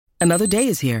Another day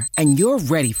is here, and you're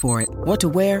ready for it. What to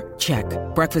wear? Check.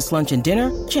 Breakfast, lunch, and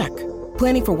dinner? Check.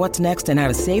 Planning for what's next and how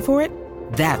to save for it?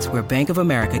 That's where Bank of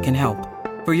America can help.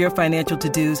 For your financial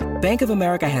to-dos, Bank of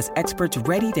America has experts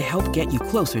ready to help get you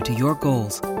closer to your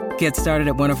goals. Get started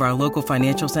at one of our local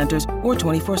financial centers or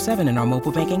 24/7 in our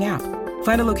mobile banking app.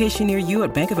 Find a location near you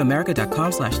at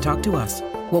bankofamerica.com/talktous.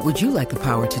 What would you like the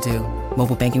power to do?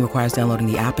 Mobile banking requires downloading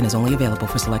the app and is only available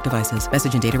for select devices.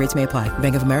 Message and data rates may apply.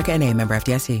 Bank of America N.A., member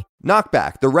FDIC.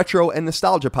 Knockback, the retro and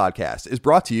nostalgia podcast, is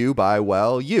brought to you by,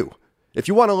 well, you. If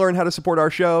you want to learn how to support our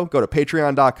show, go to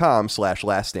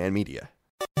patreon.com/laststandmedia.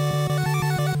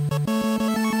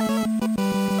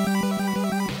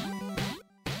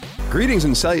 Greetings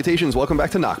and salutations. Welcome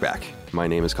back to Knockback. My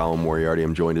name is Colin Moriarty.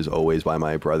 I'm joined as always by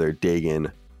my brother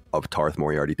Dagan of Tarth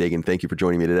Moriarty. Dagan, thank you for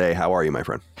joining me today. How are you, my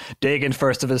friend? Dagan,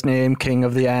 first of his name, king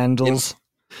of the Andals.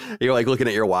 You're like looking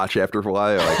at your watch after a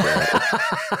while. Like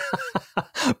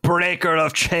that. Breaker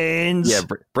of Chains. Yeah,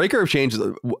 Breaker of Chains.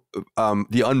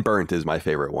 The Unburnt is my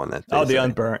favorite one. The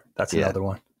Unburnt. That's another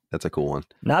one. That's a cool one.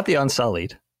 Not the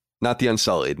Unsullied. Not the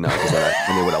Unsullied. No, because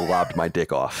then they would have lobbed my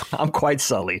dick off. I'm quite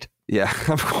sullied. Yeah,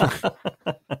 a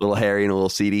little hairy and a little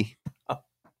seedy.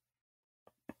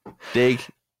 Dig,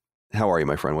 how are you,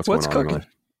 my friend? What's going on cooking?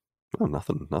 in life?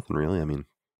 Oh, nothing really. I mean,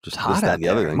 just hot this, that, and the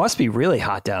other thing. It must be really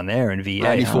hot down there in VA.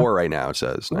 94 right now. It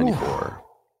says 94. Ooh.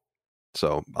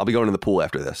 So I'll be going to the pool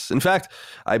after this. In fact,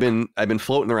 I've been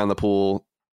floating around the pool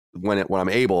when I'm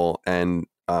able, and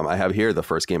I have here the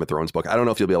first Game of Thrones book. I don't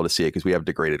know if you'll be able to see it because we have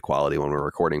degraded quality when we're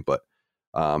recording, but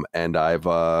and I've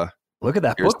look at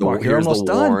that bookmark. You're almost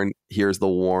done. Here's the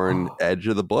worn edge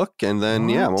of the book, and then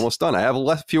I'm almost done. I have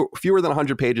fewer than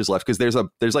 100 pages left because there's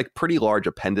like pretty large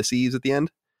appendices at the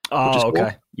end. Oh, okay.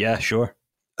 Cool. Yeah, sure.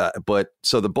 But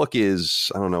so the book is,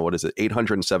 I don't know, what is it?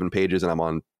 807 pages, and I'm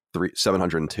on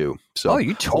 702. So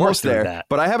you tore almost through there. that.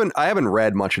 But I haven't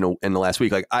read much in the last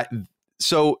week.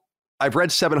 So I've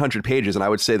read 700 pages, and I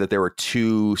would say that there were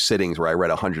 2 sittings where I read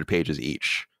 100 pages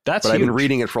each. But I've been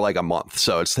reading it for like a month,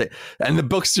 so and the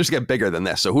books just get bigger than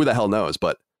this. So who the hell knows?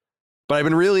 But I've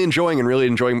been really enjoying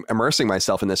immersing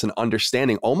myself in this and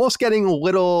understanding, almost getting a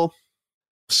little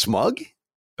smug.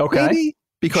 Okay, maybe,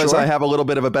 because I have a little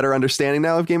bit of a better understanding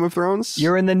now of Game of Thrones.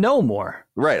 You're in the know more,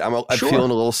 right? I'm feeling a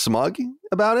little smug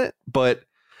about it, but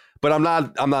I'm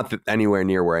not anywhere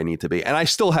near where I need to be, and I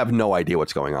still have no idea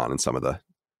what's going on in some of the,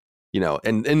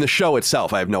 and in the show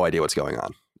itself, I have no idea what's going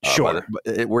on. Sure.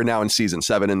 We're now in season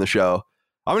 7 in the show.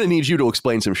 I'm going to need you to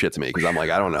explain some shit to me because I'm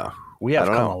like, I don't know. We have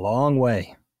come a long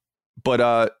way.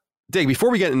 But Dig,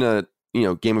 before we get into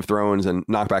Game of Thrones, and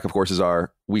Knockback, of course, is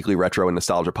our weekly retro and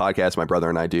nostalgia podcast my brother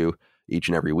and I do each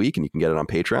and every week, and you can get it on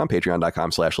Patreon,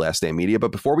 patreon.com/laststandmedia.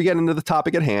 But before we get into the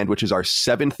topic at hand, which is our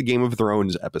 7th Game of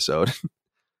Thrones episode,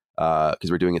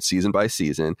 because we're doing it season by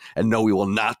season, and no, we will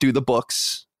not do the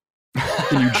books.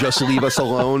 Can you just leave us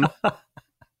alone?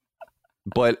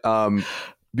 But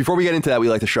before we get into that, we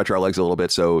like to stretch our legs a little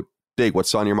bit. So, Dig,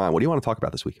 what's on your mind? What do you want to talk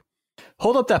about this week?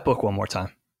 Hold up that book one more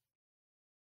time.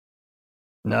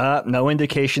 No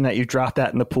indication that you dropped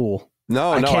that in the pool.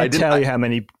 I can't tell you how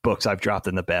many books I've dropped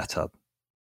in the bathtub.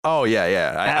 Oh,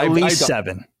 yeah. At least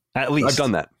 7. At least. I've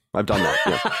done that.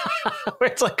 Yeah.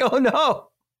 It's like, oh, no.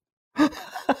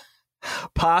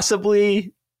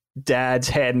 Possibly Dad's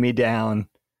hand-me-down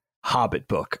Hobbit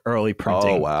book, early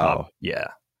printing. Oh, wow. Yeah.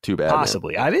 Too bad.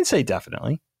 Possibly. Man. I didn't say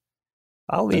definitely.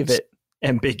 I'll leave it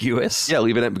ambiguous. Yeah,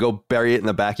 leave it. Go bury it in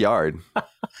the backyard.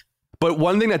 But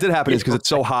one thing that did happen is because it's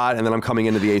so hot, and then I'm coming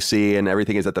into the AC, and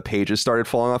everything is that the pages started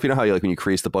falling off. You know how when you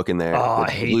crease the book in there? Oh, I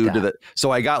hate that.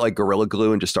 So I got like Gorilla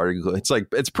Glue and just started glue.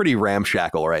 It's pretty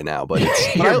ramshackle right now, but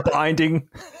you're binding.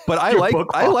 But I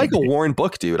like a worn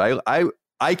book, dude. I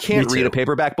can't read a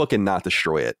paperback book and not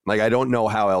destroy it. Like I don't know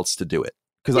how else to do it.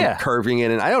 Because I'm curving it,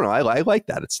 and I don't know. I like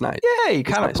that. It's nice. Yeah, you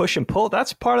kind of push and pull.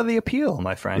 That's part of the appeal,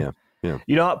 my friend. Yeah.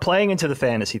 Playing into the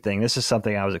fantasy thing, this is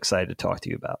something I was excited to talk to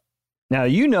you about. Now,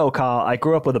 Kyle, I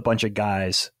grew up with a bunch of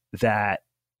guys that,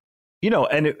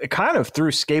 and it kind of through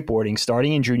skateboarding,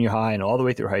 starting in junior high and all the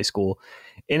way through high school,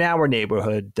 in our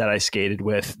neighborhood that I skated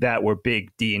with, that were big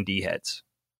D&D heads,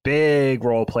 big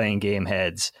role-playing game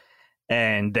heads.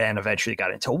 And then eventually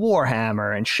got into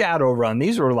Warhammer and Shadowrun.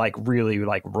 These were like really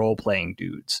like role-playing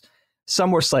dudes.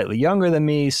 Some were slightly younger than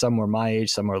me. Some were my age.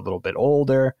 Some were a little bit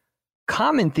older.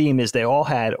 Common theme is they all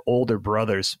had older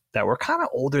brothers that were kind of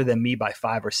older than me by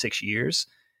 5 or 6 years.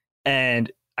 And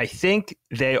I think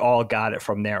they all got it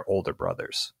from their older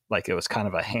brothers. Like it was kind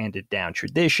of a handed down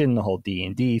tradition, the whole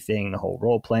D&D thing, the whole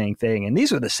role playing thing. And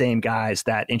these were the same guys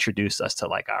that introduced us to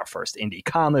like our first indie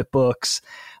comic books.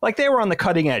 Like they were on the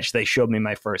cutting edge. They showed me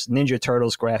my first Ninja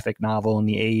Turtles graphic novel in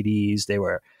the 80s. They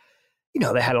were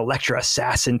they had Electra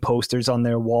Assassin posters on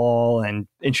their wall and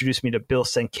introduced me to Bill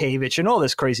Sienkiewicz and all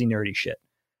this crazy nerdy shit.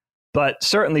 But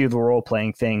certainly the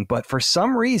role-playing thing. But for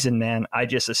some reason, man, I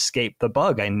just escaped the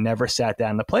bug. I never sat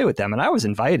down to play with them. And I was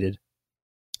invited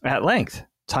at length,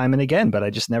 time and again, but I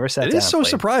just never sat down. It is so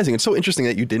surprising. It's so interesting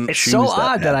that you didn't choose that. It's so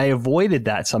odd that I avoided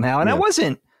that somehow. And I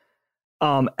wasn't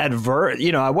adverse.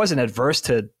 I wasn't adverse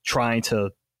to trying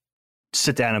to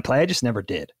sit down and play. I just never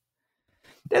did.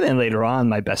 And then later on,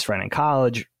 my best friend in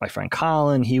college, my friend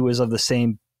Colin, he was of the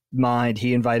same mind.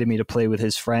 He invited me to play with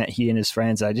he and his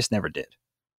friends. I just never did.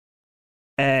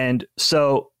 And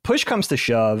so push comes to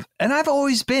shove, and I've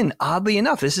always been, oddly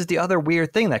enough, this is the other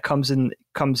weird thing that comes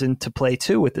into play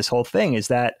too with this whole thing, is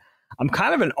that I'm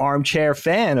kind of an armchair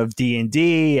fan of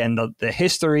D&D and the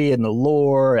history and the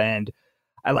lore, and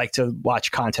I like to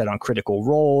watch content on Critical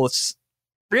Role. It's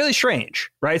really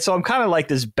strange, right? So I'm kind of like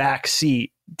this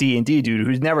backseat D&D dude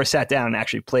who's never sat down and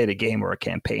actually played a game or a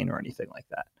campaign or anything like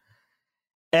that.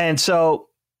 And so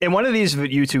in one of these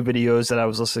YouTube videos that I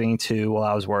was listening to while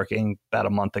I was working about a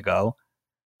month ago,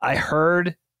 I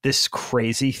heard this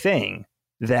crazy thing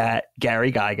that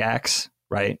Gary Gygax,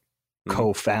 right,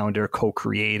 co-founder,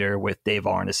 co-creator with Dave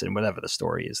Arneson, whatever the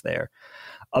story is there,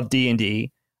 of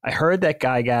D&D, I heard that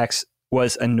Gygax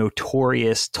was a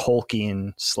notorious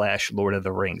Tolkien / Lord of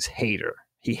the Rings hater.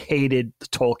 He hated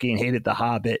Tolkien, hated The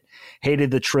Hobbit,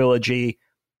 hated the trilogy.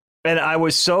 And I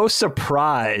was so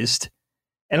surprised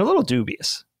and a little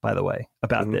dubious, by the way,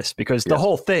 about this, because the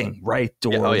whole thing, right?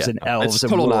 Dwarves and elves it's and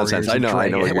total warriors. nonsense. I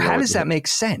know. How does that make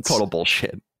sense? Total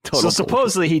bullshit. So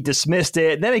supposedly he dismissed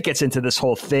it. And then it gets into this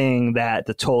whole thing that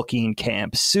the Tolkien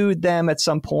camp sued them at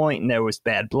some point and there was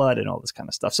bad blood and all this kind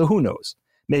of stuff. So who knows?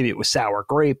 Maybe it was sour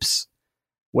grapes,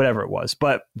 whatever it was.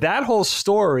 But that whole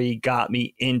story got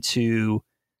me into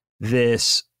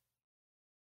this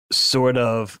sort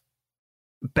of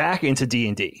back into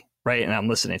D&D. Right. And I'm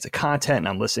listening to content and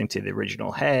I'm listening to the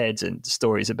original heads and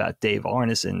stories about Dave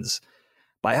Arneson's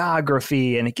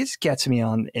biography. And it just gets me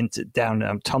I'm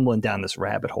tumbling down this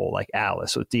rabbit hole like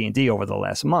Alice with D&D over the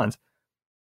last month.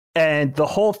 And the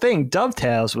whole thing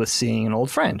dovetails with seeing an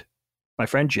old friend, my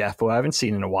friend Jeff, who I haven't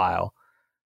seen in a while.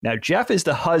 Now, Jeff is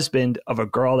the husband of a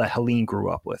girl that Helene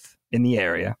grew up with in the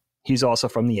area. He's also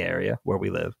from the area where we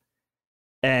live.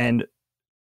 And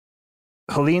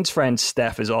Helene's friend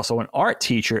Steph is also an art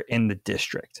teacher in the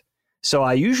district. So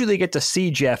I usually get to see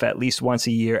Jeff at least once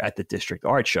a year at the district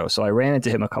art show. So I ran into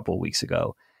him a couple of weeks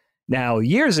ago. Now,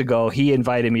 years ago, he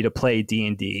invited me to play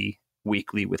D&D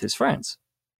weekly with his friends.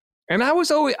 And I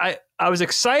was always, I was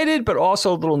excited, but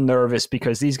also a little nervous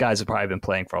because these guys have probably been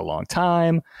playing for a long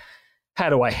time. How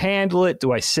do I handle it?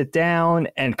 Do I sit down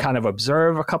and kind of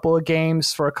observe a couple of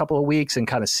games for a couple of weeks and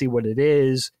kind of see what it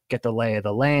is, get the lay of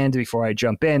the land before I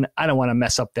jump in? I don't want to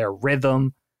mess up their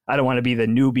rhythm. I don't want to be the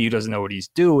newbie who doesn't know what he's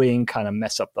doing, kind of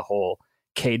mess up the whole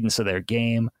cadence of their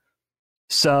game.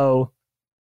 So,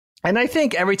 and I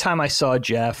think every time I saw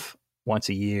Jeff once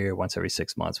a year, once every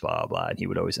 6 months, blah, blah, blah, and he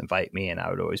would always invite me and I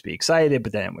would always be excited,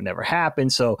 but then it would never happen.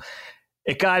 So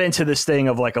it got into this thing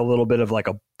of like a little bit of like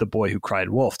the boy who cried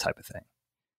wolf type of thing.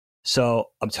 So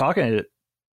I'm talking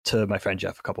to my friend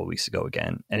Jeff a couple of weeks ago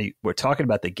again, and we're talking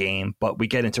about the game, but we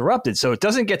get interrupted. So it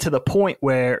doesn't get to the point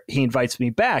where he invites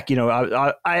me back.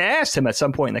 I asked him at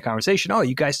some point in the conversation, "Oh,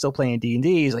 you guys still playing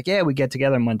D&D?" He's like, "Yeah, we get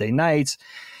together Monday nights,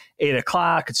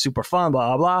 8:00. It's super fun,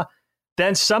 blah, blah, blah."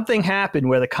 Then something happened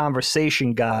where the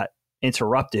conversation got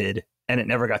interrupted and it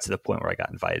never got to the point where I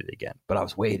got invited again. But I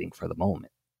was waiting for the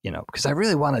moment, because I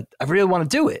really want to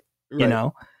do it,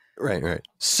 Right.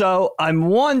 So I'm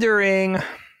wondering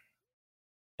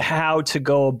how to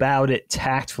go about it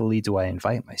tactfully. Do I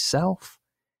invite myself?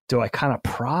 Do I kind of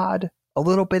prod a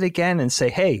little bit again and say,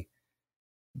 "Hey,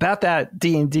 about that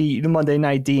D&D, the Monday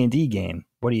night D&D game,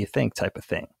 what do you think?" type of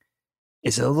thing?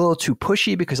 Is it a little too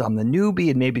pushy because I'm the newbie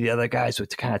and maybe the other guys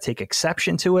would kind of take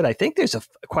exception to it? I think there's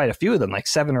quite a few of them, like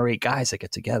 7 or 8 guys that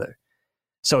get together.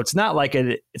 So it's not like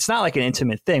an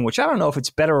intimate thing, which I don't know if it's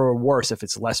better or worse if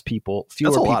it's less people, fewer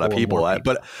people. That's a lot of people.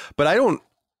 But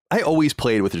I always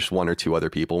played with just 1 or 2 other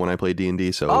people when I played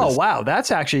D&D. So wow,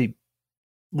 that's actually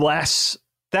less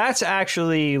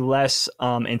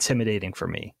intimidating for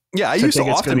me. Yeah, I used to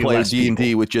often play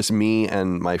D&D with just me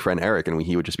and my friend Eric, and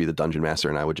he would just be the dungeon master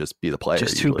and I would just be the player.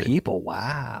 Just usually. 2 people.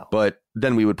 Wow. But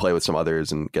then we would play with some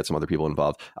others and get some other people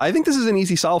involved. I think this is an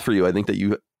easy solve for you. I think that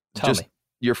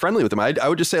you're friendly with them. I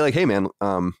would just say like, "Hey man,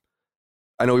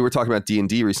 I know we were talking about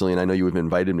D&D recently and I know you have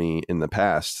invited me in the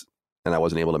past and I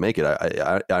wasn't able to make it.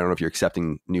 I don't know if you're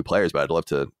accepting new players, but I'd love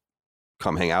to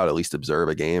come hang out, at least observe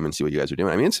a game and see what you guys are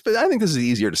doing." I mean, I think this is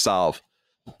easier to solve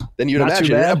than you'd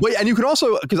imagine. And you can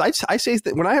also, because I say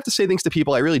that when I have to say things to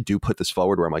people, I really do put this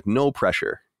forward where I'm like, no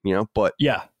pressure, but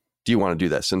yeah, do you want to do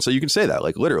this? And so you can say that,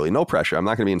 like, literally no pressure. I'm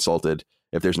not going to be insulted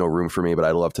if there's no room for me, but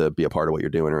I'd love to be a part of what you're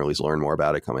doing, or at least learn more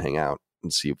about it, come and hang out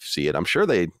and see it. I'm sure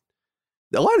a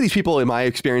lot of these people in my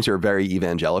experience are very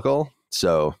evangelical.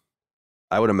 So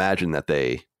I would imagine that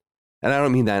and I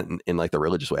don't mean that in like the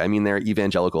religious way. I mean, they're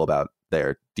evangelical about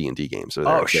their D&D games or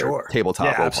their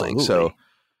tabletop role playing. So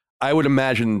I would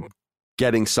imagine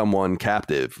getting someone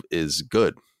captive is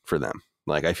good for them.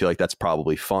 Like, I feel like that's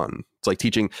probably fun. It's like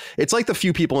teaching. It's like the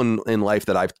few people in life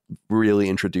that I've really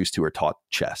introduced who are taught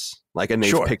chess. Like, and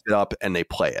they've picked it up and they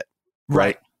play it.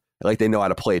 Right. Like, they know how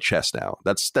to play chess now.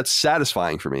 That's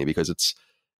satisfying for me, because it's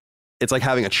like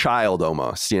having a child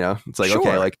almost, It's like,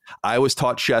 okay, like, I was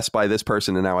taught chess by this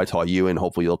person and now I taught you, and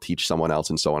hopefully you'll teach someone else,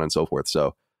 and so on and so forth.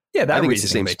 So yeah, I think it's the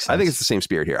same. I think it's the same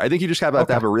spirit here. I think you just have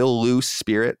to have a real loose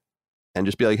spirit and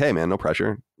just be like, hey man, no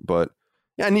pressure. But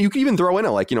yeah, and you can even throw in it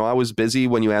like, I was busy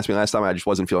when you asked me last time. I just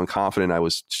wasn't feeling confident. I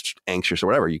was anxious or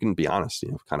whatever. You can be honest,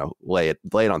 kind of lay it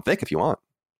on thick if you want.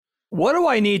 What do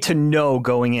I need to know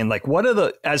going in? Like,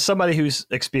 as somebody who's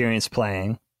experienced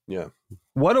playing,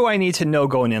 what do I need to know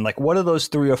going in? Like, what are those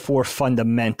 3 or 4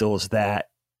 fundamentals that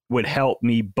would help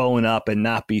me bone up and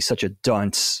not be such a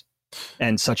dunce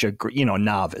and such a,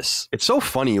 novice? It's so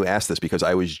funny you asked this, because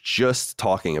I was just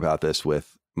talking about this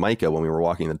with Micah when we were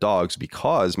walking the dogs,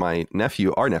 because our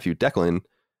nephew Declan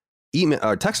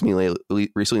texted me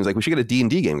recently. He was like, we should get a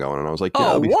D&D game going. And I was like,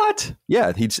 what? Yeah.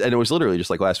 And it was literally just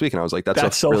like last week. And I was like,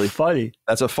 that's so really funny.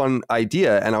 That's a fun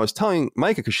idea. And I was telling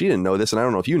Micah, because she didn't know this, and I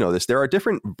don't know if you know this, there are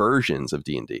different versions of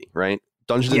D&D, right?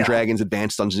 Dungeons and Dragons,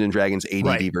 Advanced Dungeons and Dragons,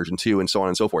 AD&D version 2, and so on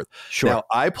and so forth. Sure. Now,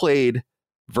 I played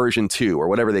version 2, or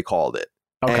whatever they called it.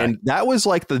 Okay. And that was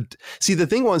like the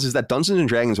thing is that Dungeons and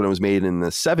Dragons, when it was made in the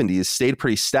 70s, stayed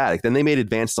pretty static. Then they made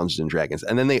Advanced Dungeons and Dragons,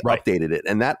 and then they updated it.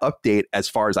 And that update, as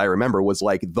far as I remember, was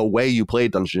like the way you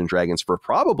played Dungeons and Dragons for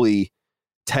probably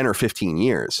 10 or 15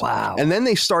 years. Wow. And then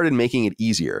they started making it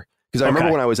easier. Because I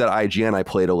remember when I was at IGN, I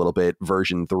played a little bit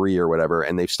version 3 or whatever,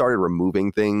 and they've started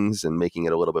removing things and making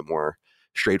it a little bit more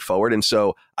straightforward. And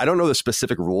so I don't know the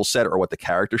specific rule set or what the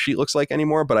character sheet looks like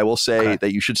anymore, but I will say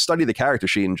that you should study the character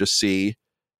sheet and just see,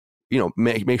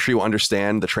 make sure you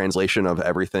understand the translation of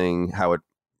everything, how it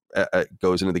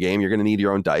goes into the game. You're going to need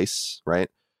your own dice, right?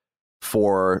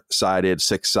 4-sided,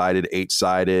 6-sided,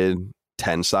 8-sided,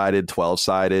 10-sided,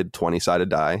 12-sided, 20-sided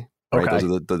die. Right? Those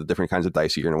are the different kinds of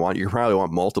dice you're going to want. You probably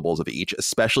want multiples of each,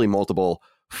 especially multiple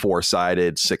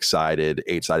 4-sided, 6-sided,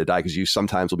 8-sided die, because you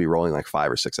sometimes will be rolling like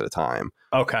 5 or 6 at a time.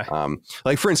 Okay.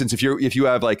 Like, for instance, if you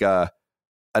have like a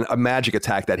magic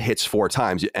attack that hits 4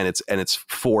 times and it's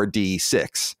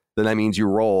 4d6, then that means you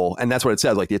roll, and that's what it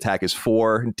says. Like, the attack is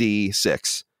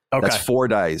 4d6. Okay. That's 4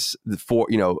 dice.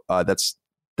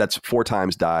 That's 4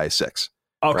 times die 6.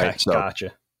 Okay, right? So,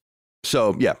 gotcha.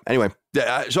 So yeah. Anyway,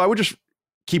 so I would just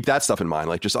keep that stuff in mind.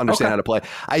 Like, just understand how to play.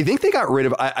 I think they got rid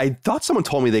of. I thought someone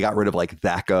told me they got rid of like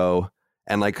THAC0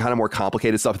 and like kind of more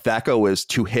complicated stuff. THAC0 was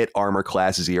to hit armor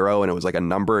class 0, and it was like a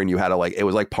number, and you had to it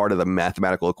was like part of the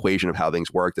mathematical equation of how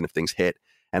things worked and if things hit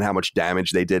and how much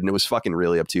damage they did, and it was fucking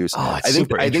really obtuse. Oh, it's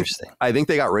super interesting. I think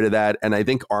they got rid of that, and I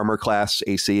think armor class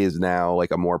AC is now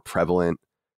like a more prevalent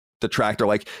detractor.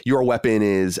 Like, your weapon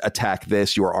is attack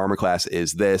this, your armor class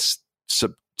is this,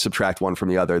 subtract 1 from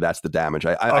the other, that's the damage.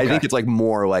 I think it's like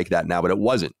more like that now, but it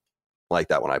wasn't like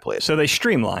that when I played. So they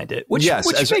streamlined it, which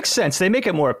makes sense. They make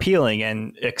it more appealing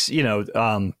and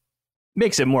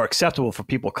makes it more acceptable for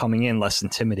people coming in, less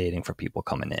intimidating for people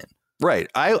coming in. Right.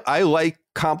 I like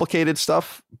complicated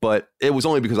stuff, but it was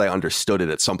only because I understood it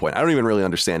at some point. I don't even really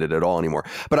understand it at all anymore.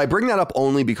 But I bring that up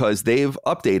only because they've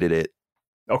updated it.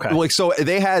 Okay. Like, so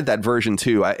they had that version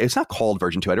 2. It's not called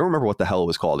version 2. I don't remember what the hell it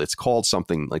was called. It's called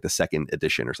something like the 2nd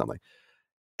edition or something.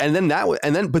 And then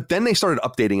but then they started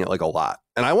updating it like a lot.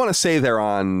 And I want to say they're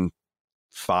on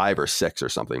 5 or 6 or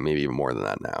something, maybe even more than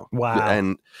that now. Wow.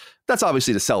 And that's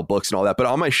obviously to sell books and all that. But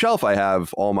on my shelf, I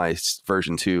have all my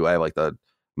version 2. I have like the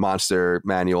monster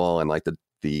manual and like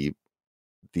the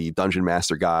Dungeon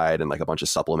Master guide and like a bunch of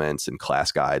supplements and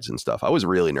class guides and stuff. I was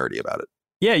really nerdy about it.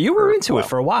 Yeah, you were into it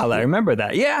for a while. I remember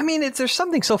that. Yeah, I mean, there's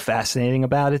something so fascinating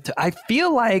about it. I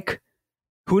feel like,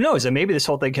 who knows, and maybe this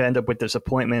whole thing could end up with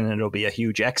disappointment and it'll be a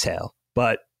huge exhale.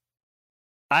 But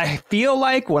I feel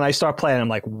like when I start playing, I'm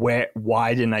like,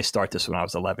 why didn't I start this when I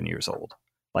was 11 years old?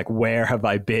 Like, where have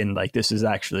I been? Like, this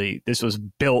was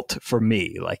built for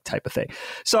me, like, type of thing.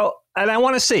 So, and I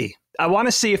want to see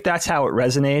if that's how it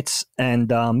resonates.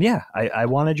 And I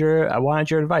wanted your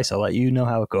advice. I'll let you know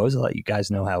how it goes. I'll let you guys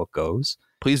know how it goes.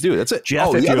 Please do. That's it.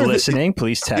 Jeff, if you're listening,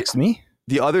 please text me.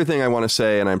 the other thing I want to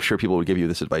say, and I'm sure people would give you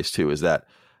this advice too, is that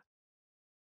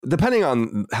depending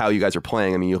on how you guys are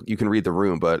playing, I mean, you can read the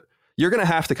room, but you're going to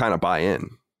have to kind of buy in,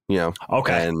 you know?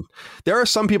 Okay. And there are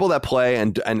some people that play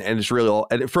and it's really all,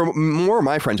 and for more of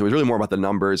my friends, it was really more about the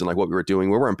numbers and like what we were doing.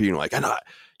 We weren't being like,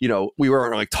 you know, we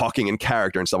weren't like talking in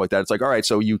character and stuff like that. It's like, all right,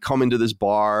 so you come into this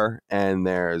bar and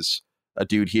there's a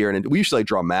dude here, and we used to like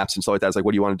draw maps and stuff like that. It's like,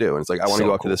 what do you want to do? And it's like, I want to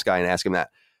go up to this guy and ask him that.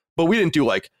 But we didn't do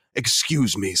like,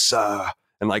 excuse me, sir.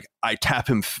 And like, I tap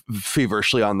him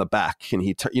feverishly on the back and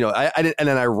he, you know, I didn't, and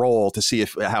then I roll to see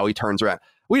how he turns around.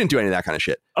 We didn't do any of that kind of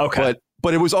shit. Okay.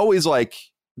 But it was always like,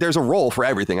 there's a role for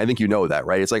everything. I think you know that,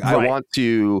 right? It's like, right.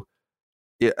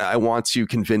 I want to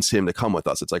convince him to come with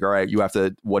us. It's like, all right, you have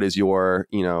to, what is your,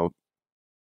 you know,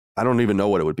 I don't even know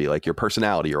what it would be, like your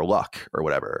personality or luck or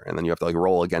whatever. And then you have to like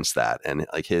roll against that. And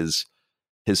like his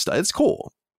stuff, it's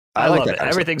cool. I like love that it.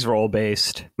 Everything's role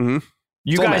based. Mm-hmm.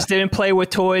 You guys didn't play with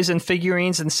toys and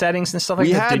figurines and settings and stuff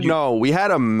like that?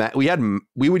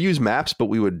 We would use maps, but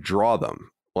we would draw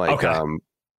them. Like, okay.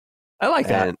 I like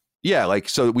that. Yeah, like,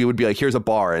 so we would be like, here's a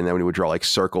bar, and then we would draw like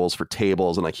circles for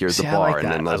tables, and like, here's the bar,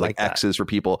 and then there's like X's for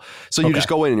people. So you just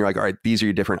go in and you're like, all right, these are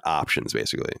your different options,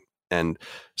 basically. And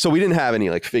so we didn't have any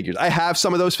like figures. I have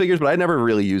some of those figures, but I never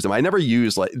really used them. I never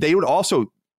used like, they would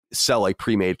also sell like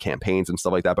pre-made campaigns and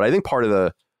stuff like that. But I think part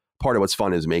of what's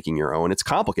fun is making your own. It's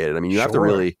complicated. I mean, you have to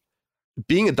really,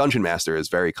 being a dungeon master is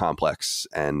very complex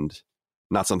and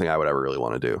not something I would ever really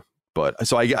want to do. But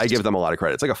so I give them a lot of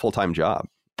credit. It's like a full-time job.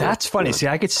 That's funny. Yeah. See,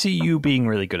 I could see you being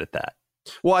really good at that.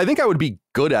 Well, I think I would be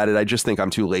good at it. I just think I'm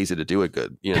too lazy to do it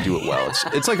good, you know, do it well.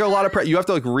 It's like a lot of you have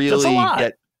to like really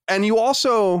get, and you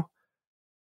also,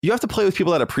 you have to play with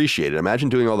people that appreciate it. Imagine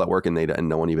doing all that work and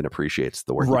no one even appreciates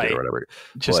the work you did or whatever.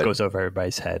 Just goes over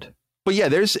everybody's head. But yeah,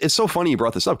 it's so funny you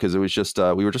brought this up because it was just,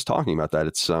 we were just talking about that.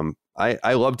 It's,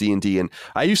 I love D&D, and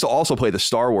I used to also play the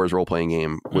Star Wars role-playing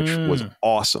game, which was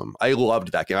awesome. I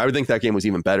loved that game. I would think that game was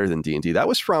even better than D&D. That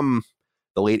was from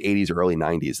the late 80s or early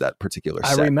 90s, that particular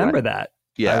set. I remember that.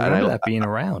 Yeah. I remember that being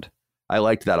around. I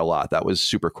liked that a lot. That was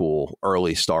super cool,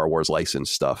 early Star Wars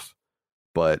licensed stuff.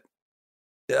 But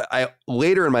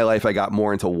later in my life, I got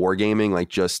more into wargaming, like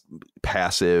just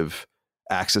passive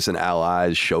Axis and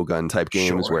Allies, Shogun type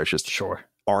games where it's just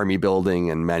army building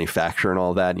and manufacture and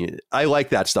all that. And I like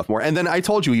that stuff more. And then I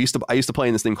told you, I used to play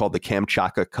in this thing called the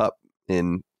Kamchatka Cup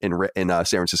in San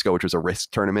Francisco, which was a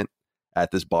Risk tournament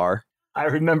at this bar. I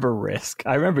remember Risk.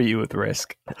 I remember you with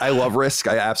Risk. I love Risk.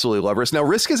 I absolutely love Risk. Now,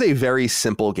 Risk is a very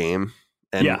simple game,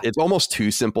 and it's almost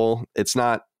too simple. It's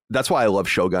not. That's why I love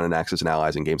Shogun and Axis and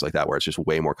Allies and games like that, where it's just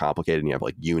way more complicated and you have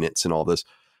like units and all this.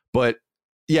 But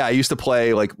yeah, I used to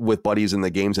play like with buddies in the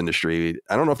games industry.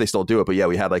 I don't know if they still do it, but yeah,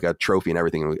 we had like a trophy and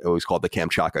everything. It was called the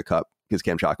Kamchatka Cup because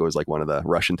Kamchatka was like one of the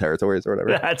Russian territories or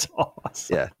whatever. That's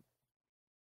awesome. Yeah.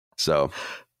 So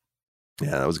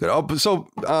yeah, that was good. Oh, so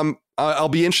I'll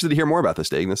be interested to hear more about this,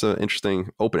 Dig. That's an interesting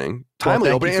opening, timely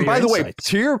opening. And by the way,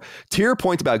 to your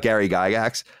point about Gary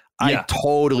Gygax, I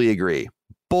totally agree.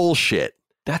 Bullshit.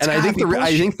 I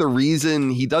think the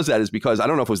reason he does that is because I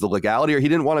don't know if it was the legality or he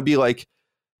didn't want to be like,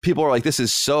 people are like, this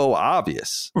is so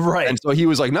obvious. Right. And so he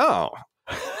was like, no.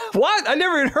 What? I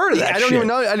never even heard of that. I don't even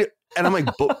know. And I'm like,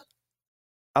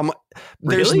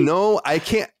 there's no, I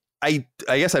can't, I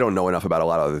guess I don't know enough about a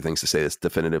lot of other things to say this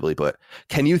definitively, but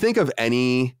can you think of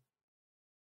any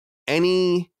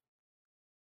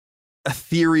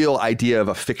ethereal idea of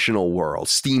a fictional world,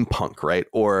 steampunk, right?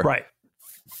 Or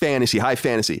fantasy, high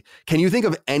fantasy. Can you think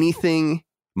of anything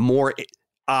more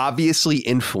obviously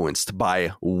influenced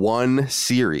by one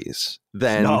series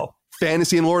than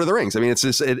fantasy and Lord of the Rings? I mean, it's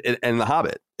just and The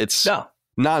Hobbit. It's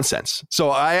nonsense.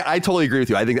 So I totally agree with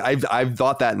you. I think I've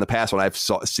thought that in the past when I've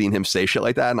seen him say shit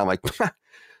like that, and I'm like,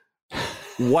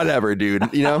 whatever,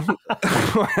 dude. You know.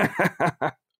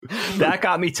 That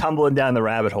got me tumbling down the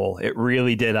rabbit hole. It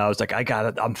really did. I was like,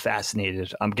 I'm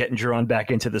fascinated. I'm getting drawn back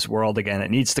into this world again.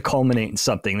 It needs to culminate in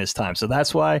something this time. So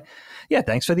that's why,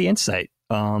 thanks for the insight.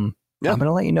 I'm going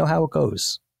to let you know how it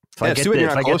goes. If I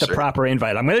get the proper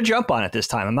invite, I'm going to jump on it this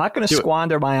time. I'm not going to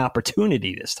squander my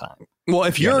opportunity this time. Well,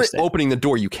 if you're opening the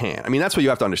door, you can. I mean, that's what you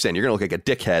have to understand. You're going to look like a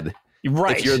dickhead.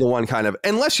 Right. If you're the one kind of,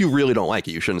 unless you really don't like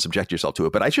it, you shouldn't subject yourself to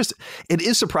it. But it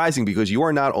is surprising because you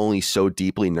are not only so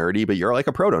deeply nerdy, but you're like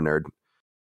a proto nerd.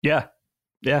 Yeah.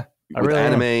 Yeah. With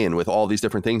anime and with all these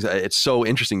different things. It's so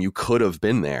interesting. You could have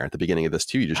been there at the beginning of this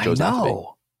too. You just chose not to be.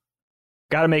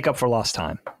 Got to make up for lost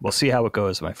time. We'll see how it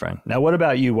goes, my friend. Now, what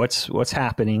about you? What's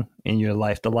happening in your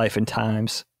life, the life and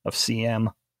times of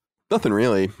CM? Nothing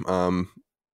really.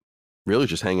 Really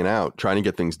just hanging out, trying to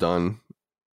get things done.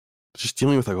 Just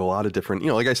dealing with like a lot of different,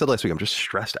 like I said last week, I'm just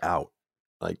stressed out.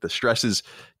 Like the stress is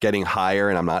getting higher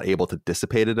and I'm not able to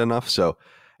dissipate it enough. So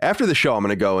after the show, I'm going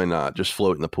to go and just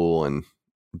float in the pool and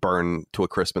burn to a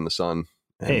crisp in the sun.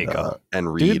 And, there you go.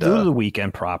 And read. Do the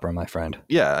weekend proper, my friend.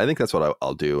 Yeah, I think that's what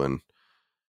I'll do. And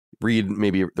read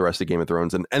maybe the rest of Game of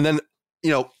Thrones. And then,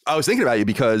 I was thinking about you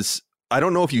because I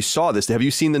don't know if you saw this. Have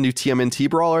you seen the new TMNT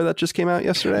brawler that just came out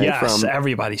yesterday? Yes,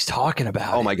 everybody's talking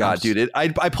about it. Oh my God, dude. I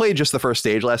played just the first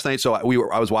stage last night. So I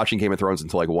was watching Game of Thrones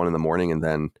until like 1 a.m. and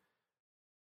then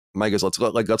Mike goes, let's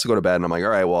go to bed. And I'm like, all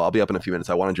right, well, I'll be up in a few minutes.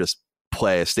 I want to just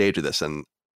play a stage of this. And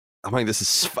I'm like,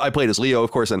 I played as Leo,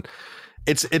 of course. And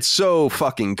it's so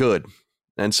fucking good.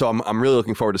 And so I'm really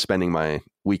looking forward to spending my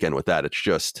weekend with that. It's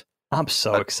just, I'm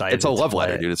so excited. It's a love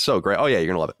letter, dude. It's so great. Oh yeah. You're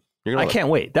going to love it. I can't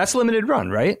wait. That's limited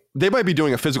run, right? They might be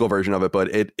doing a physical version of it, but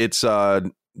it's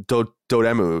Dotemu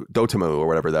or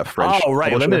whatever that French. Oh,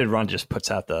 right. Publisher. Limited run just puts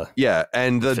out the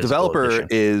and the developer edition.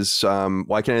 Is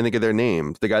why can't I think of their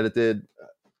name? The guy that did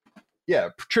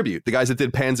Tribute. The guys that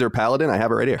did Panzer Paladin. I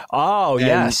have it right here. Oh, and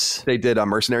yes. They did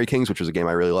Mercenary Kings, which was a game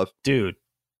I really love. Dude,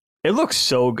 it looks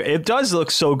so good. It does look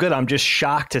so good. I'm just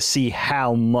shocked to see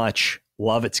how much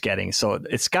love it's getting. So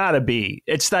it's got to be.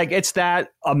 It's that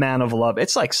amount of love.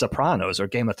 It's like Sopranos or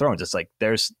Game of Thrones. It's like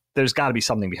there's got to be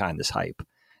something behind this hype.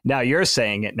 Now you're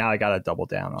saying it. Now I got to double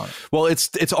down on it. Well, it's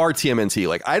our TMNT.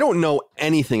 Like I don't know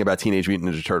anything about Teenage Mutant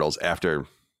Ninja Turtles after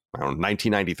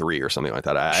 1993 or something like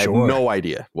that. I have no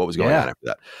idea what was going on after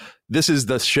that. This is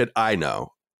the shit I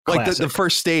know. Like the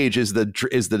first stage is the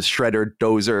Shredder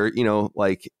Dozer,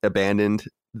 like abandoned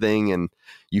thing, and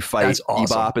you fight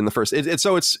Bebop in the first.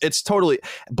 It's totally.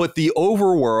 But the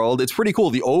overworld, it's pretty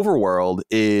cool. The overworld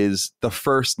is the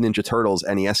first Ninja Turtles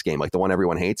NES game, like the one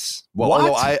everyone hates. Well,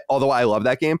 although I love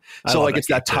that game. So like it's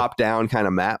that top down kind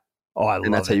of map. Oh, I love it.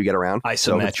 And that's how you get around.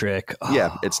 Isometric.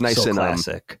 So it's nice and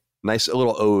classic. Nice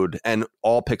little ode and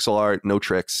all pixel art, no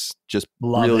tricks, just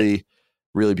really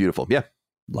beautiful. Yeah.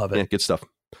 Love it. Yeah, good stuff.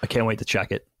 I can't wait to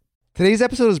check it. Today's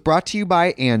episode is brought to you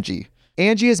by Angie.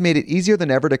 Angie has made it easier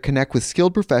than ever to connect with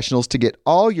skilled professionals to get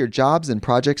all your jobs and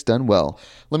projects done well.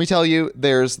 Let me tell you,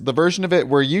 there's the version of it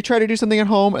where you try to do something at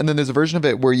home, and then there's a version of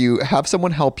it where you have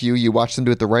someone help you, you watch them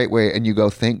do it the right way, and you go,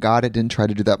 thank God I didn't try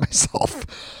to do that myself.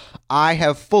 I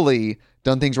have fully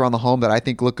done things around the home that I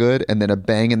think look good, and then a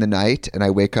bang in the night, and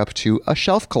I wake up to a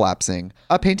shelf collapsing,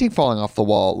 a painting falling off the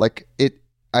wall.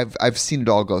 I've seen it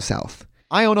all go south.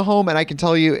 I own a home, and I can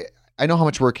tell you, I know how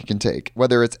much work it can take.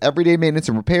 Whether it's everyday maintenance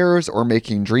and repairs or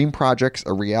making dream projects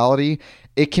a reality,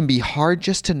 it can be hard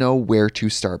just to know where to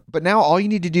start. But now all you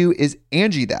need to do is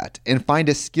Angie that and find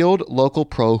a skilled local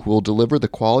pro who will deliver the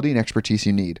quality and expertise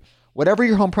you need. Whatever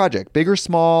your home project, big or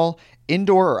small,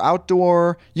 indoor or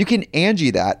outdoor, you can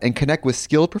Angie that and connect with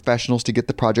skilled professionals to get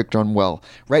the project done well.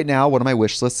 Right now, one of my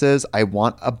wish lists is I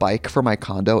want a bike for my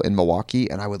condo in Milwaukee,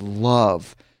 and I would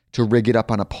love to rig it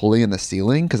up on a pulley in the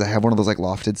ceiling because I have one of those like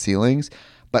lofted ceilings,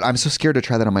 but I'm so scared to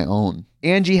try that on my own.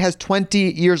 Angie has 20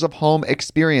 years of home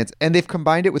experience, and they've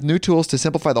combined it with new tools to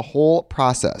simplify the whole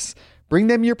process. Bring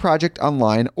them your project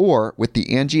online or with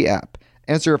the Angie app.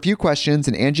 Answer a few questions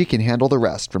and Angie can handle the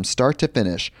rest from start to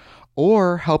finish,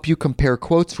 or help you compare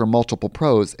quotes from multiple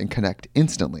pros and connect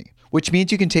instantly, which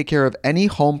means you can take care of any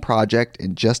home project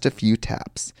in just a few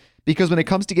taps. Because when it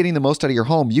comes to getting the most out of your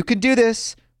home, you can do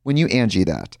this when you Angie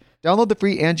that. Download the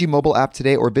free Angie mobile app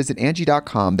today or visit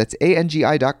Angie.com. That's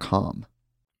ANGI.com.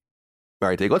 All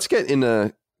right, Dave, let's get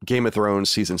into Game of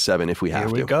Thrones Season 7 if we have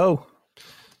to. Here we go.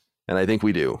 And I think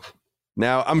we do.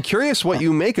 Now, I'm curious what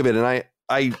you make of it, and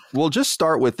I will just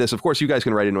start with this. Of course, you guys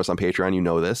can write into us on Patreon. You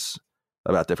know this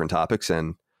about different topics,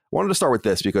 and I wanted to start with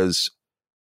this because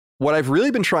what I've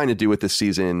really been trying to do with this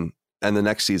season and the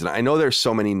next season, I know there's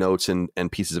so many notes and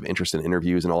pieces of interest and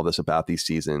interviews and all this about these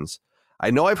seasons. I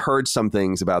know I've heard some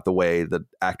things about the way the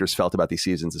actors felt about these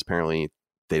seasons. Apparently,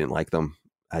 they didn't like them.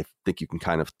 I think you can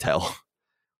kind of tell,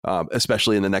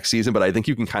 especially in the next season. But I think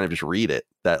you can kind of just read it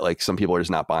that like some people are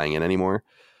just not buying it anymore.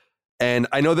 And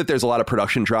I know that there's a lot of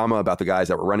production drama about the guys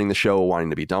that were running the show wanting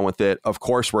to be done with it. Of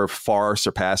course, we're far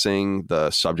surpassing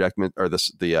the subject or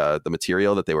the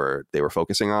material that they were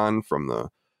focusing on from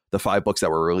the 5 books that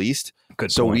were released.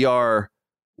 Good so point. We are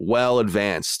well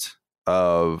advanced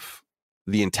of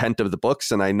the intent of the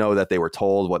books, and I know that they were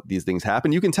told what these things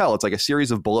happen. You can tell it's like a series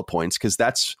of bullet points because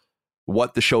that's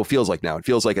what the show feels like now. It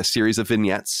feels like a series of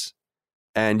vignettes,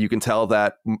 and you can tell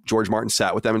that George Martin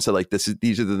sat with them and said, like,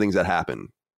 these are the things that happen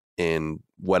in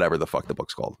whatever the fuck the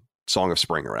book's called, Song of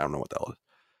Spring, or I don't know what the hell it is.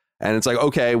 And it's like,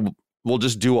 okay, we'll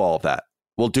just do all of that.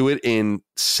 We'll do it in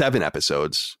 7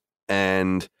 episodes,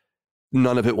 and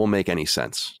none of it will make any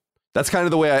sense. That's kind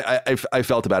of the way I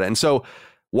felt about it. And so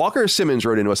Walker Simmons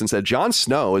wrote into us and said, Jon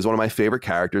Snow is one of my favorite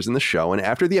characters in the show, and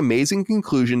after the amazing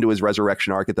conclusion to his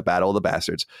resurrection arc at the Battle of the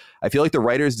Bastards, I feel like the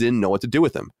writers didn't know what to do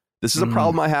with him. This is a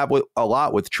problem I have with a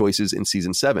lot with choices in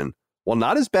season 7. While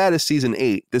not as bad as season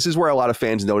 8, this is where a lot of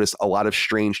fans noticed a lot of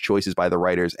strange choices by the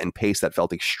writers and pace that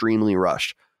felt extremely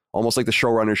rushed. Almost like the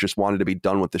showrunners just wanted to be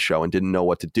done with the show and didn't know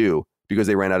what to do because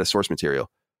they ran out of source material.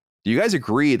 Do you guys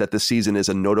agree that this season is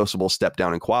a noticeable step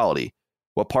down in quality?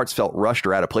 What parts felt rushed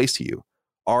or out of place to you?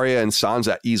 Arya and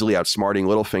Sansa easily outsmarting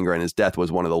Littlefinger and his death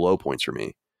was one of the low points for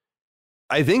me.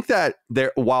 I think that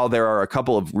while there are a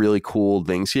couple of really cool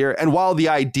things here, and while the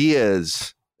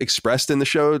ideas expressed in the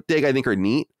show, Dig, I think are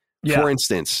neat. Yeah. For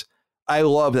instance, I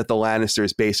love that the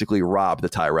Lannisters basically rob the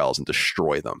Tyrells and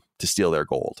destroy them to steal their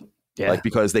gold. Yeah. Like,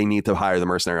 because they need to hire the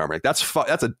mercenary army. Like,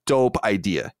 that's a dope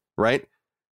idea, right?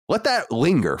 Let that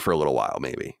linger for a little while,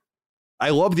 maybe.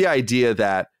 I love the idea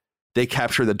that they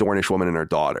capture the Dornish woman and her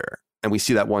daughter. And we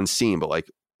see that one scene, but like,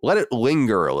 let it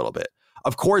linger a little bit.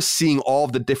 Of course, seeing all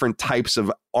of the different types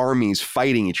of armies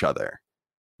fighting each other,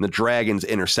 and the dragons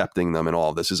intercepting them and all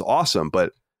of this is awesome.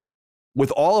 But with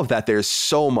all of that, there's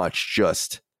so much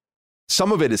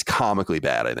some of it is comically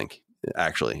bad, I think,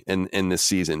 actually, in this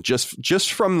season.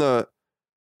 Just from the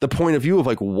point of view of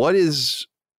like, what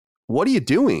are you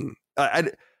doing?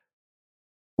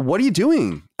 What are you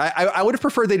doing? I would have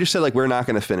preferred they just said, like, we're not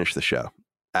going to finish the show,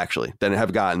 actually, than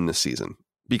have gotten this season.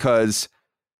 Because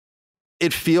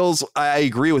it feels, I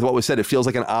agree with what was said, it feels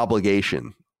like an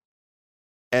obligation.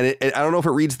 And I don't know if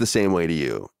it reads the same way to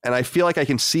you. And I feel like I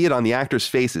can see it on the actors'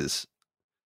 faces.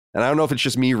 And I don't know if it's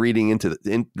just me reading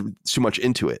too much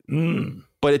into it.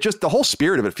 But it just, the whole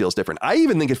spirit of it feels different. I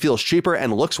even think it feels cheaper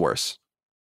and looks worse.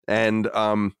 And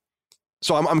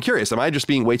so I'm curious, am I just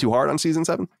being way too hard on season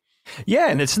 7? Yeah,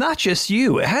 and it's not just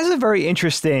you. It has a very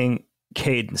interesting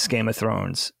cadence, Game of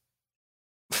Thrones,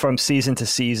 from season to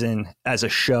season as a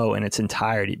show in its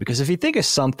entirety. Because if you think of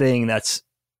something that's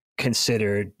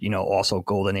considered, also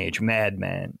Golden Age, Mad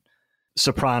Men,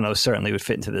 Sopranos certainly would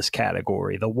fit into this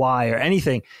category, The Wire,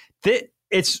 anything,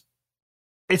 it's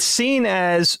seen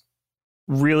as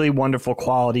really wonderful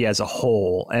quality as a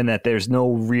whole, and that there's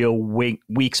no real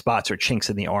weak spots or chinks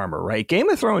in the armor, right? Game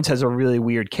of Thrones has a really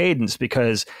weird cadence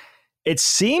because it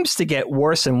seems to get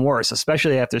worse and worse,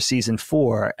 especially after season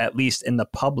 4, at least in the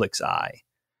public's eye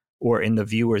or in the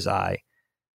viewer's eye.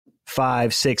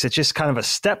 5, 6, it's just kind of a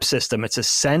step system. It's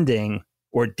ascending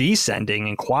or descending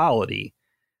in quality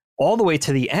all the way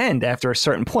to the end after a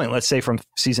certain point. Let's say from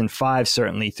season 5,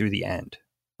 certainly through the end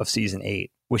of season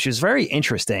 8, which is very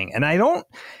interesting. And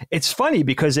it's funny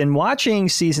because in watching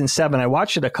season 7, I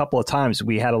watched it a couple of times.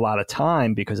 We had a lot of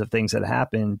time because of things that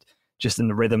happened just in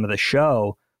the rhythm of the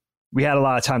show. We had a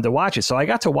lot of time to watch it. So I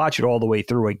got to watch it all the way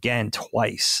through again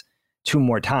twice, 2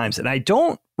 more times. And I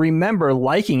don't remember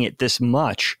liking it this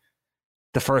much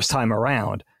the first time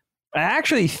around. I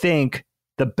actually think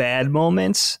the bad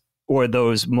moments, or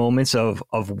those moments of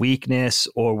weakness,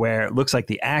 or where it looks like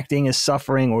the acting is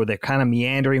suffering or they're kind of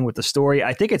meandering with the story,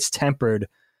 I think it's tempered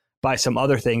by some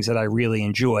other things that I really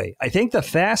enjoy. I think the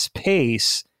fast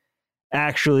pace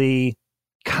actually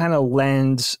kind of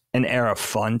lends an air of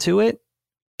fun to it.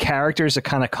 Characters are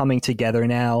kind of coming together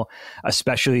now,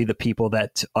 especially the people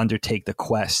that undertake the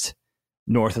quest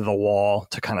north of the Wall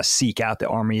to kind of seek out the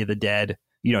army of the dead.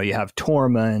 You have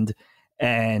Tormund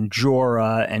and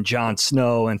Jorah and Jon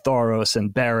Snow and Thoros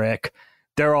and Beric.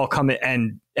 They're all coming,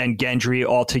 and Gendry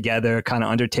all together kind of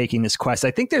undertaking this quest.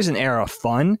 I think there's an air of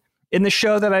fun in the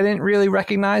show that I didn't really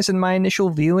recognize in my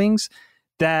initial viewings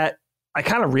that I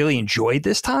kind of really enjoyed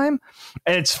this time.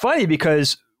 And it's funny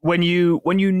because when you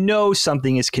know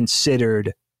something is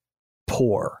considered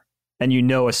poor and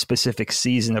a specific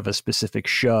season of a specific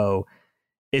show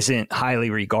isn't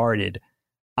highly regarded,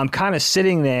 I'm kind of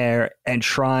sitting there and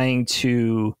trying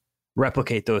to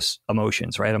replicate those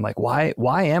emotions, right? I'm like, why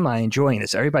am I enjoying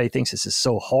this? Everybody thinks this is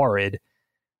so horrid.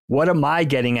 What am I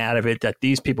getting out of it that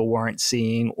these people weren't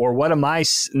seeing? Or what am I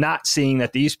not seeing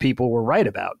that these people were right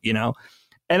about,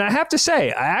 And I have to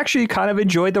say, I actually kind of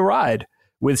enjoyed the ride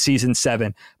with season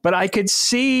 7, but I could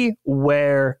see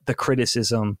where the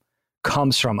criticism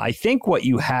comes from. I think what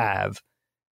you have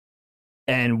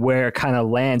and where it kind of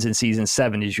lands in season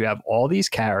 7 is you have all these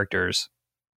characters.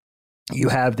 You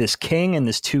have this king and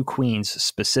this 2 queens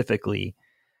specifically,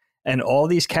 and all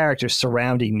these characters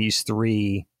surrounding these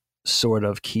 3 sort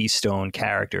of keystone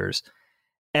characters.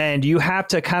 And you have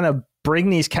to kind of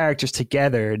bring these characters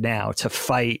together now to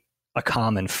fight a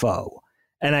common foe.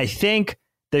 And I think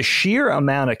the sheer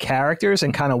amount of characters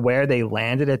and kind of where they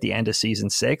landed at the end of season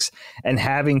 6 and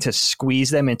having to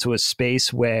squeeze them into a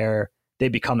space where they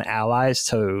become allies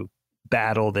to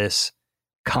battle this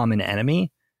common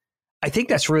enemy, I think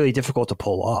that's really difficult to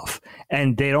pull off.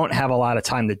 And they don't have a lot of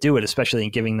time to do it, especially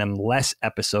in giving them less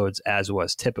episodes as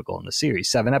was typical in the series,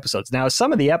 7 episodes. Now,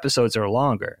 some of the episodes are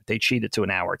longer. They cheated to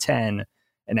an hour 10,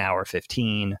 an hour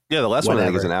 15. Yeah, the last one I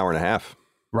think is an hour and a half.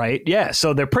 Right? Yeah,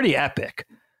 so they're pretty epic.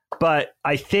 But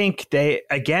I think they,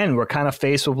 again, were kind of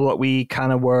faced with what we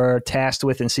kind of were tasked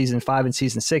with in season 5 and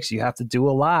season 6. You have to do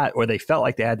a lot, or they felt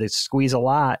like they had to squeeze a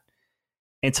lot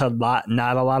into not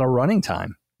a lot of running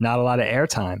time, not a lot of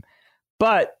airtime.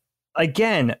 But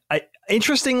again,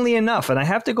 interestingly enough, and I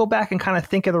have to go back and kind of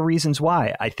think of the reasons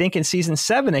why. I think in season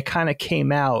 7, it kind of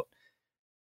came out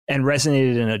and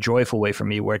resonated in a joyful way for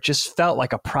me, where it just felt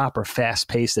like a proper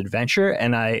fast-paced adventure,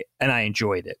 and I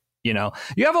enjoyed it. You know,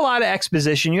 you have a lot of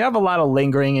exposition, you have a lot of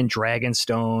lingering in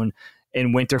Dragonstone,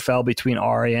 in Winterfell between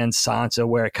Arya and Sansa,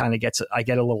 where it kind of I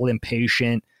get a little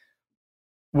impatient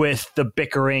with the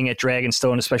bickering at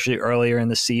Dragonstone, especially earlier in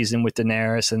the season with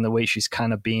Daenerys and the way she's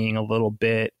kind of being a little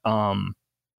bit, I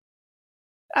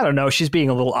don't know, she's being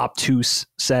a little obtuse,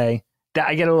 say.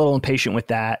 I get a little impatient with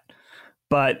that.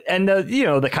 But, and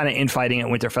the kind of infighting at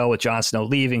Winterfell with Jon Snow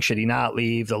leaving, should he not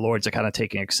leave? The lords are kind of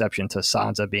taking exception to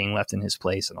Sansa being left in his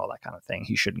place and all that kind of thing.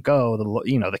 He shouldn't go.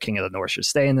 The king of the north should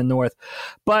stay in the north.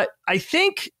 But I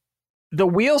think the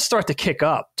wheels start to kick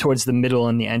up towards the middle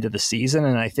and the end of the season.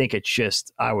 And I think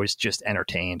I was just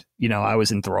entertained. I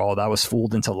was enthralled. I was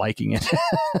fooled into liking it.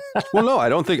 Well, no, I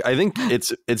think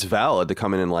it's valid to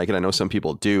come in and like it. I know some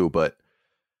people do, but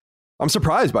I'm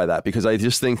surprised by that, because I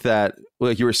just think that,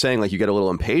 like you were saying, like you get a little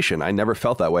impatient. I never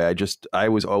felt that way. I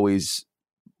was always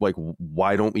like,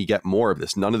 why don't we get more of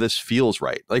this? None of this feels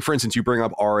right. Like, for instance, you bring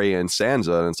up Arya and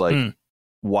Sansa, and it's like,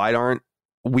 why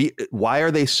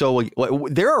are they so, like,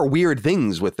 there are weird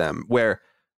things with them where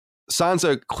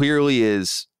Sansa clearly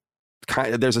is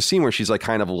there's a scene where she's like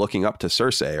kind of looking up to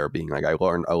Cersei, or being like, I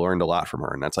learned a lot from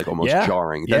her. And that's like almost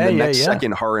jarring. Then the next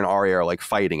second, her and Arya are like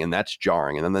fighting, and that's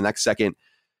jarring. And then the next second,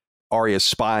 Arya's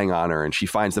spying on her and she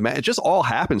finds the man. It just all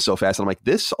happens so fast. And I'm like,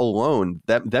 this alone,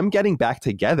 them getting back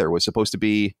together was supposed to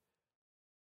be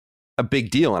a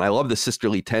big deal. And I love the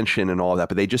sisterly tension and all of that,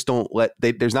 but they just don't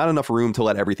there's not enough room to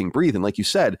let everything breathe. And like you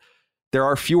said, there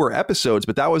are fewer episodes,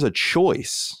 but that was a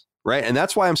choice, right? And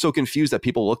that's why I'm so confused that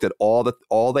people looked at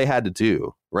all they had to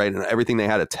do, right? And everything they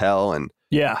had to tell and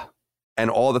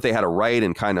all that they had to write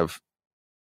and kind of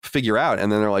figure out,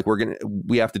 and then they're like, we're gonna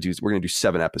do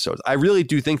 7 episodes. I really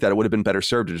do think that it would have been better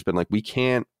served to just been like, we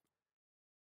can't,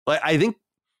 like, I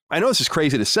know this is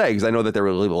crazy to say, because I know that they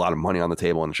would leave a lot of money on the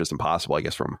table and it's just impossible, I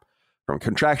guess, from a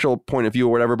contractual point of view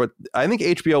or whatever, but I think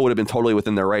HBO would have been totally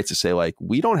within their rights to say, like,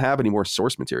 we don't have any more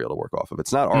source material to work off of.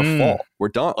 It's not our fault. We're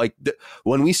done. Like,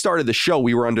 when we started the show,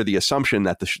 we were under the assumption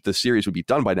that the series would be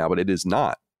done by now, but it is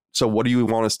not. So what do you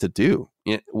want us to do?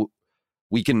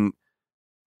 We can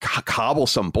cobble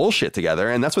some bullshit together,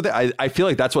 and that's what I feel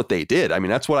like that's what they did. I mean,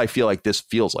 that's what I feel like this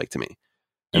feels like to me.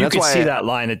 And you can see that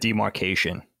line of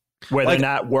demarcation where they're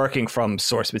not working from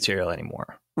source material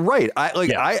anymore. Right. I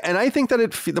think that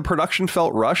the production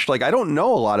felt rushed. Like, I don't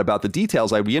know a lot about the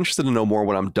details. I'd be interested to know more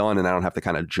when I'm done, and I don't have to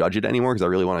kind of judge it anymore, because I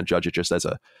really want to judge it just as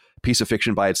a piece of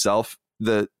fiction by itself.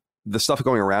 The stuff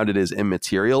going around it is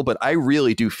immaterial, but I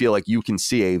really do feel like you can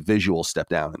see a visual step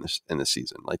down in this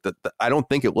season. Like, I don't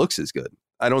think it looks as good.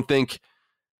 I don't think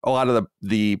a lot of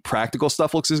the practical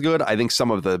stuff looks as good. I think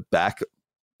some of the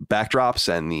backdrops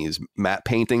and these matte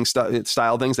painting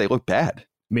style things, they look bad.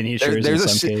 Miniatures in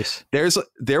some case.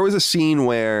 There was a scene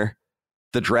where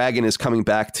the dragon is coming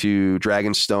back to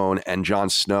Dragonstone, and Jon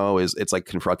Snow it's like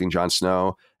confronting Jon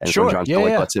Snow, and Jon Snow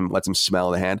lets him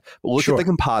smell the hand. But look at the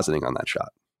compositing on that shot.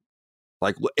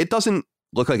 Like, it doesn't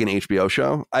look like an HBO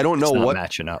show. I don't know what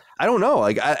matching up. I don't know.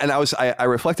 Like, I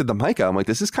reflected to Micah. I'm like,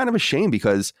 this is kind of a shame,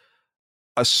 because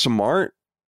a smart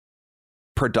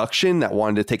production that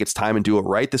wanted to take its time and do it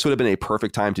right, this would have been a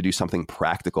perfect time to do something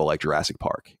practical like Jurassic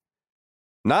Park.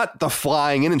 Not the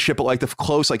flying in and shit, but like the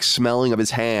close, like smelling of his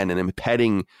hand and him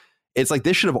petting. It's like,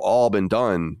 this should have all been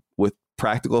done with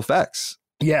practical effects.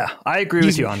 Yeah, I agree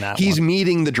with you on that. He's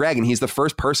meeting the dragon. He's the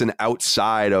first person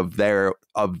outside of the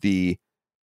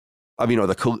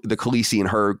Khaleesi and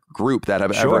her group that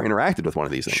have ever interacted with one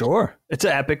of these things. Sure. It's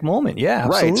an epic moment. Yeah,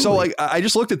 absolutely. Right. So like, I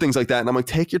just looked at things like that, and I'm like,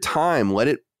 take your time, let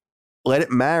it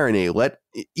marinate. Let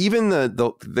even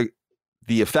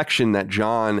the affection that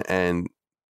Jon and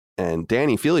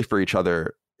Dany feel for each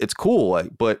other, it's cool. Like,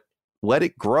 but let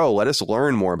it grow. Let us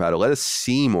learn more about it. Let us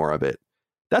see more of it.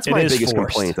 That's my biggest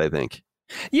complaint, I think.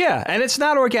 Yeah, and it's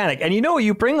not organic. And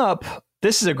you bring up,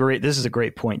 this is a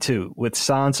great point too, with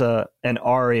Sansa and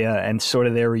Arya and sort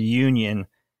of their reunion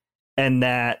and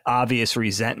that obvious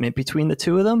resentment between the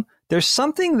two of them. there's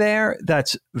something there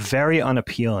that's very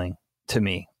unappealing to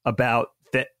me about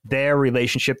their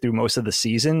relationship through most of the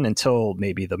season until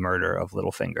maybe the murder of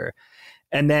Littlefinger.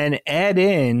 And then add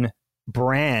in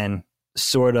Bran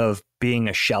sort of being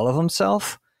a shell of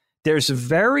himself. There's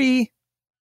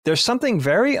something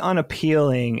very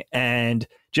unappealing and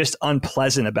just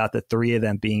unpleasant about the three of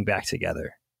them being back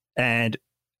together. And,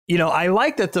 I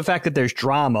like that the fact that there's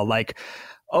drama, like,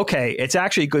 okay, it's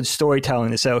actually good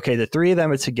storytelling to say, okay, the three of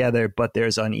them are together, but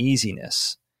there's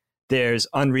uneasiness. There's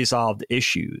unresolved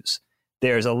issues.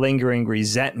 There's a lingering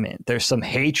resentment. There's some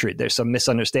hatred. There's some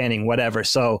misunderstanding, whatever.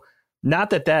 So not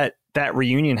that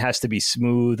reunion has to be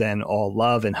smooth and all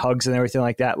love and hugs and everything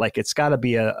like that. Like, it's got to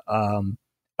be a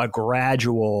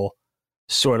gradual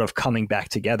sort of coming back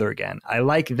together again. I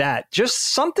like that.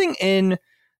 Just something in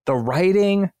the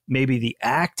writing, maybe the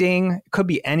acting, it could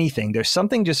be anything. There's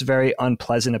something just very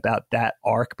unpleasant about that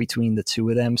arc between the two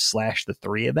of them / the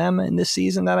three of them in this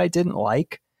season that I didn't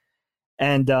like.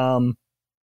 And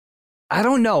I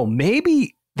don't know,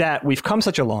 maybe that we've come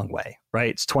such a long way, right?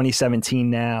 It's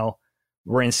 2017 now.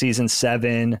 We're in season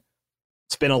 7.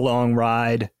 It's been a long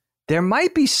ride. There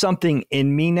might be something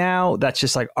in me now that's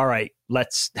just like, all right,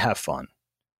 let's have fun.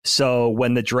 So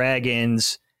when the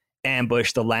dragons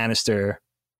ambush the Lannister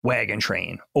wagon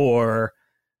train, or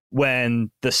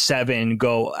when the 7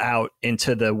 go out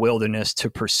into the wilderness to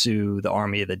pursue the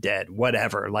army of the dead,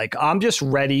 whatever, like, I'm just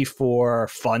ready for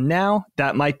fun now.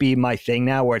 That might be my thing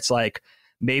now, where it's like,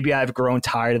 maybe I've grown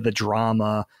tired of the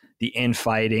drama, the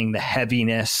infighting, the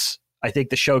heaviness. I think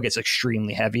the show gets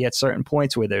extremely heavy at certain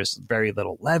points where there's very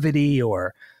little levity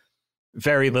or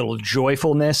very little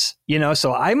joyfulness,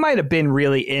 so I might have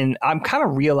been I'm kind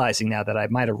of realizing now that I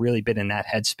might have really been in that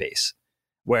headspace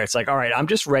where it's like, all right, I'm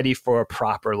just ready for a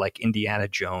proper, like, Indiana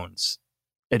Jones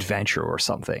adventure or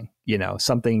something,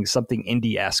 something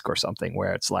indie-esque or something,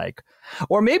 where it's like,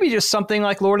 or maybe just something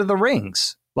like Lord of the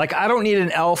Rings. Like, I don't need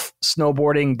an elf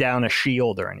snowboarding down a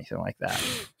shield or anything like that,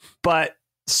 but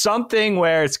something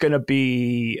where it's going to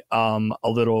be a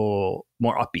little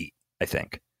more upbeat, I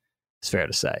think it's fair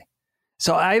to say.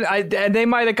 So and they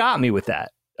might have got me with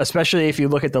that, especially if you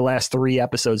look at the last 3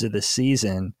 episodes of this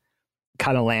season,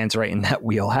 kind of lands right in that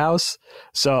wheelhouse.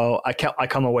 So I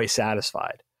come away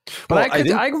satisfied. But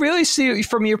well, I really see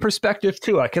from your perspective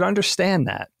too. I can understand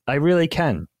that. I really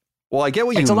can. Well, I get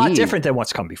what you mean. It's a lot different than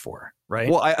what's come before, right?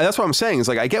 Well, that's what I'm saying. Is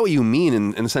like, I get what you mean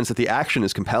in the sense that the action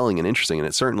is compelling and interesting, and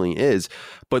it certainly is.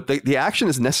 But the action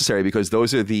is necessary because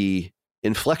those are the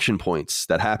inflection points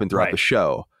that happen throughout the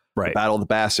show. Right. The Battle of the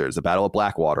Bastards, the Battle of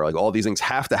Blackwater, like, all these things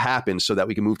have to happen so that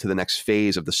we can move to the next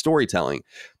phase of the storytelling.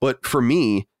 But for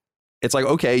me, it's like,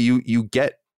 okay, you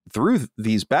get through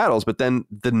these battles, but then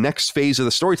the next phase of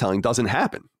the storytelling doesn't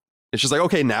happen. It's just like,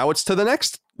 okay, now it's to the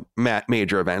next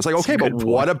major event. It's like, okay, but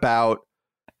what about,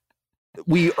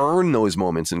 we earn those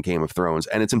moments in Game of Thrones,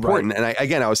 and it's important. Right.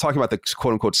 And I was talking about the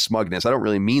quote unquote smugness. I don't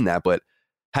really mean that, but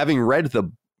having read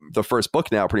the first book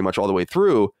now pretty much all the way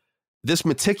through, this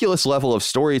meticulous level of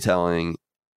storytelling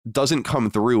doesn't come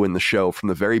through in the show from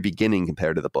the very beginning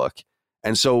compared to the book.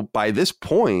 And so by this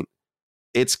point,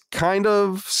 it's kind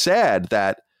of sad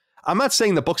that, I'm not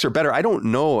saying the books are better. I don't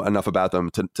know enough about them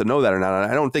to know that or not.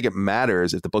 I don't think it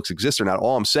matters if the books exist or not.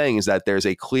 All I'm saying is that there's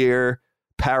a clear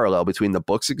parallel between the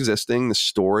books existing, the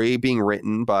story being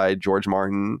written by George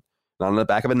Martin, not on the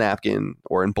back of a napkin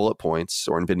or in bullet points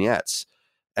or in vignettes.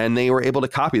 And they were able to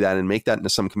copy that and make that into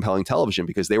some compelling television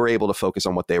because they were able to focus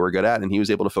on what they were good at, and he was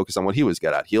able to focus on what he was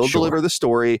good at. He'll deliver the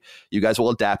story. You guys will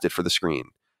adapt it for the screen.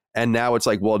 And now it's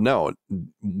like, well, no,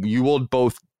 you will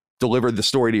both deliver the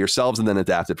story to yourselves and then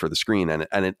adapt it for the screen.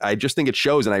 I just think it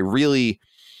shows. And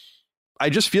I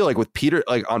just feel like with Peter,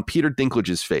 like on Peter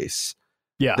Dinklage's face,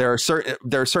 there are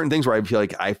certain things where I feel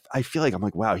like I feel like I'm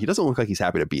like, wow, he doesn't look like he's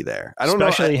happy to be there. I don't know.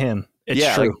 Especially him.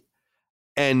 It's true. Like,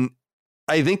 and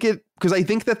I think because I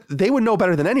think that they would know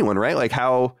better than anyone, right? Like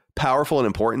how powerful and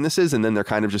important this is. And then they're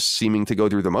kind of just seeming to go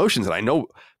through the motions. And I know,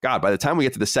 God, by the time we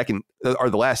get to the second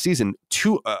or the last season,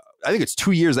 I think it's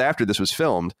 2 years after this was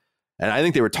filmed. And I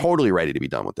think they were totally ready to be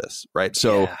done with this. Right.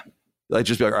 So like,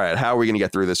 just be like, all right, how are we going to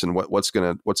get through this? And what's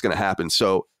going to happen?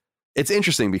 So it's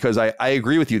interesting because I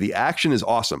agree with you. The action is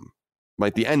awesome.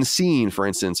 Like the end scene, for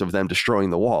instance, of them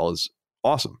destroying the wall is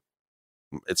awesome.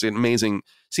 It's an amazing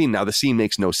scene. Now the scene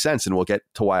makes no sense, and we'll get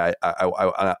to why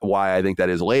I think that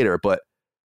is later, but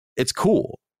it's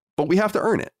cool, but we have to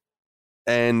earn it.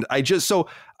 And I just want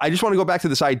to go back to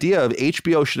this idea of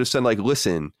HBO should have said, like,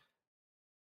 listen,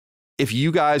 if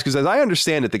you guys, because as I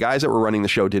understand it, the guys that were running the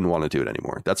show didn't want to do it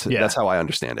anymore. That's how I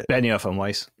understand it. Benioff and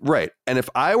Weiss. Right. And if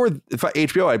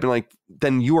HBO, I'd been like,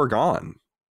 then you are gone.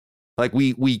 Like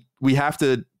we have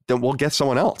to, then we'll get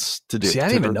someone else to do it. See, I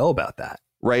didn't even know about that.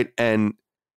 Right. And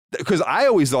because I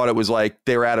always thought it was like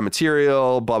they were out of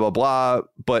material, blah, blah, blah.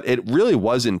 But it really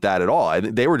wasn't that at all.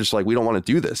 They were just like, we don't want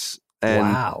to do this. And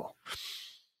wow.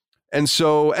 And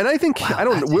so, and I think, wow, I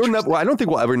don't think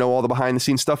we'll ever know all the behind the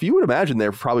scenes stuff. You would imagine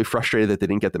they're probably frustrated that they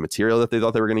didn't get the material that they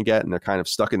thought they were going to get. And they're kind of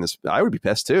stuck in this. I would be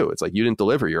pissed too. It's like, you didn't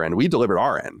deliver your end. We delivered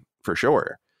our end for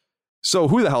sure. So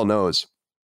who the hell knows?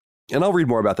 And I'll read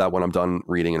more about that when I'm done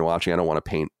reading and watching. I don't want to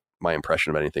paint my impression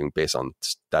of anything based on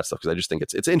that stuff, because I just think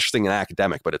it's interesting and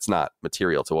academic, but it's not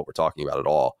material to what we're talking about at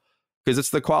all, because it's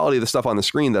the quality of the stuff on the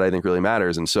screen that I think really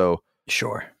matters. And so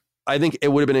sure, I think it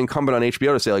would have been incumbent on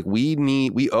HBO to say, like,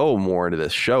 we owe more to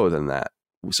this show than that.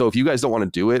 So if you guys don't want to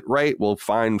do it right, we'll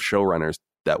find showrunners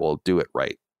that will do it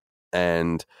right.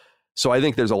 And so I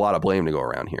think there's a lot of blame to go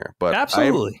around here. But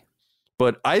absolutely.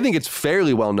 But I think it's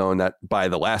fairly well known that by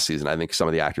the last season, I think some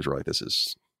of the actors were like, this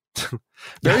is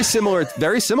very similar,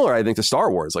 I think, to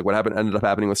Star Wars. Like what ended up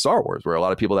happening with Star Wars, where a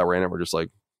lot of people that were in it were just like,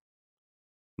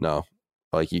 no.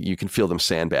 Like you can feel them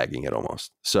sandbagging it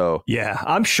almost. So yeah,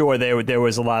 I'm sure there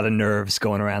was a lot of nerves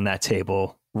going around that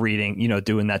table reading,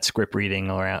 doing that script reading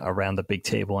around the big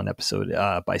table in episode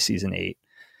by season 8,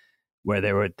 where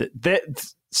they were.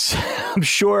 I'm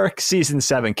sure season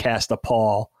 7 cast a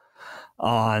pall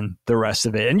on the rest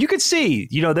of it, and you could see,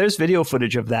 there's video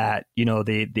footage of that.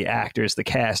 The actors, the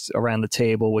cast around the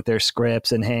table with their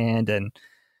scripts in hand and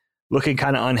looking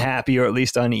kind of unhappy, or at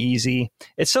least uneasy.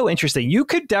 It's so interesting. You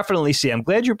could definitely see, I'm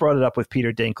glad you brought it up with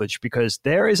Peter Dinklage, because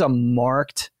there is a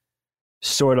marked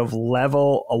sort of a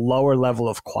lower level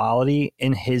of quality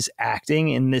in his acting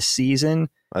in this season.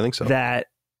 I think so. That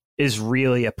is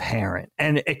really apparent.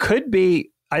 And it could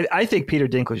be, I think Peter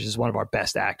Dinklage is one of our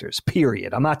best actors,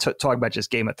 period. I'm not talking about just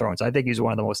Game of Thrones. I think he's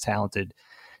one of the most talented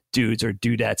dudes or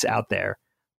dudettes out there.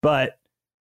 But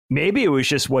maybe it was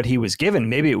just what he was given.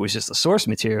 Maybe it was just the source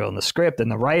material and the script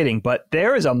and the writing, but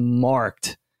there is a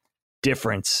marked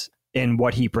difference in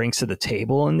what he brings to the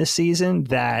table in this season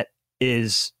that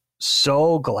is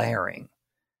so glaring.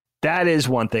 That is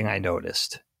one thing I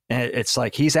noticed. And it's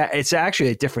like it's actually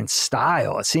a different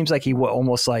style. It seems like he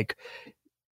almost like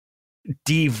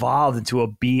devolved into a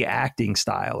B acting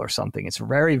style or something. It's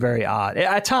very, very odd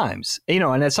at times,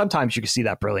 and then sometimes you can see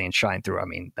that brilliance shine through. I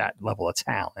mean, that level of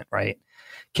talent, right?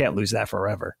 Can't lose that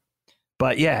forever.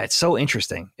 But yeah, it's so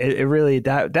interesting. It really,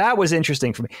 that was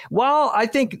interesting for me. Well, I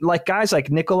think like guys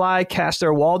like Nikolai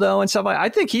Coster-Waldau and stuff I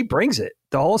think he brings it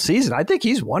the whole season. I think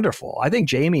he's wonderful. I think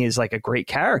Jamie is like a great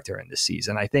character in this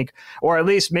season. I think, or at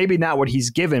least maybe not what he's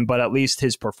given, but at least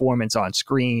his performance on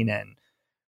screen and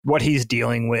what he's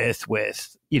dealing with,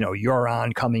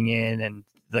 Euron coming in and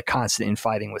the constant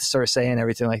infighting with Cersei and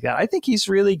everything like that. I think he's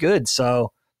really good.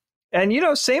 So, and,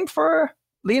 same for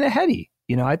Lena Headey.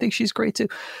 I think she's great too.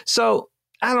 So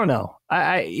I don't know.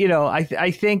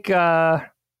 I think there's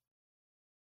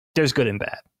good and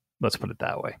bad. Let's put it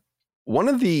that way.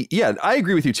 I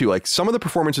agree with you too. Like some of the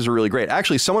performances are really great.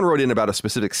 Actually, someone wrote in about a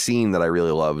specific scene that I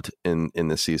really loved in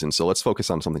this season. So let's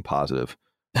focus on something positive.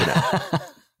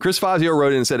 Chris Fazio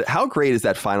wrote in and said, how great is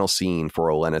that final scene for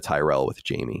Olenna Tyrell with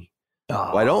Jamie?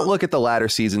 Well, I don't look at the latter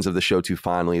seasons of the show too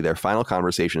fondly. Their final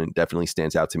conversation definitely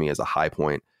stands out to me as a high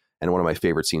point and one of my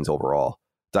favorite scenes overall.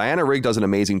 Diana Rigg does an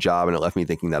amazing job, and it left me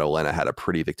thinking that Olenna had a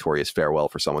pretty victorious farewell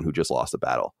for someone who just lost a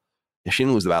battle. She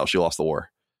didn't lose the battle, she lost the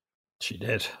war. She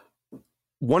did.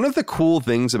 One of the cool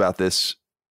things about this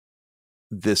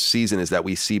season is that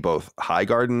we see both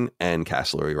Highgarden and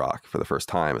Casterly Rock for the first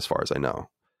time, as far as I know.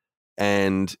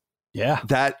 And yeah,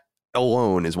 that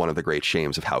alone is one of the great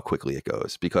shames of how quickly it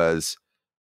goes, because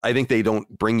I think they don't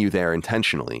bring you there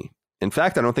intentionally. In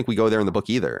fact, I don't think we go there in the book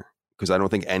either, because I don't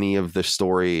think any of the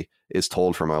story is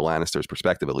told from a Lannister's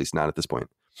perspective, at least not at this point.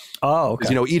 Oh, okay.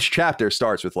 Because, each chapter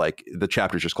starts with like the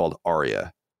chapter's just called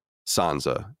Arya,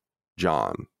 Sansa,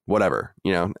 Jon, whatever,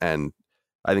 and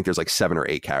I think there's like 7 or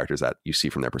 8 characters that you see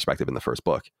from their perspective in the first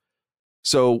book.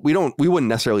 So we wouldn't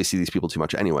necessarily see these people too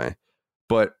much anyway.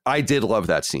 But I did love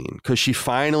that scene because she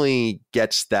finally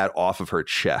gets that off of her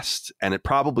chest, and it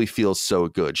probably feels so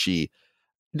good.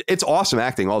 It's awesome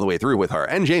acting all the way through with her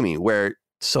and Jamie, where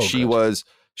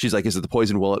she's like, is it the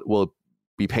poison? Will it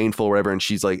be painful or whatever? And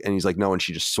he's like, no. And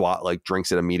she just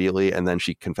drinks it immediately. And then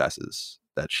she confesses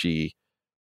that she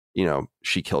killed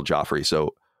Joffrey.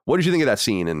 So what did you think of that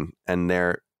scene and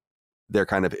their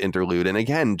kind of interlude? And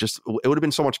again, just it would have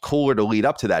been so much cooler to lead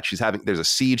up to that. There's a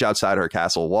siege outside her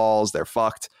castle walls. They're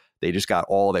fucked. They just got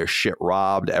all their shit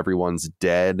robbed. Everyone's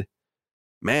dead.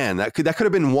 Man, that could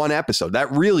have been one episode.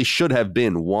 That really should have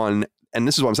been one. And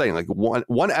this is what I'm saying. Like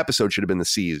one episode should have been the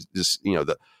siege, just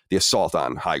the assault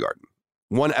on Highgarden,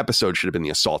 one episode should have been the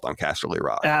assault on Casterly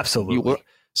Rock. Absolutely.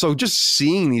 So just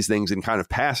seeing these things and kind of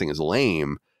passing is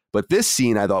lame. But this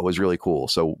scene I thought was really cool.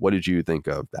 So what did you think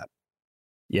of that?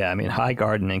 Yeah, I mean,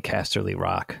 Highgarden and Casterly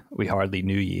Rock, we hardly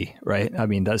knew ye, right? I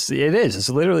mean, it is. It's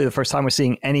literally the first time we're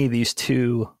seeing any of these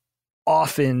two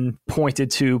often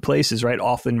pointed to places, right?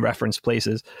 Often referenced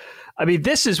places. I mean,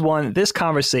 this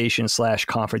conversation /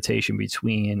 confrontation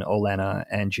between Olenna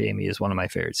and Jaime is one of my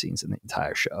favorite scenes in the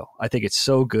entire show. I think it's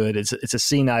so good. It's a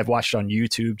scene I've watched on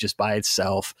YouTube just by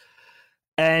itself.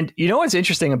 And you know what's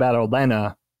interesting about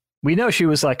Olenna? We know she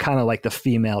was like kind of like the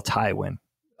female Tywin.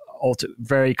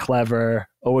 Very clever,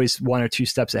 always 1 or 2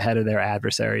 steps ahead of their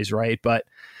adversaries, right? But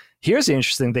here's the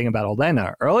interesting thing about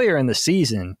Olenna. Earlier in the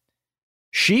season,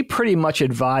 she pretty much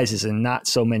advises in not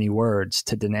so many words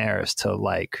to Daenerys to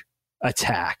like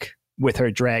attack with her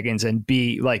dragons and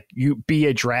be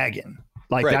a dragon.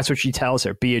 Like That's what she tells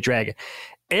her, be a dragon.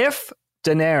 If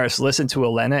Daenerys listened to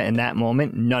Olenna in that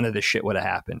moment, none of this shit would have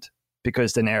happened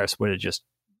because Daenerys would have just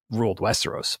ruled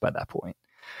Westeros by that point.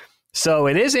 So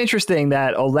it is interesting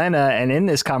that Olenna, and in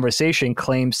this conversation,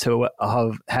 claims to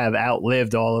have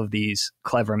outlived all of these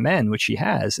clever men, which she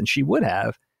has, and she would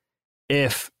have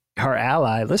if her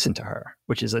ally listened to her,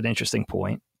 which is an interesting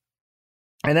point.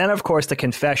 And then, of course, the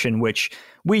confession, which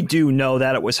we do know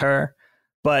that it was her,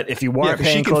 but if you weren't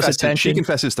paying close attention... She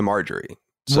confesses to Marjorie.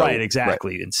 So, right,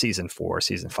 exactly, right. In season 4,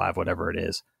 season 5, whatever it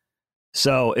is.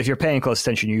 So if you're paying close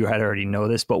attention, you had already know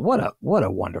this, but what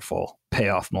a wonderful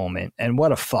payoff moment, and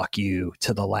what a fuck you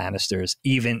to the Lannisters,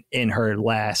 even in her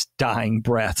last dying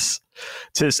breaths.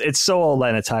 It's so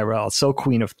Olenna Tyrell, it's so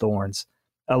Queen of Thorns.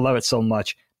 I love it so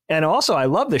much. And also, I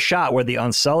love the shot where the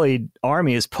Unsullied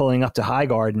army is pulling up to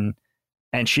Highgarden,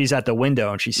 and she's at the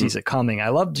window and she sees it coming. I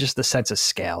love just the sense of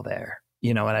scale there.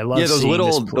 And I love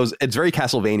those. It's very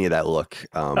Castlevania, that look.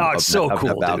 It's so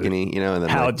cool. That balcony, dude. And then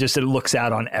how it looks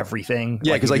out on everything.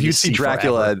 Yeah, because you see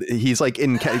Dracula. Forever. He's like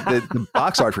in the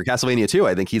box art for Castlevania 2.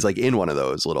 I think he's like in one of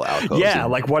those little alcoves. Yeah,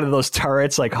 like one of those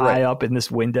turrets, like high up in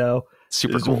this window.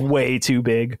 Super cool. Way too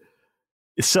big.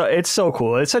 So it's so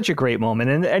cool. It's such a great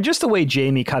moment, and just the way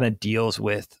Jaime kind of deals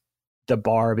with the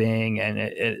barbing and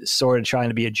it sort of trying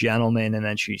to be a gentleman, and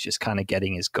then she's just kind of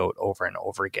getting his goat over and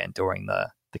over again during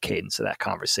the cadence of that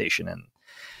conversation, and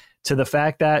to the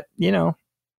fact that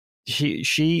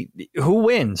she who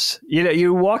wins,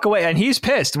 you walk away and he's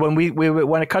pissed when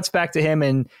when it cuts back to him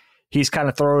and he's kind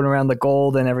of throwing around the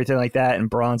gold and everything like that, and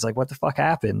Bronn's like, what the fuck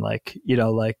happened? Like,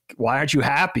 why aren't you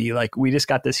happy? Like, we just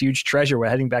got this huge treasure, we're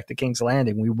heading back to King's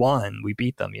Landing, we won, we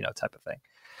beat them, type of thing.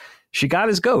 She got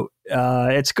his goat.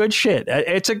 It's good shit.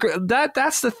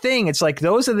 That's the thing. It's like,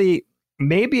 those are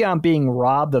maybe I'm being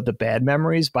robbed of the bad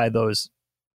memories by those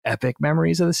epic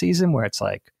memories of the season where it's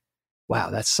like, wow,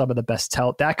 that's some of the best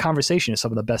that conversation is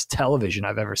some of the best television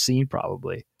I've ever seen,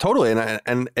 probably. Totally.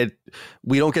 And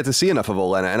we don't get to see enough of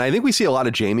Olenna. And I think we see a lot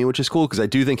of Jaime, which is cool because I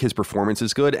do think his performance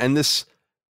is good. And this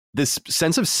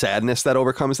sense of sadness that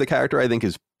overcomes the character, I think,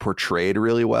 is portrayed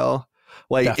really well.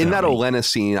 Like, definitely. In that Olenna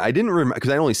scene, I didn't remember,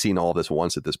 because I'd only seen all of this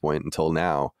once at this point until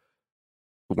now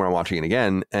when I'm watching it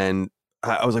again. And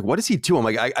I was like, what does he do? I'm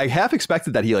like, I half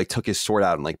expected that he like took his sword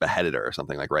out and like beheaded her or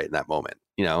something, like right in that moment,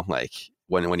 like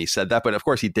when he said that, but of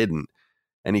course he didn't.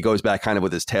 And he goes back kind of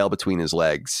with his tail between his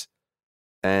legs.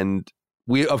 And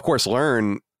we of course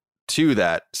learn too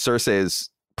that Cersei is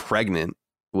pregnant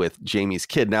with Jaime's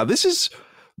kid. Now this is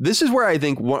where I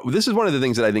think this is one of the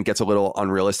things that I think gets a little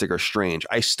unrealistic or strange.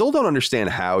 I still don't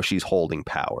understand how she's holding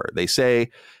power. They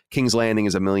say King's Landing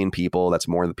is 1 million people. That's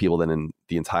more the people than in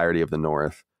the entirety of the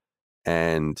North.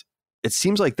 And it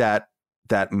seems like that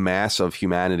mass of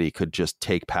humanity could just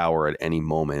take power at any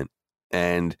moment.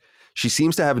 And she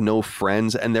seems to have no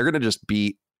friends, and they're going to just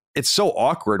be, it's so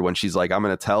awkward when she's like, I'm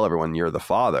going to tell everyone you're the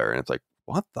father. And it's like,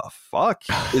 what the fuck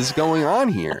is going on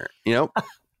here?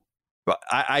 But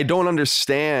I don't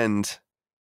understand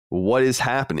what is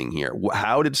happening here.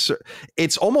 How did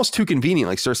it's almost too convenient,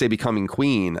 like Cersei becoming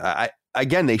queen.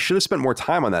 Again, they should have spent more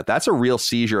time on that. That's a real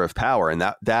seizure of power. And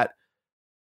that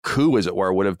coup, as it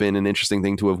were, would have been an interesting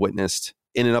thing to have witnessed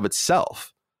in and of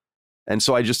itself. And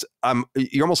so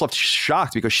you're almost left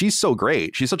shocked because she's so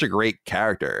great. She's such a great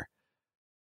character.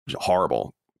 She's a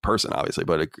horrible person, obviously,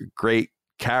 but a great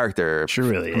character. She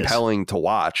really compelling to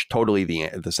watch. Totally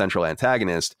the central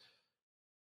antagonist.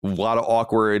 A lot of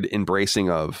awkward embracing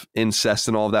of incest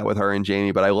and all of that with her and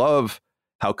Jaime. But I love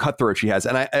how cutthroat she has,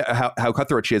 and how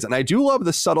cutthroat she is. And I do love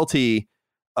the subtlety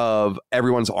of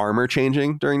everyone's armor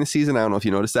changing during the season. I don't know if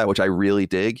you noticed that, which I really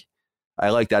dig. I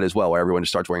like that as well, where everyone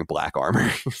just starts wearing black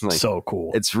armor. Like, so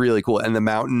cool. It's really cool. And the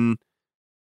mountain,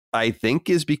 I think,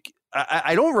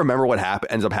 I don't remember what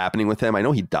ends up happening with him. I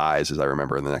know he dies, as I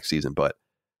remember, in the next season, but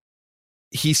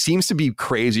he seems to be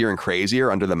crazier and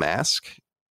crazier under the mask.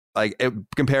 Like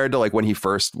compared to like when he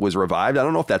first was revived. I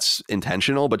don't know if that's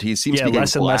intentional, but he seems to be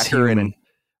less and less human.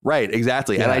 Right,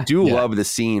 exactly. Yeah, and I do love the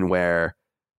scene where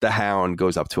the Hound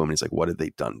goes up to him and he's like, "What have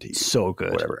they done to you?" So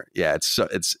good. Whatever. Yeah,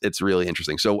 it's really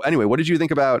interesting. So anyway, what did you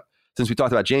think about, since we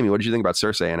talked about Jaime, what did you think about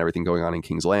Cersei and everything going on in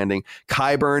King's Landing?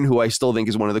 Qyburn, who I still think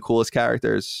is one of the coolest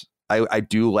characters. I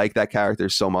do like that character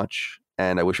so much,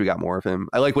 and I wish we got more of him.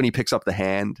 I like when he picks up the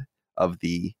hand of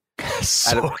the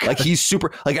like he's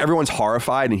super, like everyone's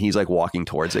horrified and he's like walking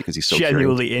towards it because he's so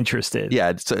genuinely interested. Yeah,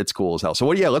 it's cool as hell. So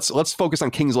let's focus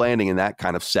on King's Landing and that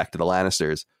kind of sect of the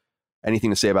Lannisters. Anything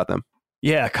to say about them?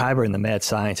 Yeah, Qyburn, the mad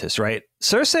scientist, right?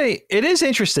 Cersei, it is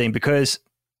interesting because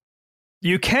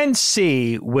you can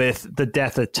see with the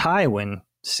death of Tywin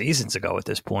seasons ago at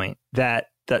this point that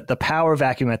the power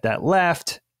vacuum at that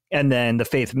left, and then the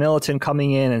Faith Militant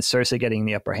coming in and Cersei getting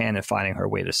the upper hand and finding her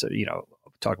way to,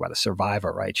 talk about a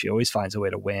survivor, right? She always finds a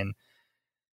way to win.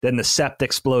 Then the Sept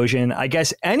explosion. I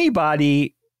guess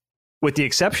anybody, with the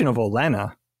exception of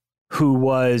Olenna, who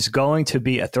was going to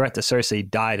be a threat to Cersei,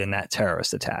 died in that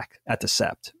terrorist attack at the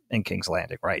Sept in King's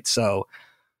Landing, right? So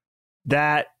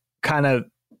that kind of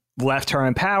left her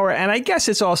in power. And I guess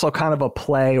it's also kind of a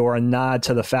play or a nod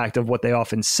to the fact of what they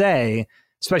often say,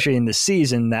 especially in this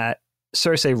season, that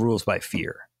Cersei rules by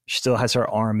fear. She still has her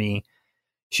army.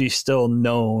 She's still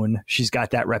known. She's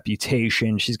got that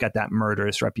reputation. She's got that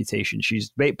murderous reputation.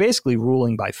 She's basically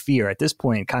ruling by fear at this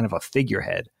point, kind of a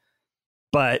figurehead.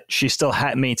 But she still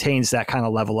maintains that kind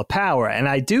of level of power. And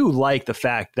I do like the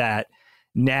fact that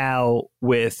now,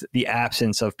 with the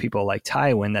absence of people like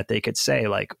Tywin, that they could say,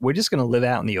 like, we're just going to live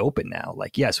out in the open now.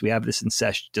 Like, yes, we have this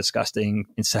disgusting,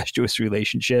 incestuous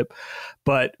relationship,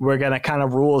 but we're going to kind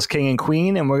of rule as king and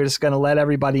queen, and we're just going to let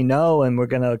everybody know, and we're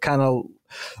going to kind of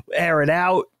air it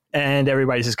out, and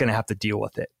everybody's just going to have to deal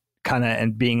with it, kind of,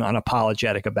 and being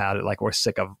unapologetic about it. Like,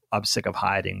 I'm sick of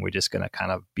hiding. We're just going to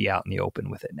kind of be out in the open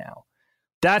with it now.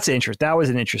 That was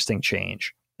an interesting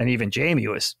change. And even Jaime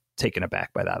was taken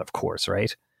aback by that, of course,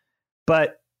 right?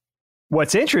 But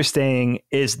what's interesting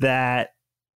is that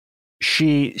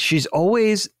she's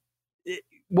always,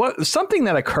 something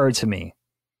that occurred to me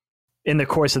in the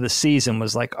course of the season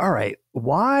was like, all right,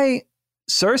 why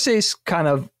Cersei's kind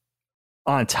of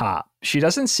on top? She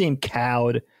doesn't seem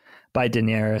cowed by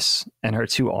Daenerys and her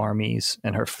 2 armies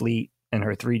and her fleet and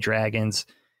her 3 dragons.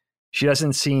 She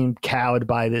doesn't seem cowed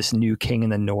by this new king in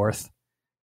the north.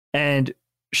 And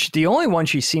the only one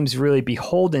she seems really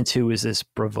beholden to is this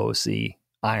Braavosi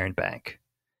Iron Bank.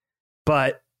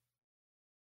 But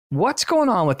what's going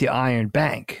on with the Iron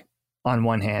Bank on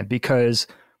one hand? Because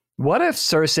what if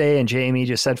Cersei and Jaime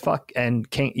just said, fuck, and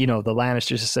King, the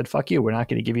Lannisters just said, fuck you, we're not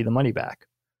going to give you the money back.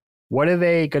 What are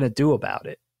they going to do about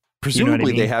it?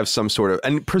 Presumably they have some sort of,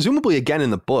 and presumably again in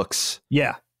the books,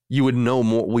 you would know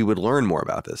more. We would learn more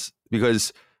about this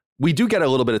because we do get a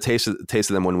little bit of taste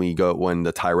of them when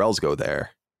the Tyrells go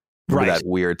there. Remember that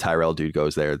weird Tyrell dude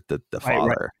goes there, the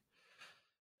father.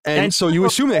 Right. And so you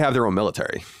assume they have their own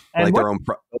military, like their own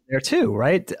there too,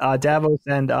 right? Davos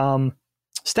and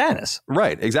Stannis.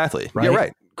 Right, exactly. Right? Yeah,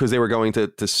 right. Because they were going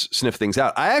to sniff things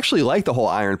out. I actually like the whole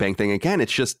Iron Bank thing. Again,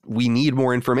 it's just we need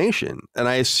more information, and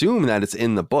I assume that it's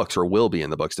in the books or will be in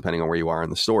the books, depending on where you are in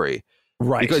the story.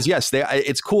 Right. Because yes,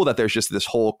 it's cool that there's just this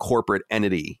whole corporate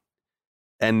entity.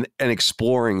 And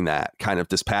exploring that kind of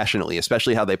dispassionately,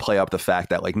 especially how they play up the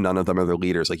fact that like none of them are the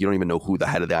leaders. Like you don't even know who the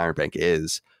head of the Iron Bank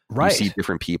is. Right. You see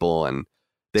different people and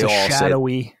they all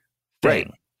shadowy thing.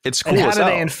 Right. It's cool. And how do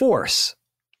they enforce?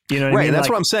 You know what I mean? And that's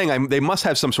what I'm saying. They must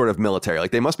have some sort of military.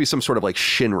 Like they must be some sort of like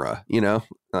Shinra,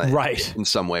 right. In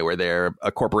some way where they're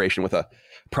a corporation with a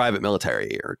private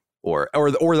military or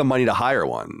the money to hire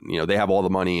one. They have all the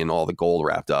money and all the gold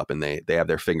wrapped up and they have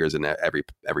their fingers in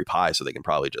every pie, so they can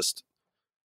probably just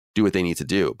do what they need to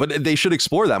do. But they should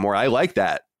explore that more. I like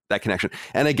that connection.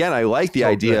 And again, I like the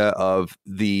idea of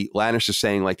the Lannisters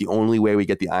saying like the only way we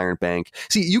get the Iron Bank.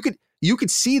 See, you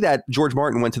could see that George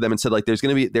Martin went to them and said like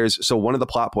so one of the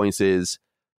plot points is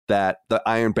that the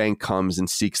Iron Bank comes and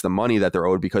seeks the money that they're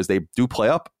owed, because they do play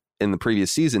up in the previous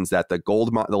seasons that the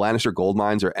Lannister gold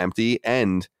mines are empty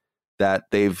and that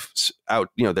they've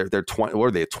they're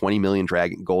 20 million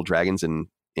gold dragons in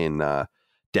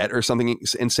debt or something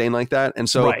insane like that. And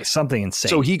so something insane.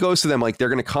 So he goes to them like they're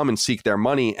going to come and seek their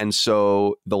money. And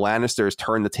so the Lannisters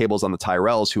turn the tables on the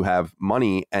Tyrells who have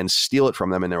money and steal it from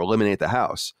them and they'll eliminate the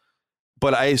house.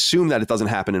 But I assume that it doesn't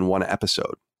happen in one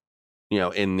episode,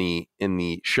 in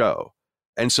the show.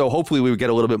 And so hopefully we would get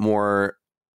a little bit more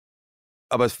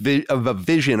of a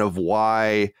vision of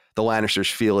why the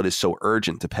Lannisters feel it is so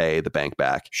urgent to pay the bank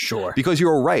back. Sure. Because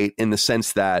you're right in the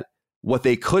sense that what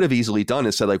they could have easily done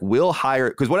is said, like, we'll hire,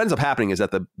 because what ends up happening is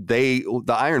that the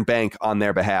Iron Bank on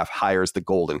their behalf hires the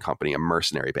Golden Company, a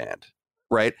mercenary band,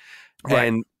 right?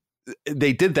 And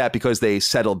they did that because they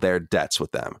settled their debts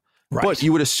with them. Right. But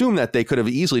you would assume that they could have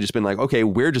easily just been like, okay,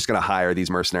 we're just going to hire these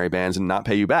mercenary bands and not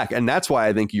pay you back. And that's why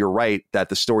I think you're right that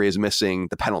the story is missing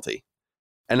the penalty.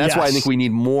 And that's why I think we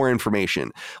need more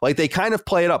information. Like, they kind of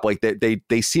play it up. Like,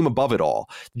 they seem above it all.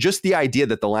 Just the idea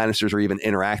that the Lannisters are even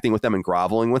interacting with them and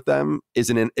groveling with them is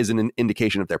an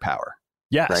indication of their power.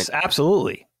 Yes, right?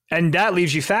 Absolutely. And that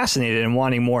leaves you fascinated and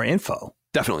wanting more info.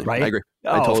 Definitely. Right? I agree.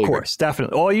 Oh, totally of course. Agree.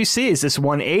 Definitely. All you see is this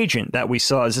one agent that we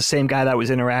saw is the same guy that was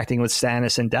interacting with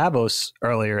Stannis and Davos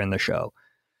earlier in the show.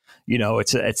 You know,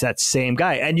 it's that same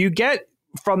guy. And you get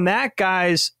from that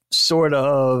guy's sort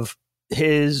of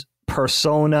his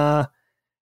persona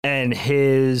and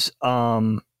his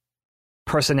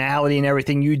personality and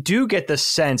everything, you do get the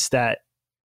sense that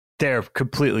they're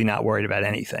completely not worried about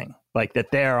anything. Like,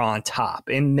 that they're on top.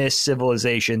 In this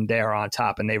civilization, they're on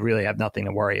top, and they really have nothing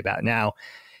to worry about. Now,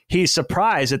 he's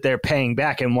surprised that they're paying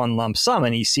back in one lump sum,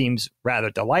 and he seems rather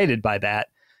delighted by that.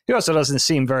 He also doesn't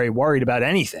seem very worried about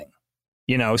anything.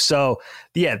 You know, so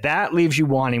yeah, that leaves you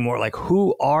wanting more. Like,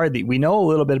 who are we know a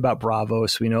little bit about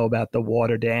Braavos. We know about the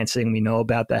water dancing. We know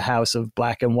about the House of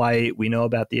Black and White. We know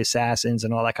about the assassins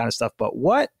and all that kind of stuff. But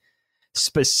what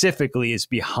specifically is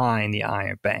behind the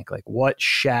Iron Bank? Like, what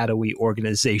shadowy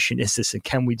organization is this? And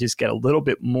can we just get a little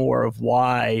bit more of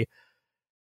why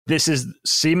this is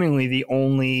seemingly the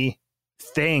only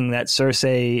thing that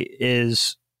Cersei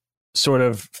is sort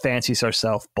of fancies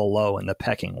herself below in the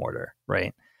pecking order,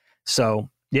 right? So,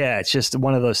 yeah, it's just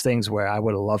one of those things where I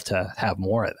would have loved to have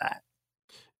more of that.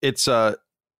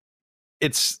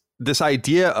 It's this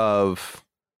idea of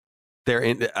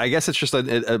I guess it's just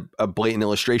a blatant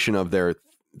illustration of they're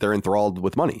enthralled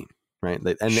with money, right?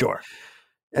 And sure.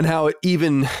 And how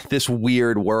even this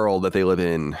weird world that they live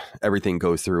in, everything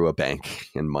goes through a bank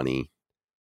and money.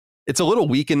 It's a little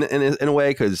weak in a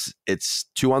way because it's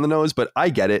too on the nose, but I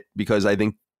get it because I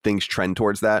think things trend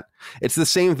towards that. It's the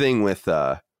same thing with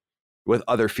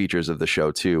other features of the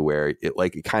show too, where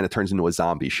it kind of turns into a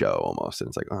zombie show almost, and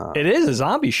it's like it is a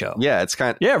zombie show. Yeah, it's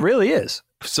kind of it really is.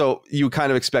 So you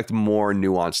kind of expect more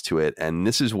nuance to it, and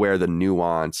this is where the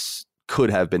nuance could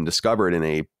have been discovered in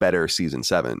a better season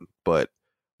 7, but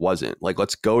wasn't. Like,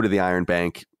 let's go to the Iron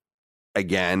Bank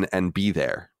again and be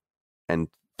there and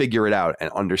figure it out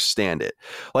and understand it.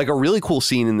 Like, a really cool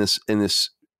scene in this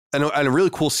and a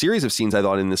really cool series of scenes I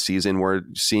thought in this season, we're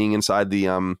seeing inside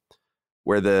the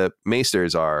where the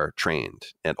Maesters are trained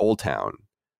at Old Town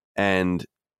and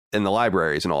in the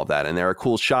libraries and all of that. And there are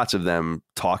cool shots of them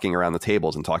talking around the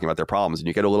tables and talking about their problems. And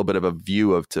you get a little bit of a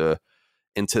view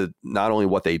into not only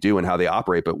what they do and how they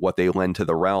operate, but what they lend to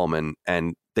the realm.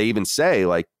 And they even say,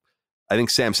 like, I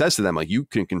think Sam says to them, like, you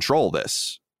can control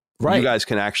this. Right. You guys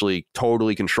can actually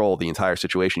totally control the entire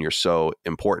situation. You're so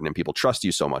important and people trust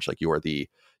you so much. Like,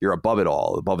 you're above it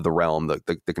all, above the realm,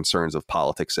 the concerns of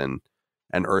politics and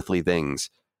earthly things.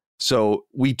 So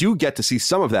we do get to see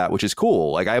some of that, which is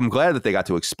cool. Like, I'm glad that they got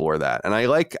to explore that. And I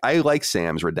like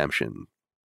Sam's redemption.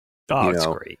 Oh, it's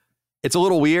great. It's a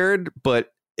little weird,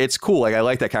 but it's cool. Like, I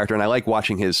like that character, and I like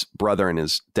watching his brother and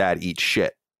his dad eat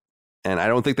shit. And I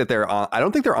don't think they're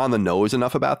on the nose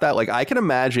enough about that. Like, I can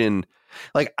imagine,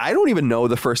 like, I don't even know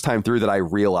the first time through that I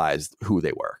realized who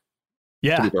they were.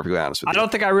 Yeah. To be perfectly honest with you. I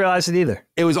don't think I realized it either.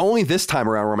 It was only this time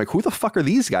around where I'm like, who the fuck are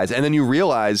these guys? And then you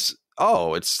realize,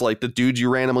 oh, it's like the dudes you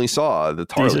randomly saw.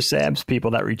 These are Sam's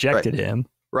people that rejected him.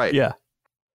 Right. Yeah.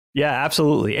 Yeah,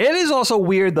 absolutely. It is also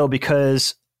weird, though,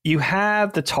 because you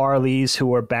have the Tarleys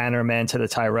who are bannermen to the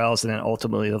Tyrells and then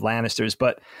ultimately the Lannisters.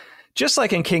 But just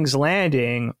like in King's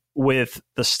Landing with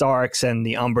the Starks and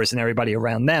the Umbers and everybody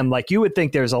around them, like, you would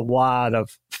think there's a lot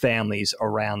of families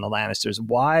around the Lannisters.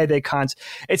 Why they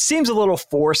it seems a little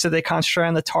forced that they concentrate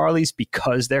on the Tarleys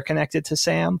because they're connected to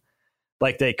Sam.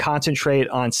 Like, they concentrate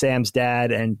on Sam's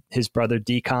dad and his brother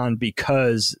Deacon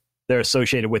because they're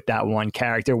associated with that one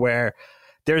character, where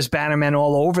there's bannermen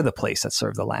all over the place that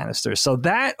serve the Lannisters. So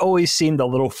that always seemed a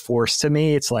little forced to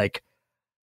me. It's like,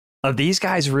 are these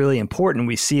guys really important?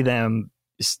 We see them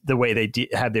the way they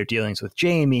have their dealings with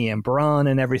Jaime and Bronn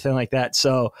and everything like that.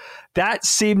 So that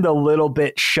seemed a little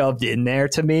bit shoved in there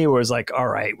to me, where it's like, all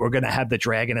right, we're going to have the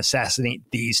dragon assassinate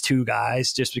these two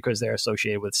guys just because they're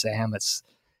associated with Sam.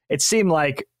 It seemed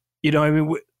like, you know, I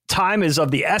mean, time is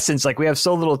of the essence. Like, we have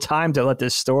so little time to let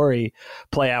this story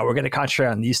play out. We're going to concentrate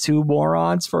on these two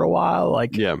morons for a while.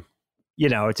 Like, yeah, you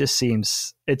know,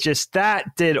 that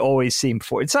did always seem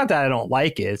for. It's not that I don't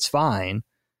like it. It's fine.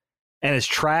 and it's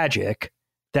tragic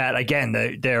that,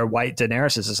 again, their white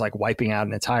Daenerys is like wiping out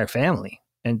an entire family.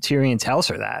 And Tyrion tells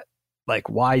her that. Like,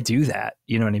 why do that?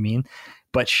 You know what I mean?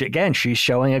 But she's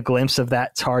showing a glimpse of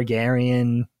that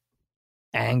Targaryen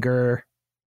anger,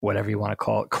 whatever you want to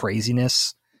call it,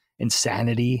 craziness,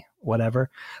 insanity, whatever.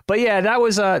 But yeah,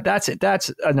 that's it.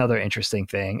 That's another interesting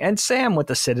thing. And Sam with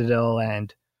the Citadel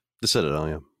and the Citadel,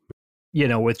 yeah. You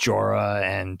know, with Jorah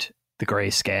and the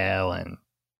grayscale, and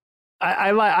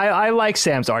I like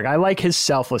Sam's arc. I like his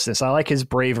selflessness. I like his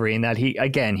bravery, and that he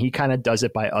kind of does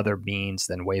it by other means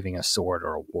than waving a sword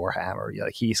or a warhammer.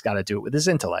 Like, he's got to do it with his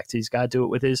intellect. He's got to do it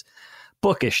with his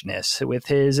bookishness, with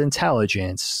his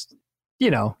intelligence.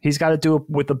 You know, he's got to do it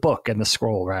with the book and the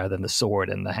scroll rather than the sword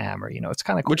and the hammer. You know, it's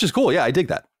kind of cool. Which is cool. Yeah, I dig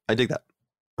that.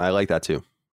 I like that too.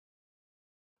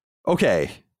 Okay,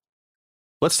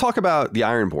 let's talk about the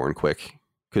Ironborn quick,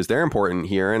 because they're important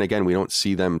here. And again, we don't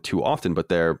see them too often, but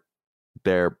they're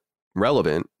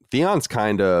relevant. Theon's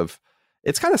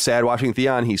it's kind of sad watching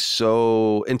Theon. He's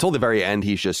so, until the very end,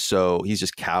 he's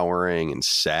just cowering and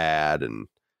sad, and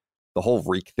the whole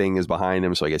Reek thing is behind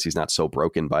him. So I guess he's not so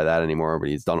broken by that anymore, but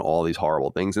he's done all these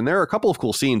horrible things. And there are a couple of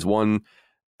cool scenes. One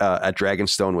at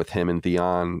Dragonstone with him and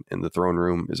Theon in the throne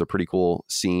room is a pretty cool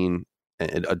scene.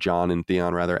 A Jon and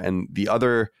Theon rather. And the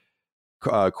other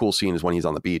cool scene is when he's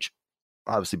on the beach,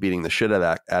 obviously beating the shit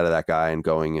out of that guy and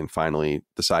going and finally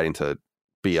deciding to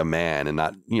be a man, and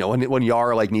not, you know, when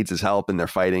Yara like needs his help and they're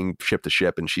fighting ship to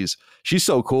ship and she's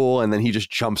so cool, and then he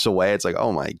just jumps away. It's like,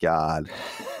 oh my God,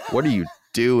 what are you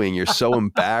doing? You're so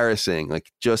embarrassing.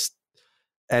 Like, just,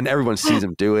 and everyone sees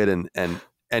him do it.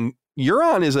 And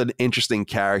Euron is an interesting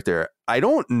character. I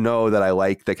don't know that I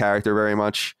like the character very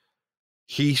much.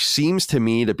 He seems to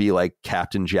me to be like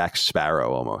Captain Jack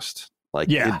Sparrow almost. Like,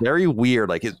 it's very weird.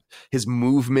 Like his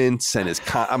movements and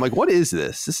I'm like, what is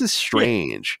this? This is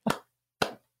strange.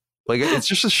 Like, it's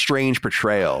just a strange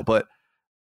portrayal, but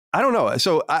I don't know.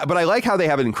 So, but I like how they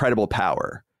have an incredible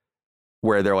power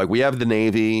where they're like, we have the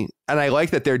Navy, and I like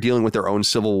that they're dealing with their own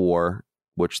civil war,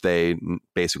 which they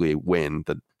basically win.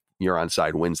 The Euron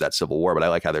side wins that civil war, but I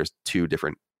like how there's two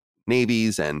different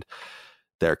navies and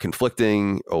they're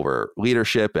conflicting over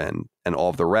leadership and all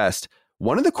of the rest.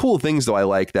 One of the cool things, though, I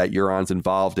like that Euron's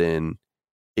involved in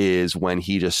is when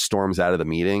he just storms out of the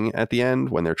meeting at the end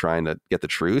when they're trying to get the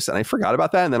truce. And I forgot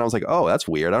about that. And then I was like, oh, that's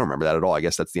weird. I don't remember that at all. I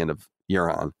guess that's the end of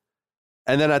Euron.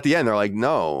 And then at the end, they're like,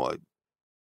 no,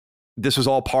 this was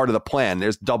all part of the plan.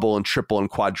 There's double and triple and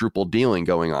quadruple dealing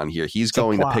going on here. He's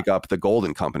going to pick up the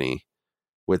Golden Company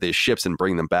with his ships and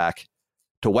bring them back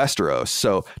to Westeros.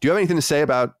 So do you have anything to say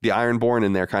about the Ironborn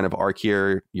and their kind of arc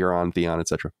here, Euron, Theon,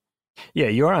 etc.? Yeah,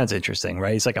 Euron's interesting,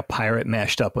 right? He's like a pirate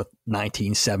mashed up with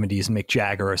 1970s Mick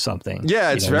Jagger or something.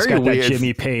 Yeah, it's very got weird. That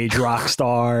Jimmy Page rock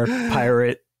star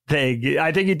pirate thing.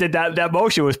 I think he did that. That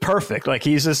motion was perfect. Like,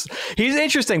 he's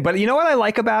interesting. But you know what I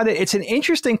like about it? It's an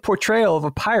interesting portrayal of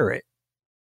a pirate.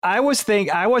 I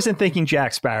wasn't thinking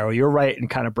Jack Sparrow. You're right in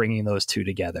kind of bringing those two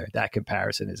together. That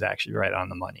comparison is actually right on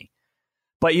the money.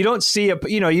 But you don't see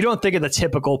you don't think of the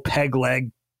typical peg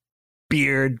leg,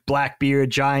 beard, black beard,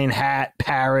 giant hat,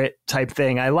 parrot type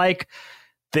thing. I like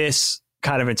this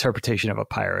kind of interpretation of a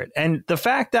pirate. And the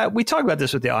fact that we talk about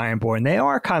this with the Ironborn, they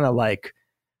are kind of like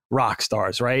rock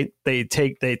stars, right? They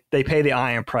pay the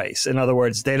iron price. In other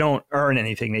words, they don't earn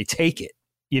anything. They take it.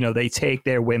 You know, they take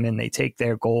their women, they take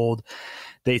their gold,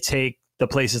 they take the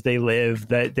places they live,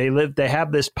 they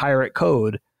have this pirate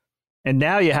code. And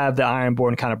now you have the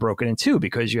Ironborn kind of broken in two,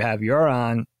 because you have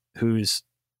Euron, who's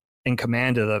in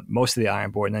command of most of the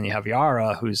Ironborn, and then you have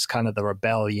Yara, who's kind of the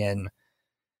rebellion,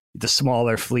 the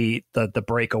smaller fleet, the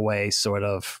breakaway sort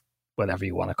of, whatever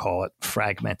you want to call it,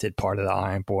 fragmented part of the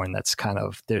Ironborn. That's kind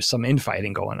of, there's some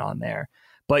infighting going on there.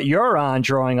 But Euron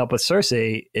drawing up with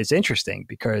Cersei is interesting,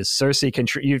 because Cersei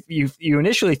you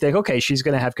initially think, okay, she's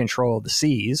going to have control of the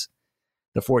seas,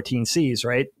 the 14 seas,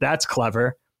 right? That's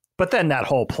clever. But then that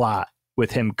whole plot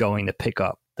with him going to pick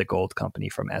up the gold company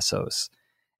from Essos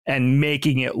and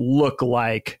making it look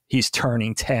like he's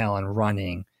turning tail and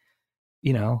running.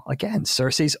 You know, again,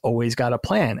 Cersei's always got a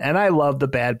plan. And I love the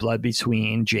bad blood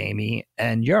between Jaime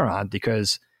and Euron,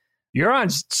 because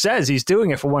Euron says he's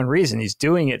doing it for one reason. He's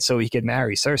doing it so he could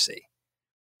marry Cersei.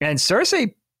 And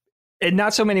Cersei, in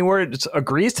not so many words,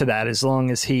 agrees to that as long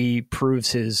as he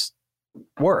proves his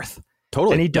worth.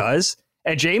 Totally. And he does.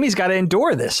 And Jaime's got to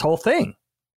endure this whole thing,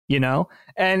 you know?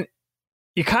 And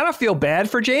you kind of feel bad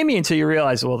for Jaime until you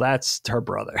realize, well, that's her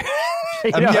brother.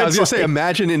 I was going to say,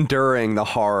 imagine enduring the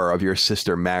horror of your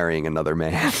sister marrying another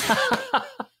man.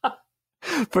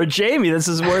 For Jaime, this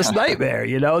is his worst nightmare,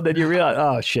 you know? Then you realize,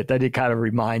 oh, shit, that did kind of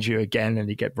remind you again, and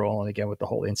you get rolling again with the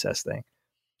whole incest thing.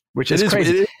 which is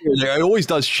crazy. It always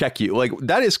does check you. Like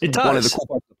that is one of the cool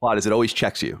parts of the plot is it always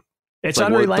checks you. It's like,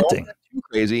 unrelenting. Don't get too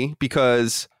crazy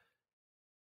because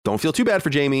don't feel too bad for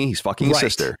Jamie. He's fucking his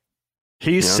sister.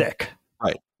 He's sick.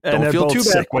 Right. And don't feel too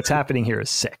bad. What's happening here is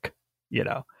sick. You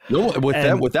know. No,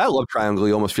 with that love triangle,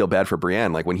 you almost feel bad for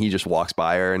Brienne. Like when he just walks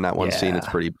by her in that one scene, it's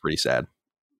pretty sad.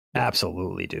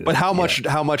 Absolutely, dude. But how much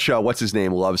what's his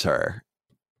name loves her?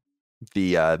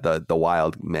 The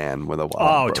wild man with a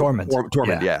Tormund.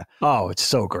 Tormund, yeah. Oh, it's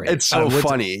so great. It's so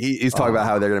funny. He's talking about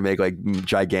how they're gonna make like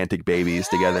gigantic babies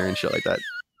together and shit like that.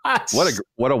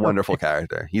 What a wonderful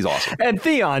character. He's awesome. And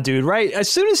Theon, dude, right? As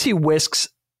soon as he whisks,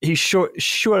 he's short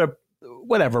of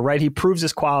whatever, right? He proves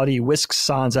his quality. He whisks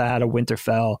Sansa out of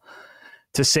Winterfell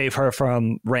to save her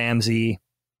from Ramsay.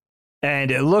 And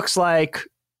it looks like,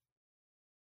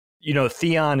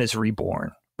 Theon is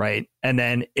reborn, right? And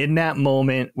then in that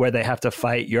moment where they have to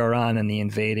fight Euron and the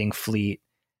invading fleet,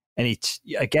 and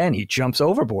he jumps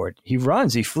overboard. He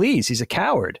runs, he flees. He's a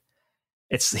coward.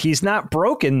 He's not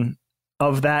broken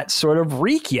of that sort of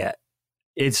reek yet.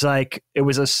 It's like it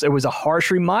was a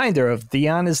harsh reminder of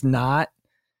Theon is not.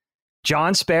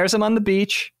 Jon spares him on the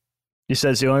beach. He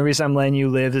says the only reason I'm letting you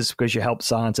live is because you helped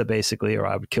Sansa, basically, or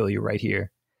I would kill you right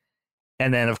here.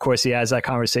 And then, of course, he has that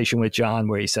conversation with Jon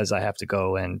where he says, I have to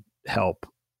go and help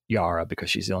Yara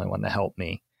because she's the only one that helped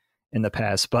me in the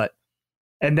past.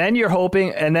 And then you're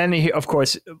hoping, and then he, of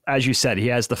course, as you said, he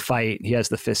has the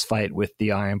fist fight with the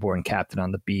Ironborn captain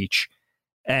on the beach.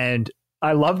 And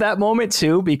I love that moment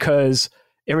too, because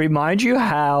it reminds you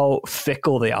how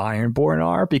fickle the Ironborn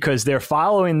are, because they're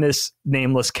following this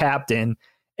nameless captain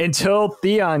until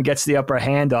Theon gets the upper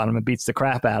hand on him and beats the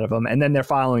crap out of him. And then they're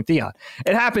following Theon.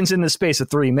 It happens in the space of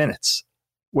 3 minutes,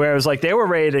 whereas like they were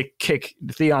ready to kick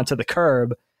Theon to the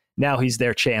curb. Now he's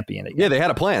their champion again. Yeah, they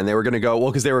had a plan. They were going to go,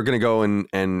 because they were going to go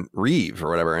and reeve or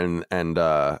whatever. And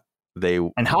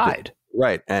hide.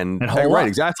 Right. And hold right, up,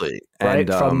 exactly. Right.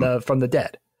 And from the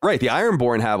dead. Right. The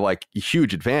Ironborn have like a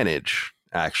huge advantage,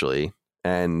 actually,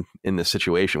 and in this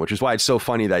situation, which is why it's so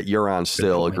funny that Euron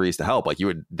still agrees to help. Like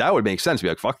that would make sense to be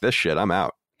like, fuck this shit, I'm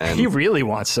out. And he really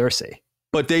wants Cersei.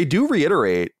 But they do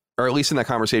reiterate, or at least in that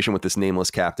conversation with this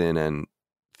nameless captain and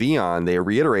Theon, they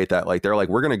reiterate that like they're like,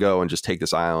 we're going to go and just take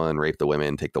this island, rape the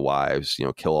women, take the wives,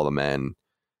 kill all the men.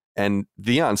 And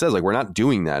Theon says like, we're not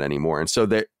doing that anymore. And so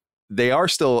they are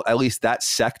still, at least that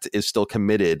sect is still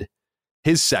committed.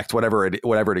 His sect, whatever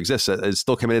it exists, is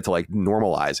still committed to like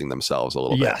normalizing themselves a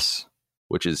little bit. Yes.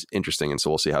 Which is interesting. And so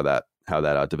we'll see how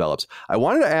that develops. I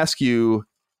wanted to ask you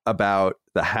about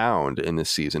the Hound in this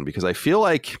season, because I feel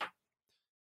like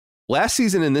last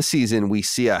season and this season, we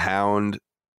see a Hound,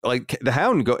 like the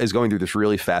Hound is going through this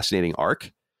really fascinating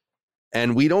arc,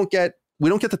 and we don't get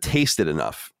to taste it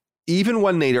enough. Even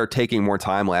when they are taking more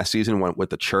time last season with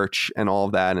the church and all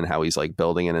of that, and how he's like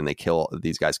building it, and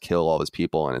these guys kill all his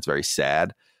people, and it's very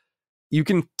sad. You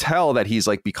can tell that he's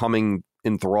like becoming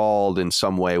enthralled in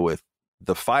some way with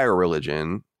the fire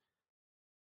religion,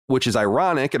 which is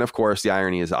ironic. And of course, the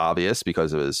irony is obvious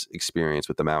because of his experience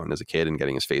with the mountain as a kid and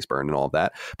getting his face burned and all of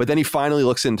that. But then he finally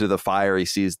looks into the fire. He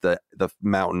sees the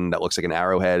mountain that looks like an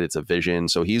arrowhead. It's a vision.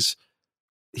 So he's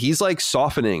like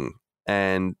softening.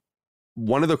 And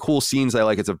one of the cool scenes I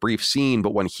like, it's a brief scene,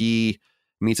 but when he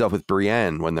meets up with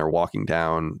Brienne, when they're walking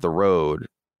down the road,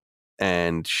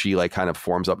 and she like kind of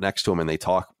forms up next to him, and they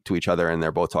talk to each other, and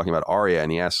they're both talking about Arya,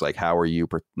 and he asks like, how are you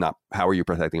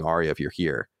protecting Arya if you're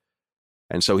here?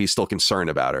 And so he's still concerned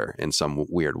about her in some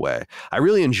weird way. I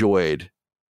really enjoyed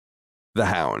the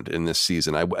Hound in this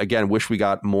season. I again wish we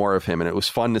got more of him, and it was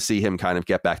fun to see him kind of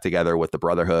get back together with the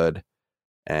Brotherhood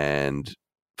and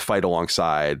fight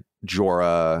alongside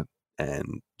Jorah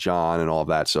and Jon and all of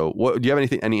that. So do you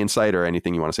have any insight or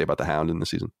anything you want to say about the Hound in this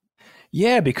season?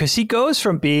 Yeah, because he goes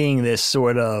from being this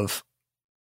sort of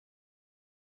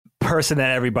person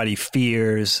that everybody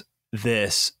fears,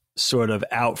 this sort of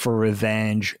out for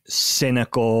revenge,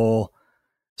 cynical,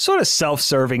 sort of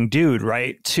self-serving dude,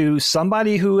 right? To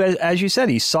somebody who, as you said,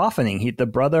 he's softening. The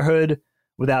Brotherhood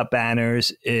without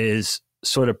banners is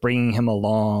sort of bringing him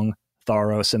along,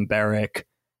 Thoros and Beric.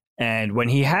 And when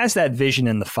he has that vision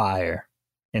in the fire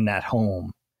in that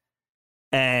home,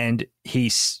 and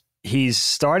he's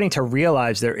starting to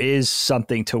realize there is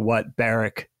something to what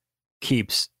Beric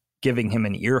keeps giving him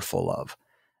an earful of.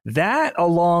 That,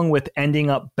 along with ending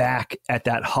up back at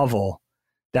that hovel,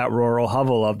 that rural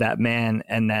hovel of that man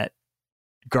and that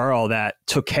girl that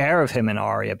took care of him and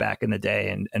Arya back in the day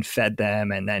and fed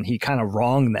them, and then he kind of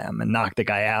wronged them and knocked the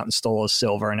guy out and stole his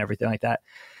silver and everything like that.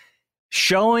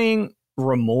 Showing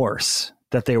remorse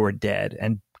that they were dead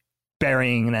and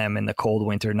burying them in the cold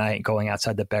winter night, going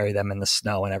outside to bury them in the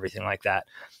snow and everything like that.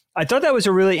 I thought that was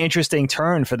a really interesting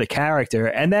turn for the character.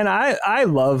 And then I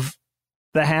love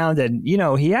the Hound, and, you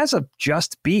know, he has a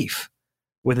just beef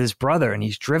with his brother, and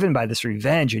he's driven by this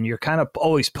revenge, and you're kind of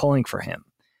always pulling for him.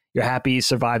 You're happy he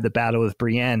survived the battle with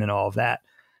Brienne and all of that.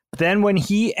 But then when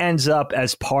he ends up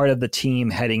as part of the team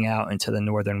heading out into the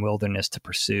northern wilderness to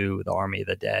pursue the army of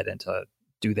the dead and to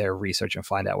do their research and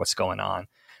find out what's going on,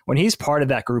 when he's part of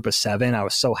that group of 7, I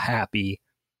was so happy.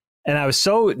 And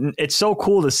it's so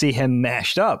cool to see him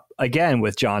mashed up again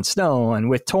with Jon Snow and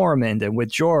with Tormund and with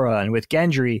Jorah and with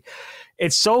Gendry.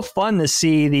 It's so fun to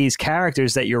see these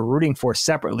characters that you're rooting for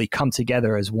separately come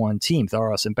together as one team.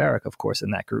 Thoros and Beric, of course,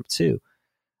 in that group too.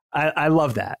 I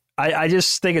love that. I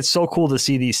just think it's so cool to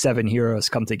see these 7 heroes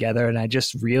come together, and I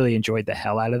just really enjoyed the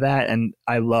hell out of that. And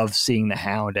I love seeing the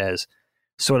Hound as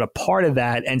sort of part of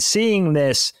that, and seeing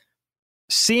this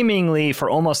seemingly for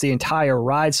almost the entire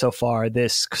ride so far,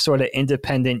 this sort of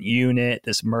independent unit,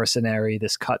 this mercenary,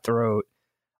 this cutthroat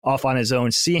off on his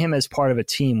own, see him as part of a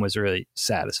team was really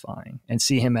satisfying, and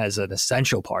see him as an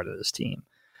essential part of this team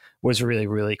was really,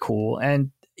 really cool.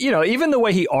 And, you know, even the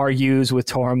way he argues with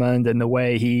Tormund and the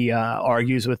way he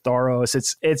argues with Thoros,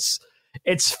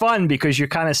 it's fun because you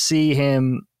kind of see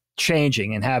him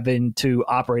changing and having to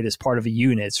operate as part of a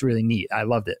unit. It's really neat. I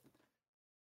loved it.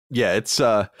 Yeah, it's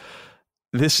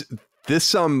this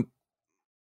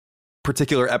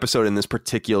particular episode in this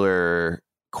particular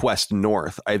quest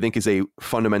north, I think, is a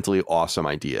fundamentally awesome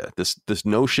idea. This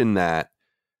notion that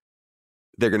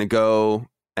they're going to go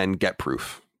and get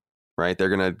proof, right? They're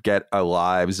going to get a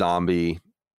live zombie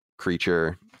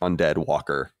creature, undead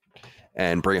walker,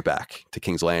 and bring it back to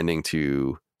King's Landing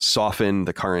to soften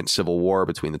the current civil war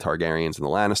between the Targaryens and the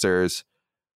Lannisters,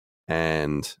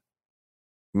 and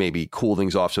maybe cool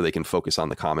things off so they can focus on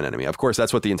the common enemy. Of course,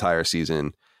 that's what the entire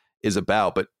season is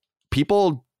about, but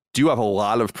people do have a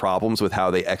lot of problems with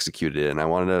how they executed it. And I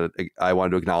wanted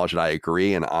to acknowledge that I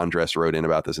agree. And Andres wrote in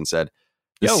about this and said,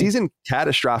 the season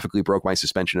catastrophically broke my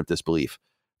suspension of disbelief.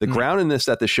 The groundedness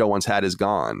that the show once had is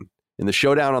gone. In the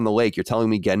showdown on the lake, you're telling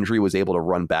me Gendry was able to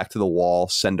run back to the wall,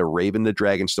 send a raven to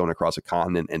Dragonstone across a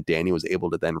continent, and Dany was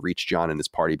able to then reach Jon and his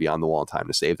party beyond the wall in time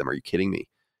to save them. Are you kidding me?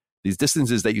 These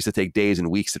distances that used to take days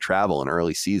and weeks to travel in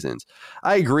early seasons.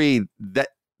 I agree that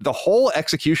the whole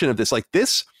execution of this, like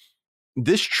this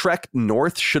trek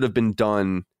north should have been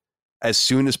done as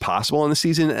soon as possible in the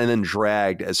season and then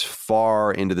dragged as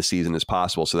far into the season as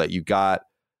possible so that you got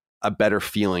a better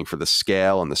feeling for the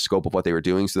scale and the scope of what they were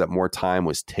doing, so that more time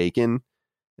was taken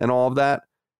and all of that.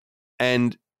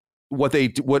 And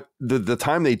the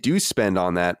time they do spend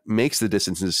on that makes the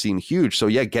distances seem huge. So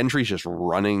yeah, Gendry's just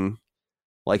running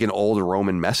like an old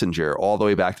Roman messenger all the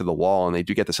way back to the wall, and they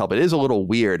do get this help. It is a little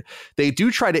weird. They do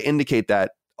try to indicate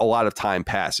that a lot of time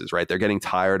passes, right? They're getting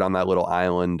tired on that little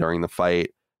island during the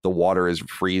fight. The water is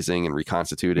freezing and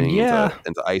reconstituting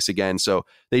into ice again. So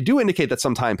they do indicate that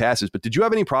some time passes. But did you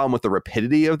have any problem with the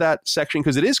rapidity of that section?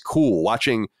 Because it is cool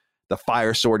watching the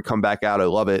fire sword come back out. I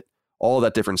love it. All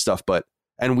that different stuff.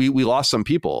 And we lost some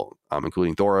people,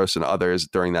 including Thoros and others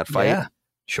during that fight. Yeah,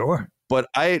 sure. But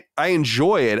I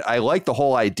enjoy it. I like the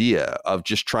whole idea of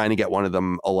just trying to get one of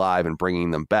them alive and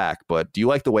bringing them back. But do you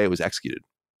like the way it was executed?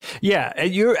 Yeah,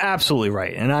 you're absolutely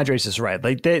right. And Andres is right.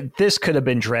 Like this could have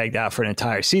been dragged out for an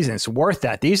entire season. It's worth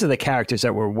that. These are the characters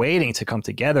that we're waiting to come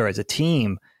together as a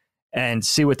team and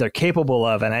see what they're capable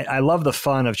of. And I love the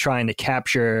fun of trying to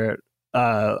capture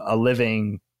a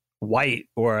living white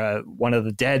or one of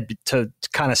the dead to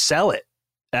kind of sell it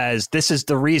as this is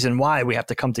the reason why we have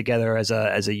to come together as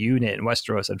a unit in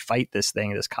Westeros and fight this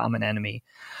thing, this common enemy.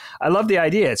 I love the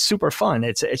idea. It's super fun.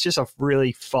 It's just a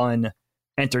really fun,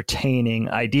 entertaining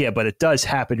idea, but it does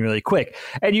happen really quick.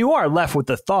 And you are left with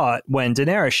the thought when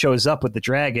Daenerys shows up with the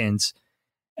dragons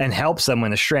and helps them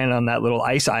when they're stranded on that little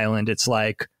ice island. It's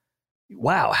like,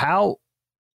 wow,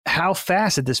 how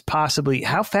fast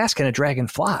how fast can a dragon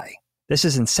fly? This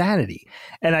is insanity.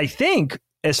 And I think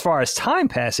as far as time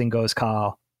passing goes,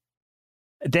 Kyle,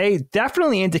 they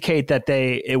definitely indicate that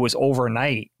it was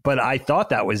overnight, but I thought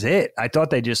that was it. I thought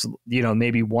they just,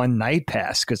 maybe one night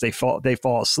passed because they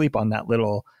fall asleep on that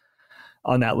little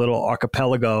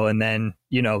archipelago, and then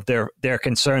they're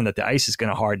concerned that the ice is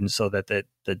going to harden so that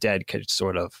the dead could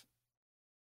sort of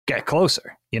get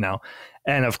closer,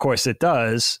 and of course it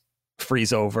does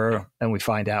freeze over, and we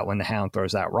find out when the Hound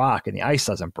throws that rock and the ice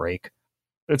doesn't break.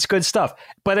 It's good stuff,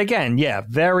 but again, yeah,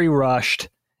 very rushed.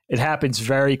 It happens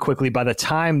very quickly. By the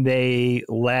time they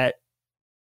let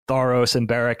Thoros and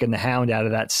Beric and the Hound out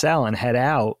of that cell and head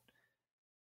out,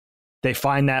 they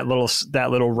find that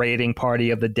little raiding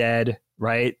party of the dead,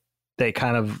 right? They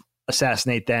kind of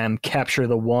assassinate them, capture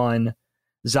the one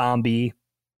zombie.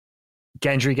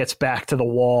 Gendry gets back to the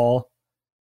wall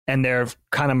and they're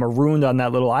kind of marooned on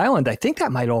that little island. I think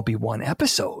that might all be one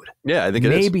episode. Yeah, I think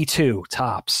it is. Maybe two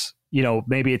tops.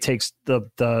 Maybe it takes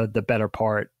the better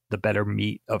part, the better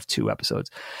meat of 2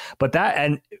 episodes. But that,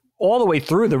 and all the way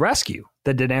through the rescue,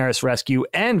 the Daenerys rescue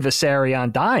and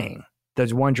Viserion dying.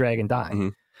 There's one dragon dying. Mm-hmm.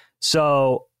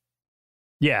 So,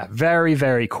 yeah, very,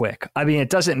 very quick. I mean, it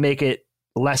doesn't make it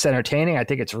less entertaining. I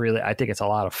think it's a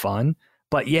lot of fun.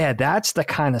 But yeah, that's the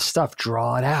kind of stuff.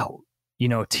 Draw it out,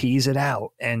 tease it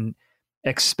out and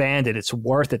expand it. It's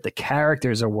worth it. The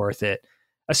characters are worth it,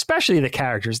 especially the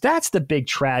characters. That's the big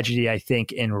tragedy, I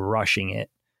think, in rushing it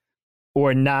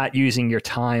or not using your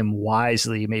time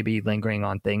wisely, maybe lingering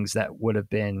on things that would have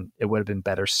been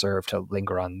better served to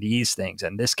linger on these things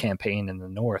and this campaign in the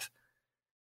North.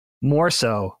 More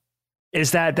so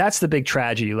is that's the big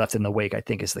tragedy left in the wake, I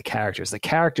think, is the characters. The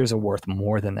characters are worth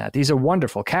more than that. These are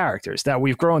wonderful characters that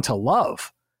we've grown to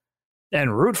love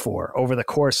and root for over the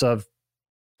course of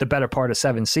the better part of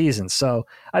 7 seasons. So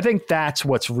I think that's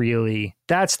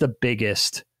the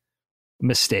biggest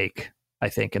mistake, I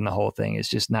think, in the whole thing, is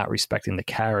just not respecting the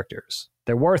characters.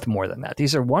 They're worth more than that.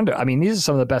 These are these are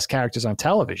some of the best characters on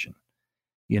television,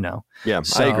 Yeah,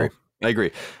 so, I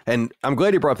agree. And I'm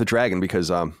glad you brought up the dragon because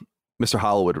Mr.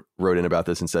 Hollywood wrote in about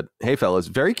this and said, "Hey, fellas,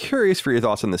 very curious for your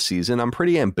thoughts on this season. I'm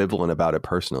pretty ambivalent about it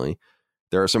personally.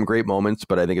 There are some great moments,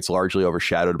 but I think it's largely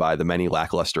overshadowed by the many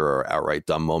lackluster or outright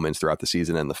dumb moments throughout the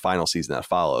season and the final season that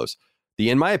follows. The,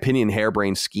 in my opinion,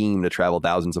 harebrained scheme to travel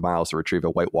thousands of miles to retrieve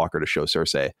a White Walker to show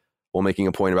Cersei, while making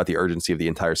a point about the urgency of the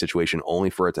entire situation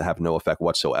only for it to have no effect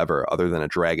whatsoever other than a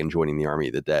dragon joining the army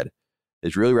of the dead,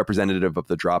 is really representative of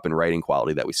the drop in writing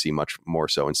quality that we see much more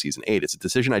so in season 8. It's a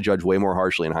decision I judge way more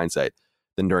harshly in hindsight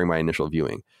than during my initial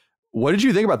viewing." What did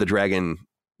you think about the dragon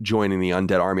joining the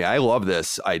undead army? I love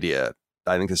this idea.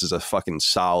 I think this is a fucking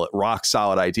rock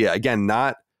solid idea. Again,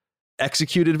 not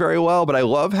executed very well, but I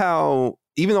love how,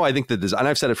 even though I think and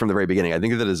I've said it from the very beginning, I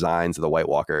think the designs of the White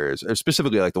Walkers, or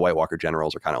specifically like the White Walker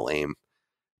generals, are kind of lame.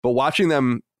 But watching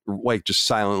them like just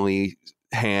silently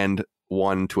hand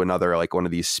one to another, like one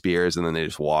of these spears, and then they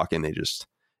just walk and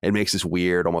it makes this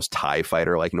weird, almost TIE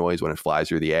fighter like noise when it flies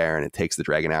through the air and it takes the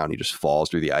dragon out and he just falls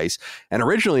through the ice. And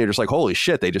originally you're just like, holy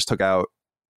shit, they just took out,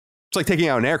 it's like taking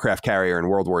out an aircraft carrier in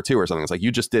World War II or something. It's like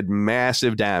you just did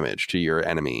massive damage to your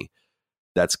enemy.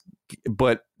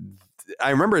 But I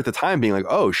remember at the time being like,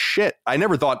 oh shit, I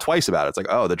never thought twice about it. It's like,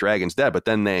 oh, the dragon's dead. But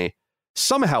then they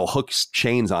somehow hooked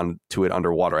chains onto it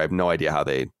underwater. I have no idea how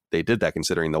they did that,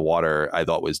 considering the water I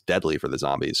thought was deadly for the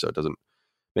zombies. So it doesn't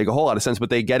make a whole lot of sense, but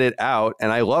they get it out.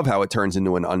 And I love how it turns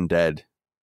into an undead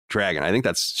dragon. I think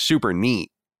that's super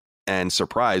neat and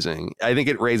surprising. I think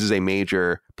it raises a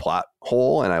major plot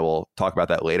hole, and I will talk about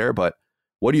that later. But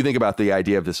what do you think about the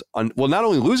idea of this? Not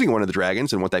only losing one of the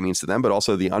dragons and what that means to them, but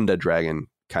also the undead dragon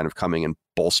kind of coming and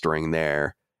bolstering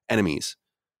their enemies.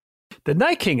 The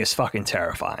Night King is fucking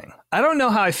terrifying. I don't know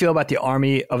how I feel about the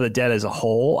Army of the Dead as a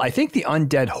whole. I think the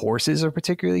undead horses are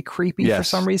particularly creepy for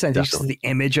some reason. I think just the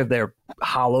image of their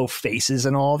hollow faces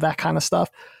and all of that kind of stuff.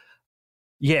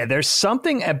 Yeah, there's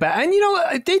something about, and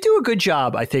they do a good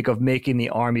job, I think, of making the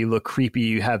army look creepy.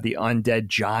 You have the undead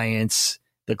giants,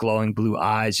 the glowing blue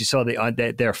eyes. You saw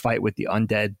their fight with the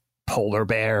undead polar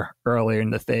bear earlier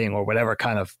in the thing, or whatever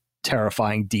kind of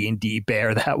terrifying D&D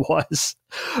bear that was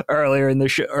earlier in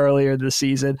the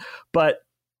season. But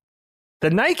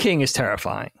the Night King is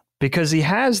terrifying because he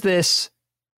has this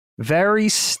very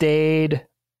staid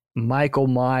Michael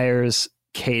Myers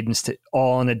cadence to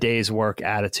all in a day's work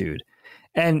attitude.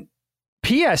 And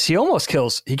P.S. he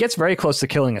gets very close to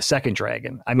killing a second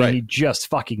dragon. I mean, right. He just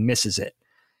fucking misses it.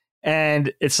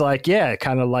 And it's like, yeah,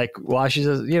 kind of like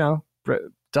washes,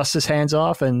 dusts his hands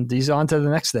off and he's on to the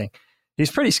next thing. He's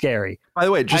pretty scary. By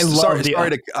the way, I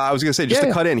was going to say,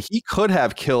 to cut in, he could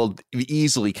have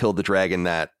easily killed the dragon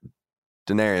that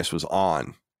Daenerys was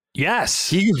on. Yes.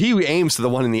 He aims to the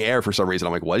one in the air for some reason.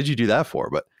 I'm like, what did you do that for?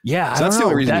 But yeah, so that's the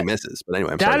only reason he misses. But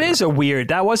anyway,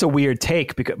 that was a weird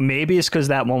take, because maybe it's because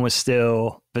that one was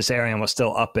still, Viserion was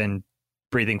still up and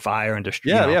breathing fire and just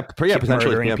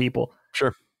potentially murdering people.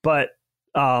 Sure. But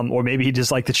or maybe he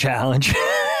just liked the challenge.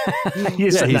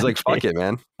 He's like, fuck it,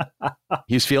 man.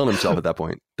 He's feeling himself at that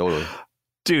point. Totally.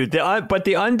 Dude, but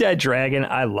the undead dragon,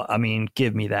 I mean,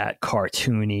 give me that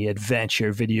cartoony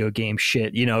adventure video game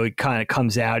shit. It kind of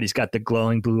comes out. He's got the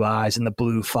glowing blue eyes and the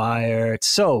blue fire. It's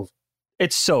so.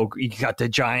 He got the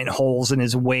giant holes in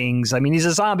his wings. I mean, he's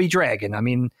a zombie dragon. I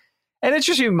mean, and it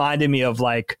just reminded me of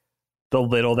like the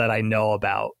little that I know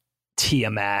about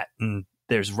Tiamat, and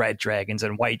there's red dragons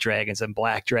and white dragons and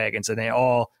black dragons, and they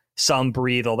all some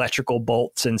breathe electrical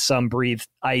bolts and some breathe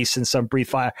ice and some breathe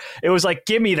fire. It was like,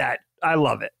 give me that. I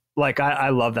love it. Like, I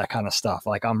love that kind of stuff.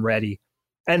 Like, I'm ready.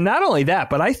 And not only that,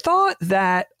 but I thought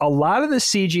that a lot of the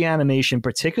CG animation,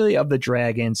 particularly of the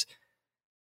dragons,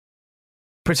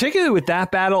 particularly with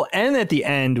that battle and at the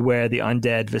end where the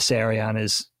undead Viserion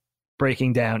is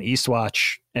breaking down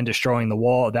Eastwatch and destroying the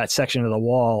wall, that section of the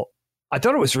wall, I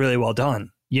thought it was really well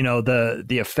done. You know, the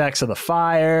effects of the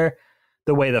fire,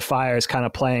 the way the fire is kind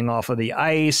of playing off of the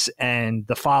ice, and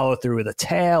the follow through with the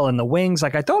tail and the wings.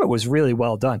 Like, I thought it was really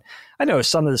well done. I know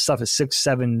some of the stuff is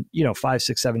 5,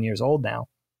 6, 7 years old now.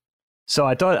 So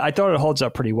I thought it holds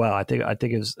up pretty well. I think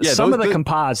it was some of the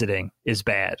compositing is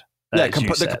bad. Yeah,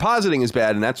 the compositing is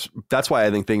bad, and that's why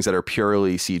I think things that are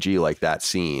purely CG like that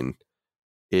scene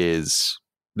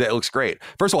that looks great.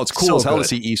 First of all, it's cool as hell to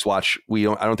see Eastwatch.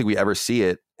 I don't think we ever see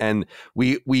it, and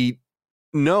we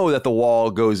know that the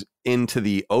wall goes into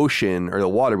the ocean or the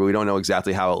water, but we don't know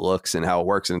exactly how it looks and how it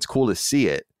works, and it's cool to see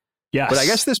it. Yes. But I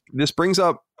guess this brings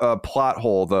up a plot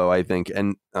hole, though, I think,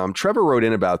 and Trevor wrote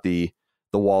in about the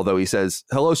wall, though. He says,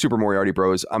 "Hello, Super Moriarty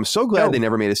Bros. I'm so glad they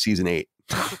never made a season 8."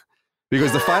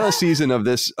 Because the final scene of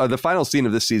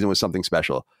this season was something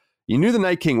special. You knew the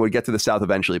Night King would get to the south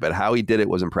eventually, but how he did it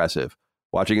was impressive.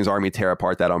 Watching his army tear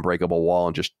apart that unbreakable wall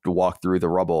and just walk through the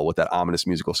rubble with that ominous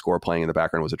musical score playing in the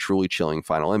background was a truly chilling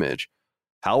final image.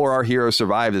 How will our heroes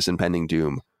survive this impending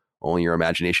doom? Only your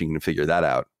imagination can figure that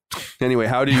out. Anyway,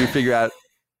 how do you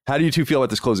two feel about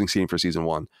this closing scene for season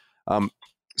 1?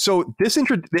 So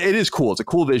it is cool. It's a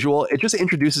cool visual. It just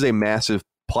introduces a massive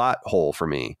plot hole for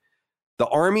me. The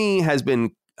army has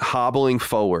been hobbling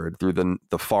forward through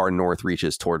the far north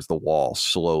reaches towards the wall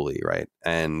slowly, right?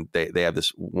 And they have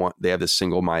this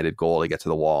single-minded goal to get to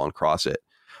the wall and cross it.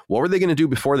 What were they going to do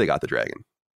before they got the dragon?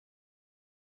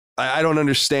 I don't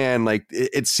understand. Like,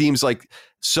 it seems like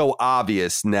so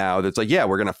obvious now that it's like, yeah,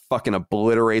 we're going to fucking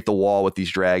obliterate the wall with this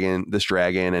dragon,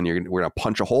 and we're going to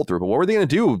punch a hole through. But what were they going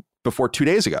to do before 2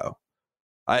 days ago?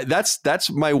 That's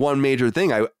my one major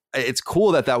thing. It's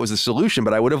cool that was the solution,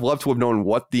 but I would have loved to have known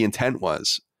what the intent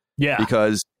was. Yeah.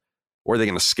 Because were they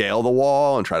going to scale the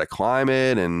wall and try to climb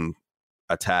it and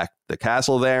attack the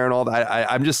castle there and all that?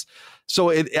 I'm just,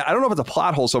 so I don't know if it's a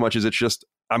plot hole so much as it's just,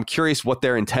 I'm curious what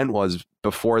their intent was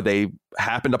before they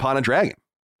happened upon a dragon.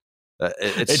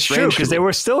 It's true, because they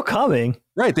were still coming.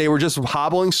 Right. They were just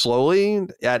hobbling slowly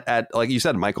at, like you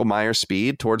said, Michael Myers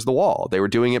speed towards the wall. They were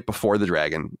doing it before the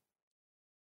dragon.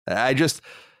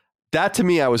 That to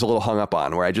me, I was a little hung up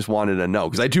on, where I just wanted to know,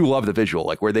 because I do love the visual,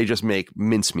 like where they just make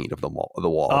mincemeat of the wall.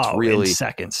 It's really in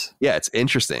seconds. Yeah, it's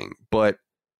interesting. But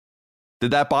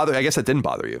did that bother? I guess that didn't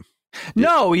bother you.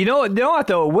 No, you know what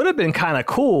though? It would have been kind of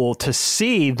cool to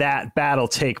see that battle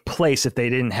take place if they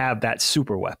didn't have that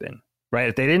super weapon, right?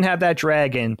 If they didn't have that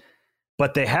dragon,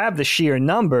 but they have the sheer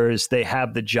numbers, they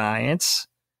have the giants.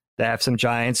 They have some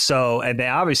giants. So, and they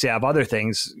obviously have other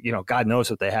things, God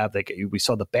knows what they have. We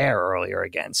saw the bear earlier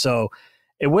again. So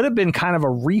it would have been kind of a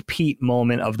repeat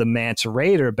moment of the Mance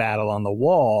Rayder battle on the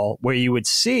wall, where you would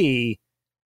see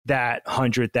that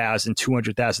 100,000,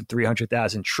 200,000,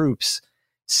 300,000 troops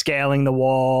scaling the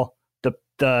wall,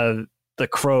 the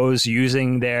crows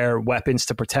using their weapons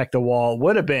to protect the wall.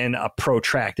 Would have been a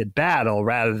protracted battle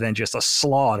rather than just a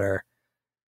slaughter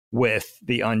with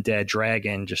the undead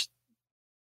dragon just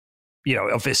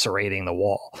eviscerating the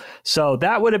wall. So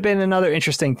that would have been another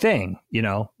interesting thing,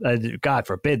 God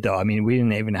forbid though. I mean, we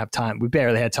didn't even have time. We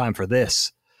barely had time for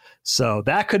this. So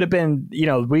that could have been,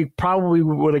 we probably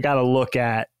would have got to look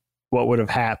at what would have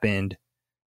happened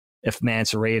if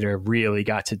Mance Rayder really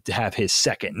got to have his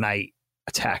second night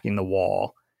attacking the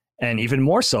wall. And even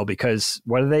more so because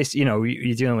what are they,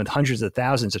 you're dealing with hundreds of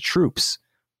thousands of troops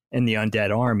in the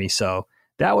undead army. So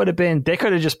that would have been, they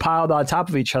could have just piled on top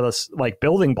of each other like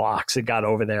building blocks and got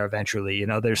over there eventually.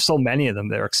 There's so many of them,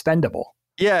 they're expendable.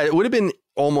 Yeah, it would have been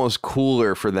almost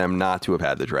cooler for them not to have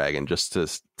had the dragon, just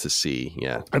to see.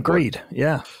 Yeah. Agreed.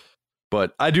 Yeah.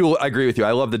 But I agree with you.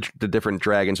 I love the different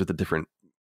dragons with the different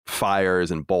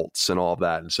fires and bolts and all of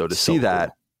that. And so to see that,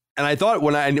 cool. And I thought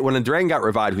when the dragon got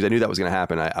revived, because I knew that was going to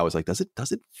happen, I was like, does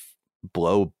it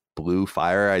blow blue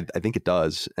fire? I think it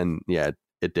does. And yeah,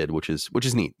 it did, which is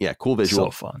neat. Yeah, cool visual.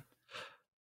 So fun.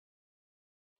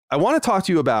 I want to talk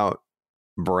to you about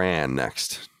Bran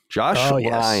next. Josh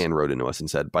Lyon wrote into us and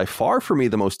said, by far for me,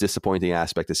 the most disappointing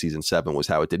aspect of season 7 was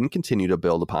how it didn't continue to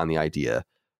build upon the idea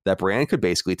that Bran could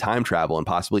basically time travel and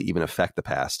possibly even affect the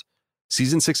past.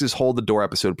 Season 6's Hold the Door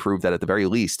episode proved that at the very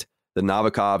least, the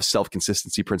Nabokov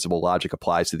self-consistency principle logic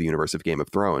applies to the universe of Game of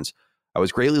Thrones. I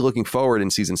was greatly looking forward in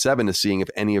season 7 to seeing if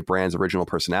any of Bran's original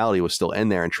personality was still in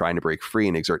there and trying to break free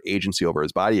and exert agency over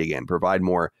his body again, provide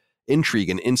more intrigue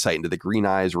and insight into the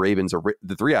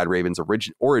the Three-Eyed Raven's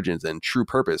origins and true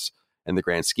purpose in the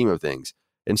grand scheme of things.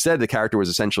 Instead, the character was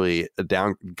essentially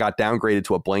got downgraded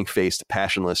to a blank-faced,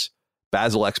 passionless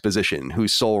Basil Exposition,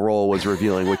 whose sole role was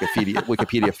revealing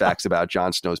Wikipedia facts about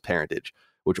Jon Snow's parentage,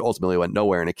 which ultimately went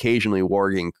nowhere, and occasionally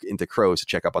warging into crows to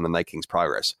check up on the Night King's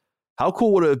progress. How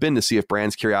cool would it have been to see if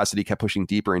Bran's curiosity kept pushing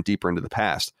deeper and deeper into the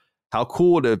past? How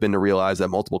cool would it have been to realize that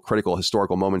multiple critical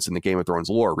historical moments in the Game of Thrones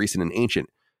lore, recent and ancient,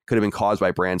 could have been caused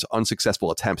by Bran's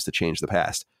unsuccessful attempts to change the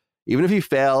past? Even if he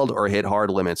failed or hit hard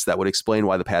limits that would explain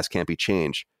why the past can't be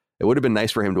changed, it would have been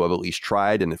nice for him to have at least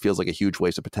tried, and it feels like a huge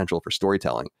waste of potential for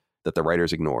storytelling that the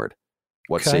writers ignored.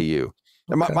 What say you?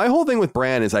 Okay. My whole thing with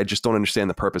Bran is I just don't understand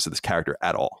the purpose of this character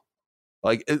at all.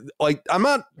 Like I'm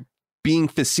not being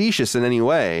facetious in any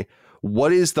way.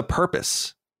 What is the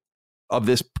purpose of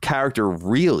this character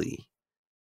really?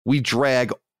 We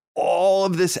drag all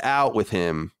of this out with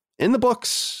him in the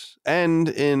books and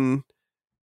in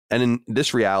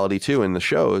this reality too, in the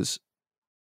shows.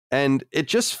 And it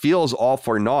just feels all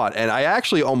for naught. And I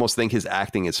actually almost think his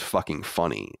acting is fucking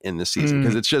funny in this season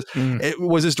because it's just, it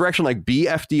was his direction like be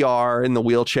FDR in the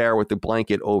wheelchair with the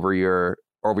blanket over your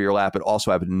lap, but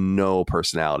also have no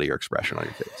personality or expression on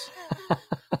your face.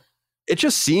 It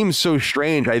just seems so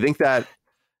strange. I think that,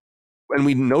 and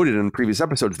we noted in previous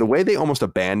episodes, the way they almost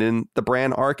abandon the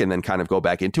Bran arc and then kind of go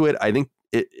back into it, I think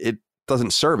it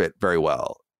doesn't serve it very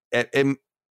well.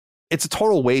 It's a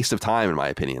total waste of time, in my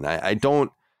opinion. I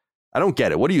don't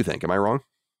get it. What do you think? Am I wrong?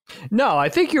 No, I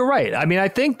think you're right. I mean, I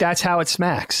think that's how it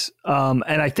smacks. And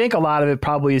I think a lot of it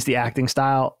probably is the acting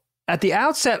style. At the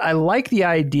outset, I like the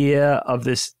idea of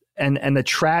this and the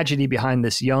tragedy behind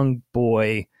this young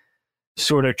boy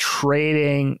sort of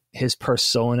trading his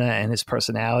persona and his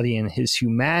personality and his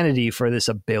humanity for this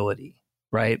ability,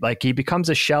 right? Like he becomes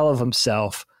a shell of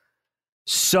himself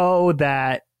so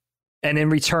that, and in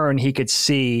return, he could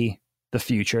see the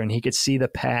future and he could see the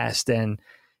past, and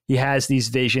he has these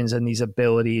visions and these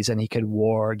abilities, and he could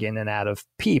warg in and out of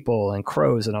people and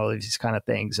crows and all of these kind of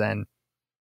things. And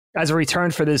as a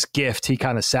return for this gift, he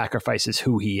kind of sacrifices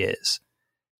who he is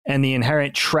and the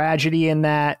inherent tragedy in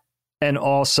that, and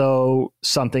also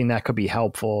something that could be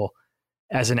helpful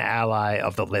as an ally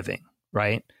of the living,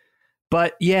 right?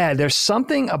 But yeah, there's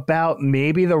something about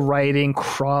maybe the writing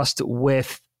crossed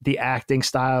with the acting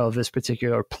style of this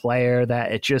particular player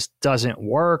that it just doesn't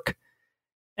work.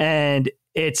 And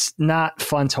it's not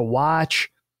fun to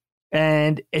watch.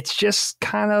 And it's just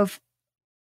kind of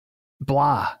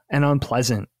blah and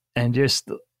unpleasant.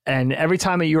 And every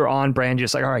time you're on Bran,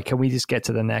 just like, all right, can we just get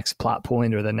to the next plot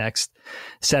point or the next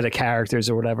set of characters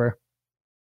or whatever?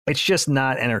 It's just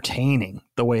not entertaining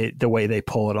the way they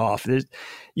pull it off.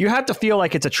 You have to feel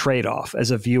like it's a trade-off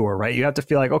as a viewer, right? You have to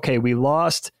feel like, okay, we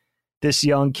lost this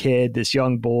young kid, this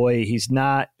young boy. He's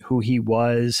not who he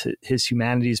was. His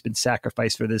humanity has been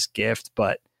sacrificed for this gift,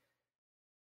 but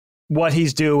what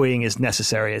he's doing is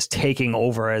necessary, as taking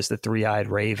over as the Three-Eyed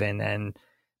Raven and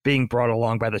being brought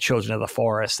along by the children of the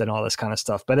forest and all this kind of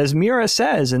stuff. But as Meera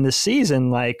says in this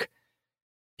season, like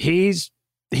he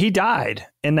died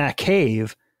in that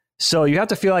cave. So you have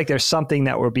to feel like there's something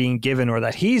that we're being given or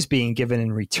that he's being given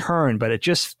in return, but it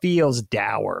just feels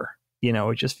dour.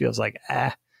 It just feels like,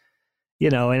 and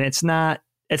it's not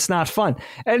fun.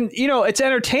 And, it's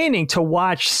entertaining to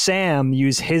watch Sam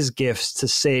use his gifts to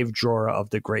save Jorah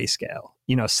of the Grayscale.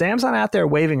 Sam's not out there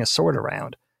waving a sword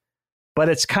around. But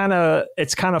it's kind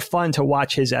of fun to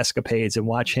watch his escapades and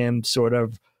watch him sort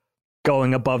of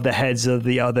going above the heads of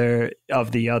the other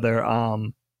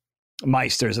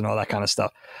Meisters and all that kind of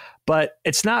stuff. But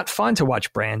it's not fun to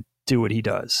watch Bran do what he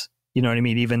does. You know what I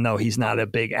mean? Even though he's not a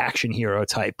big action hero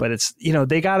type, but it's,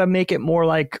 they got to make it more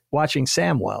like watching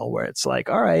Samwell, where it's like,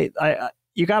 all right,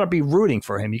 you got to be rooting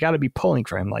for him. You got to be pulling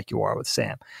for him like you are with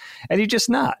Sam. And you're just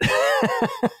not.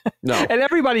 No. And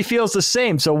everybody feels the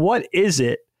same. So what is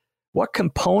it? What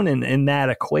component in that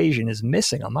equation is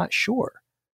missing? I'm not sure.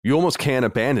 You almost can't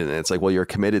abandon it. It's like, well, you're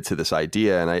committed to this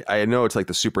idea. And I know it's like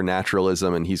the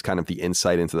supernaturalism, and he's kind of the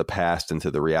insight into the past,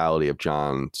 into the reality of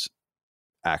Jon's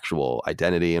actual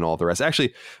identity and all the rest.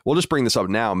 Actually, we'll just bring this up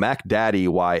now. Mac Daddy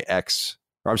YX,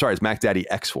 or I'm sorry, it's Mac Daddy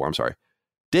X4. I'm sorry.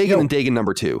 Dagon and Dagon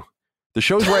number 2. The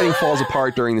show's writing falls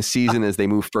apart during the season as they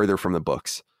move further from the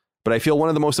books. But I feel one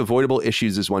of the most avoidable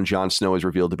issues is when Jon Snow is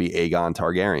revealed to be Aegon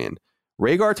Targaryen.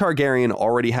 Rhaegar Targaryen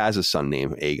already has a son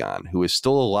named Aegon, who is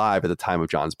still alive at the time of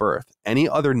Jon's birth. Any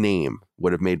other name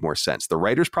would have made more sense. The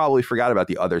writers probably forgot about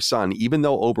the other son, even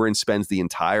though Oberyn spends the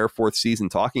entire 4th season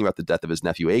talking about the death of his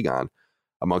nephew Aegon,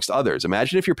 amongst others.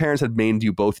 Imagine if your parents had named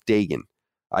you both Dagon.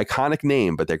 Iconic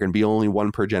name, but there can be only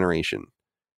one per generation.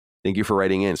 Thank you for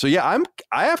writing in. So yeah,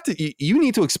 I have to, you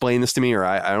need to explain this to me, or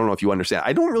I don't know if you understand.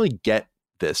 I don't really get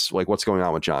this, like what's going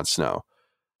on with Jon Snow.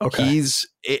 Okay.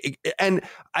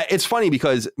 It's funny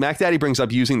because Mac Daddy brings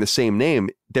up using the same name.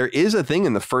 There is a thing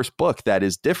in the first book that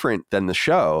is different than the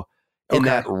show, in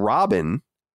that Robin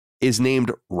is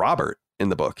named Robert in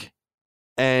the book.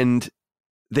 And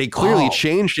they clearly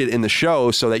changed it in the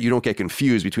show so that you don't get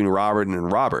confused between Robert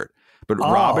and Robert. But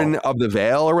Robin of the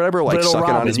Vale or whatever, like Little sucking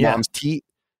Robin, on his mom's teeth,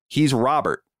 he's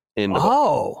Robert in the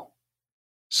book.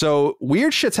 So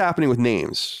weird shit's happening with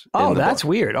names. Oh, that's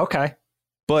weird. Okay.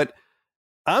 But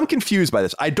I'm confused by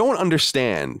this. I don't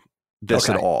understand this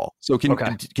at all. So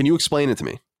can you explain it to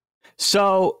me?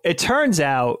 So it turns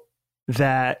out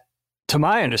that, to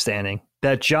my understanding,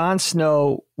 that Jon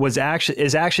Snow is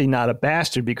actually not a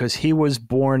bastard because he was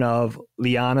born of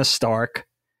Lyanna Stark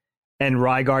and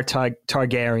Rhaegar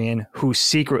Targaryen, who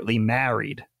secretly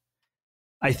married.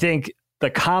 I think the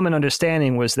common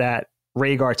understanding was that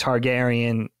Rhaegar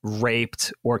Targaryen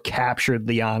raped or captured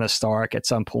Lyanna Stark at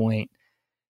some point,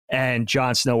 and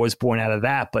Jon Snow was born out of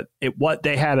that. But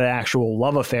they had an actual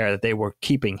love affair that they were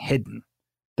keeping hidden,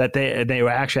 that they were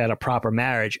actually had a proper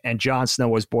marriage, and Jon Snow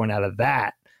was born out of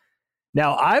that.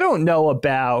 Now, I don't know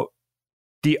about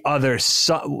the other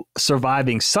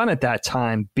surviving son at that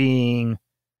time being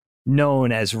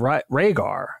known as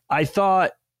Rhaegar. I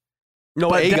thought...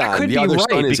 No, Aegon. The other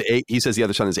son is he says the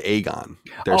other son is Aegon.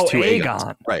 There's two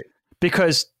Aegons. Right.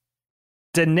 Because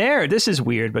Daenerys, this is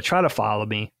weird, but try to follow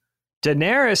me.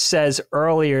 Daenerys says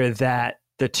earlier that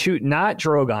the two, not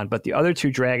Drogon, but the other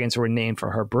two dragons were named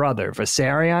for her brother,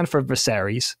 Viserion for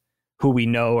Viserys, who we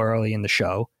know early in the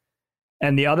show.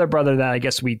 And the other brother that I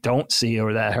guess we don't see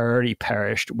or that already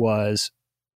perished was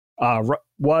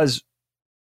Rhaegar,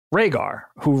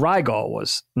 who Rhaegal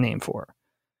was named for.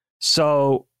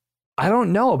 So I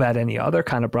don't know about any other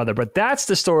kind of brother, but that's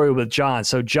the story with Jon.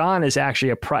 So Jon is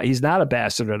actually he's not a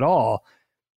bastard at all.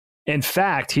 In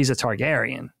fact, he's a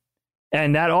Targaryen.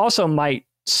 And that also might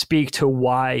speak to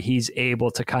why he's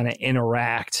able to kind of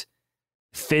interact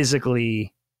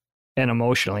physically and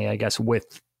emotionally, I guess,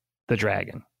 with the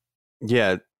dragon.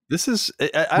 Yeah, this is... I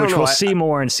don't know. Which we'll see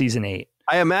more in season 8.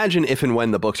 I imagine if and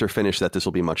when the books are finished that this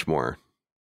will be much more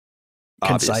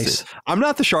concise. I'm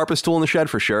not the sharpest tool in the shed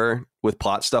for sure with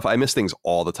plot stuff. I miss things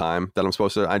all the time that I'm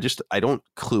supposed to. I don't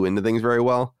clue into things very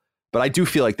well. But I do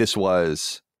feel like this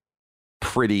was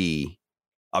pretty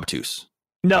obtuse.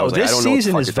 No, this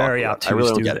season is very obtuse. I really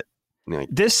don't get it. Like,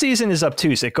 this season is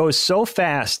obtuse. It goes so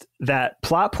fast that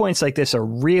plot points like this are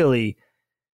really...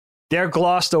 they're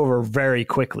glossed over very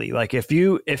quickly. Like if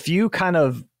you kind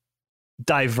of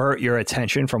divert your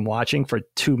attention from watching for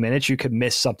 2 minutes, you could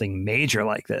miss something major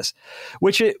like this,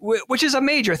 which is a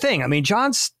major thing. I mean,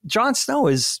 Jon Snow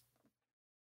is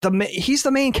he's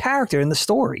the main character in the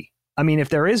story. I mean, if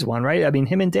there is one, right? I mean,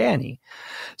 him and Dany.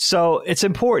 So it's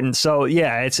important. So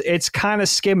yeah, it's kind of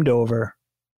skimmed over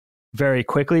very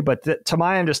quickly. But to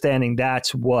my understanding,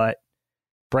 that's what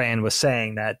Bran was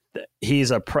saying, that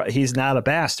he's not a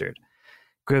bastard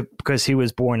because he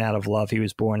was born out of love. He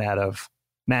was born out of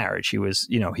marriage. He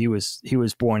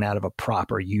was born out of a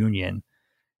proper union,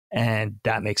 and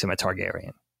that makes him a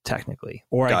Targaryen technically,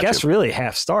 or I guess really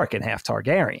half Stark and half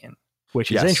Targaryen,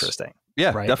 which is interesting.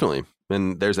 Yeah, right? Definitely.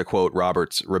 And there's a quote,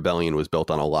 Robert's rebellion was built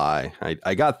on a lie.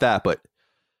 I got that, but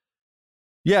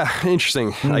yeah,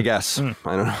 interesting, I guess. I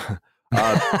don't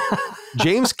know.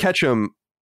 James Ketchum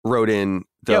wrote in,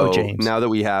 though, now that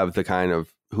we have the kind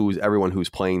of everyone who's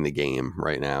playing the game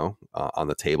right now on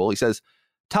the table, he says,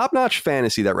 top-notch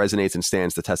fantasy that resonates and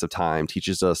stands the test of time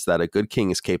teaches us that a good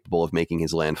king is capable of making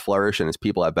his land flourish and his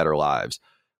people have better lives.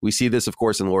 We see this, of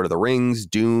course, in Lord of the Rings,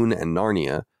 Dune, and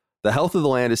Narnia. The health of the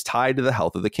land is tied to the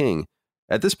health of the king.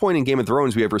 At this point in Game of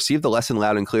Thrones, we have received the lesson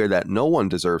loud and clear that no one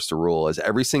deserves to rule, as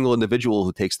every single individual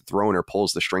who takes the throne or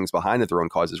pulls the strings behind the throne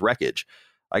causes wreckage.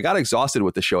 I got exhausted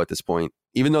with the show at this point.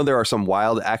 Even though there are some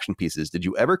wild action pieces, did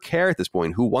you ever care at this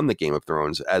point who won the Game of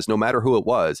Thrones, as no matter who it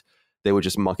was, they would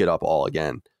just muck it up all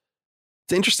again?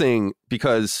 It's interesting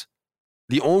because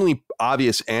the only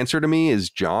obvious answer to me is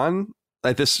Jon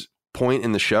at this point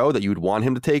in the show, that you would want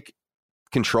him to take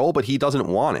control, but he doesn't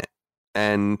want it.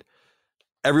 And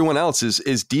everyone else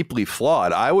is deeply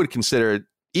flawed. I would consider,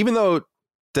 even though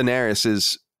Daenerys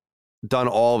has done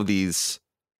all of these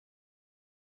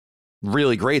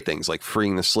really great things like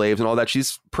freeing the slaves and all that,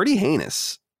 she's pretty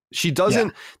heinous. She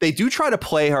doesn't, they do try to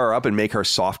play her up and make her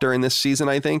softer in this season,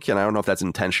 I think. And I don't know if that's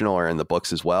intentional or in the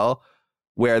books as well,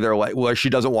 where they're like, well, she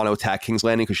doesn't want to attack King's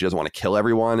Landing because she doesn't want to kill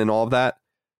everyone and all of that.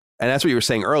 And that's what you were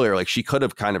saying earlier. Like, she could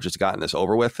have kind of just gotten this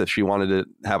over with if she wanted to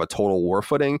have a total war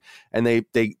footing. And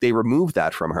they removed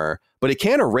that from her. But it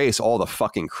can't erase all the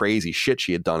fucking crazy shit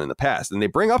she had done in the past. And they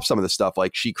bring up some of the stuff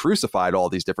like she crucified all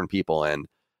these different people and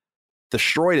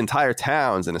destroyed entire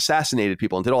towns and assassinated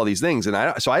people and did all these things. And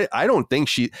I don't think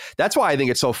that's why I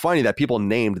think it's so funny that people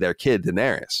named their kid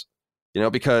Daenerys,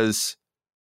 because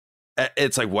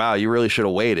it's like, wow, you really should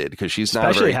have waited, because she's not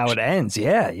especially how it ends.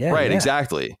 Yeah. Right. Yeah.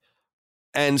 Exactly.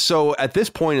 And so at this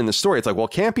point in the story, it's like, well,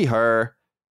 it can't be her.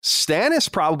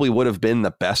 Stannis probably would have been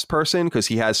the best person because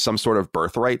he has some sort of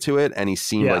birthright to it. And he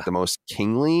seemed like the most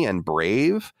kingly and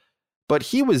brave, but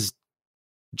he was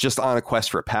just on a quest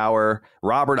for power.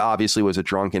 Robert obviously was a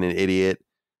drunk and an idiot.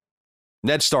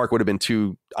 Ned Stark would have been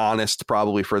too honest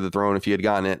probably for the throne if he had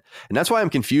gotten it. And that's why I'm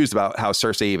confused about how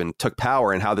Cersei even took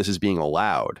power and how this is being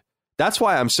allowed. That's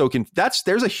why I'm so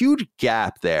there's a huge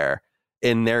gap there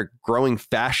in their growing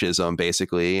fascism,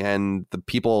 basically, and the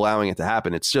people allowing it to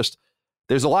happen. It's just,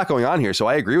 there's a lot going on here. So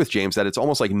I agree with James that it's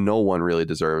almost like no one really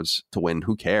deserves to win.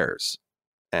 Who cares?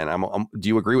 And do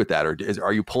you agree with that? Or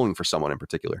are you pulling for someone in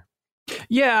particular?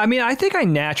 Yeah, I mean, I think I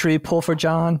naturally pull for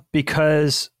Jon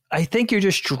because I think you're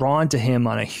just drawn to him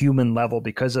on a human level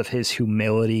because of his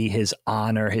humility, his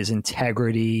honor, his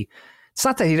integrity. It's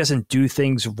not that he doesn't do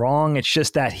things wrong. It's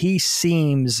just that he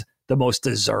seems the most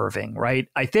deserving, right?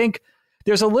 I think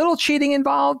there's a little cheating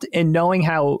involved in knowing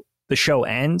how the show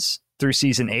ends through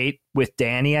season 8 with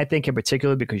Dany, I think in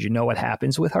particular, because you know what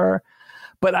happens with her.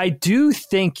 But I do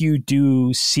think you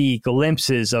do see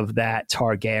glimpses of that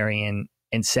Targaryen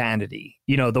insanity.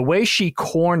 The way she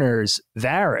corners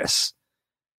Varys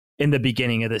in the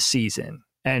beginning of the season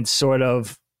and sort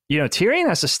of, Tyrion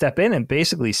has to step in and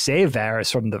basically save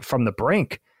Varys from the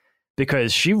brink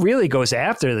because she really goes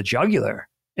after the jugular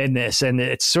in this. And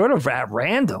it's sort of at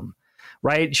random,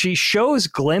 right? She shows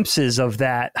glimpses of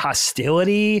that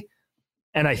hostility.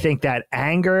 And I think that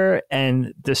anger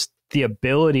and the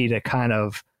ability to kind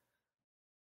of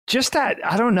just that,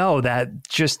 I don't know, that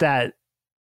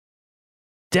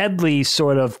deadly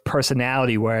sort of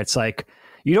personality where it's like,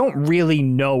 you don't really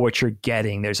know what you're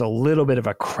getting. There's a little bit of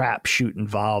a crapshoot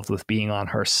involved with being on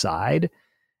her side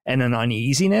and an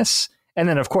uneasiness. And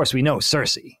then, of course, we know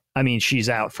Cersei. I mean, she's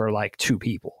out for like 2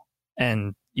 people.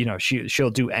 And, she'll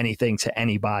do anything to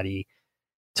anybody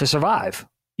to survive,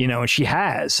 and she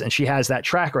has that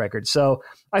track record. So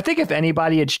I think if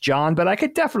anybody, it's Jon, but I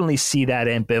could definitely see that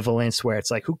ambivalence where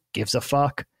it's like, who gives a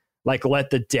fuck? Like, let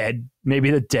the dead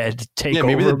take over.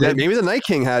 Maybe the Night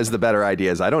King has the better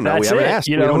ideas. I don't know. That's we haven't asked.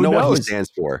 We don't know what he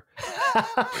stands for.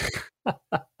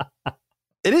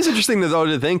 It is interesting though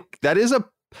to think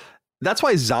that's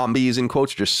why zombies in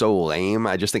quotes are just so lame.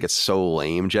 I just think it's so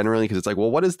lame generally because it's like,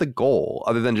 well, what is the goal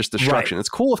other than just destruction? Right. It's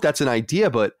cool if that's an idea,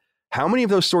 but how many of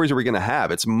those stories are we going to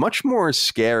have? It's much more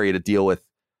scary to deal with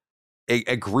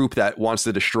a group that wants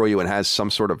to destroy you and has some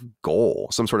sort of goal,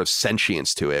 some sort of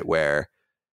sentience to it, where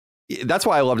that's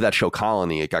why I loved that show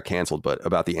Colony. It got canceled, but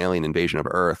about the alien invasion of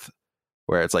Earth,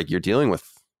 where it's like you're dealing with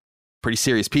pretty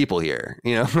serious people here,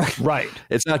 Right.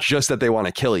 It's not just that they want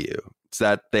to kill you. It's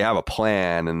that they have a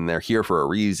plan and they're here for a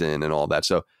reason and all that.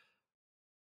 So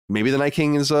maybe the Night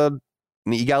King is an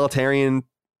egalitarian,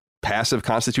 passive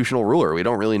constitutional ruler. We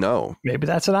don't really know. Maybe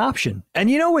that's an option. And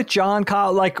with Jon,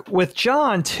 like with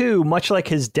Jon too, much like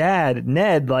his dad,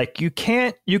 Ned, like you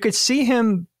could see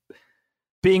him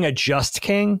being a just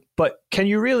king, but can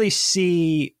you really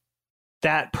see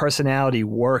that personality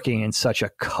working in such a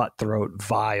cutthroat,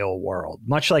 vile world?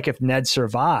 Much like if Ned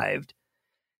survived.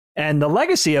 And the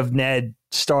legacy of Ned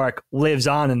Stark lives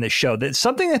on in this show. That's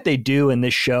something that they do in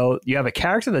this show. You have a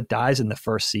character that dies in the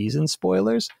first season,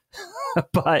 spoilers,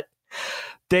 but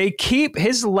they keep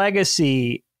his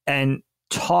legacy and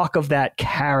talk of that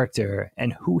character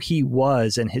and who he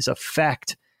was and his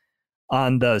effect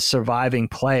on the surviving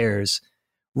players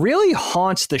really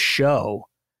haunts the show.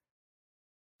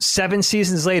 7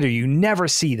 seasons later, you never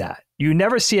see that. You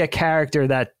never see a character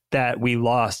that we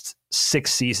lost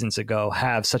 6 seasons ago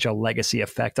have such a legacy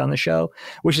effect on the show,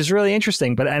 which is really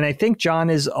interesting. And I think Jon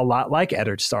is a lot like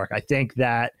Eddard Stark. I think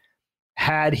that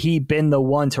had he been the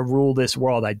one to rule this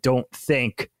world, I don't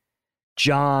think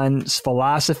Jon's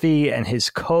philosophy and his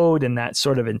code and that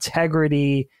sort of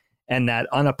integrity and that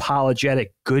unapologetic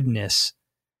goodness,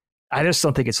 I just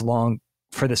don't think it's long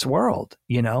for this world,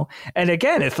 And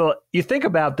again, if you think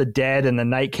about the dead and the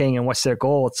Night King and what's their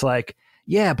goal, it's like,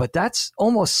 yeah, but that's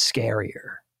almost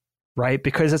scarier, right?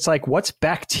 Because it's like, what's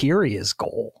bacteria's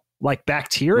goal? Like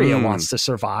bacteria wants to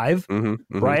survive,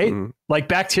 right? Like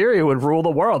bacteria would rule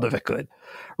the world if it could,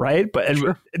 right? But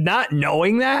not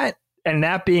knowing that And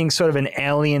that being sort of an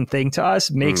alien thing to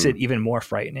us makes it even more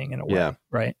frightening in a way,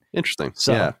 right? Interesting.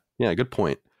 So, yeah, good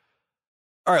point.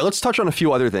 All right, let's touch on a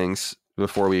few other things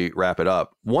before we wrap it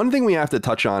up. One thing we have to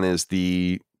touch on is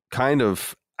the kind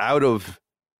of out of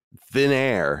thin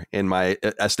air, in my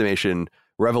estimation,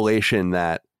 revelation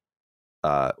that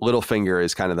Littlefinger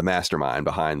is kind of the mastermind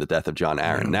behind the death of Jon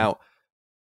Arryn. Now,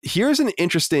 here's an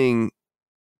interesting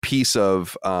piece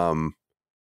of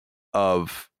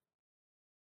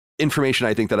information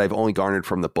I think that I've only garnered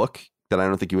from the book that I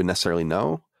don't think you would necessarily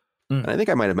know. And I think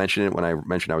I might have mentioned it when I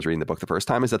mentioned I was reading the book the first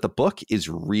time, is that the book is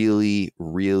really,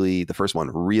 really, the first one,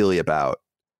 really about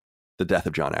the death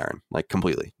of Jon Arryn, like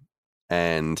completely.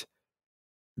 And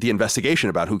the investigation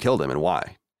about who killed him and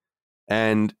why.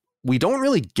 And we don't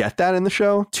really get that in the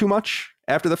show too much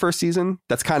after the first season.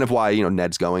 That's kind of why, you know,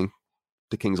 Ned's going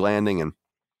to King's Landing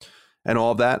and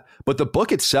all of that. But the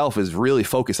book itself is really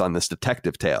focused on this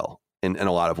detective tale in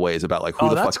a lot of ways about like who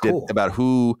the fuck did, about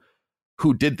who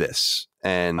did this.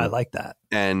 And I like that.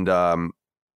 And,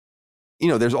 you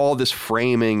know, there's all this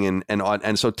framing and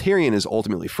so Tyrion is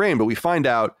ultimately framed, but we find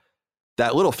out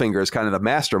that Littlefinger is kind of the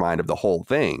mastermind of the whole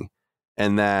thing,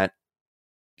 and that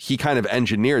he kind of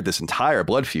engineered this entire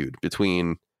blood feud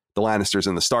between the Lannisters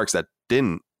and the Starks that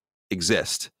didn't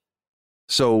exist.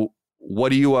 So what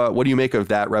do you make of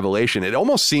that revelation? It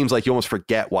almost seems like you almost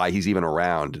forget why he's even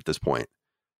around at this point.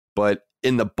 But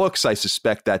in the books, I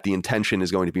suspect that the intention is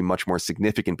going to be much more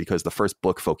significant because the first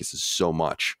book focuses so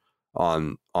much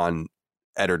on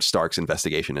Eddard Stark's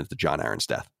investigation into Jon Arryn's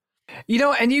death. You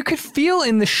know, and you could feel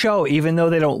in the show, even though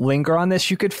they don't linger on this,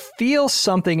 you could feel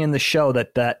something in the show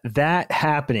that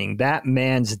happening, that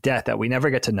man's death that we never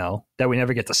get to know, that we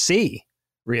never get to see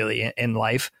really in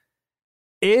life,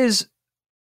 is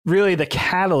really the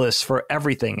catalyst for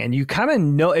everything. And you kind of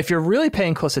know, if you're really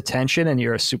paying close attention and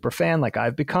you're a super fan like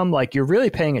I've become, like you're really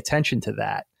paying attention to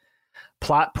that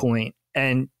plot point.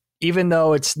 And even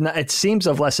though it seems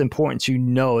of less importance, you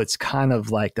know, it's kind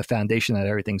of like the foundation that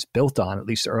everything's built on, at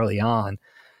least early on.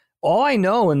 All I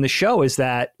know in the show is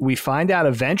that we find out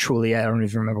eventually, I don't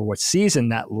even remember what season,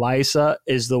 that Lysa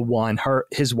is the one,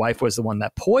 his wife was the one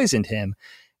that poisoned him.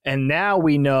 And now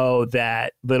we know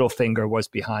that Littlefinger was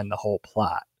behind the whole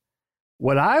plot.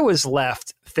 What I was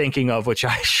left thinking of, which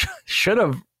I should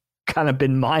have kind of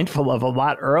been mindful of a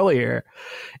lot earlier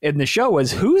in the show,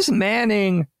 was who's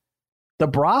manning the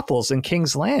brothels in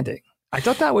King's Landing. I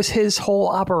thought that was his whole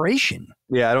operation.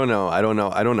 Yeah, I don't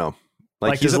know.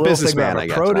 Like he's a businessman, I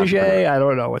guess. Protege. I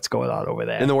don't know what's going on over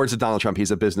there. In the words of Donald Trump, he's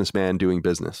a businessman doing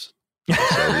business.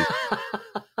 So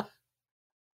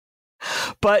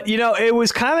But, you know, it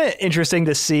was kind of interesting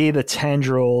to see the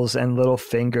tendrils and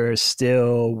Littlefinger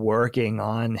still working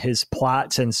on his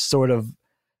plots and sort of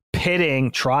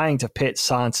trying to pit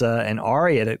Sansa and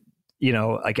Arya,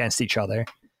 against each other.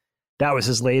 That was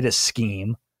his latest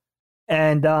scheme.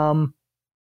 And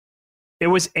it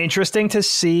was interesting to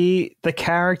see the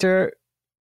character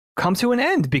come to an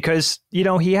end because, you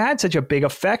know, he had such a big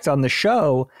effect on the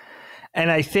show.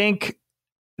 And I think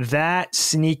that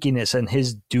sneakiness and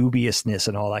his dubiousness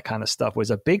and all that kind of stuff was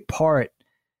a big part,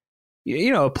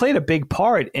 played a big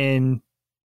part in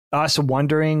us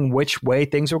wondering which way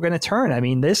things were going to turn. I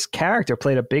mean, this character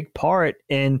played a big part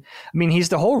he's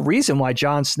the whole reason why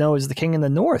Jon Snow is the king in the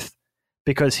North,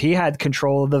 because he had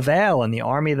control of the Vale, and the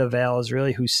army of the Vale is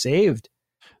really who saved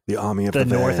the army of the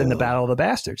North in the Battle of the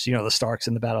Bastards, the Starks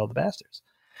in the Battle of the Bastards.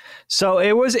 So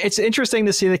it's interesting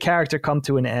to see the character come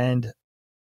to an end.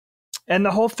 And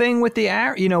the whole thing with with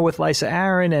Lysa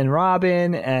Arryn and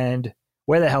Robin, and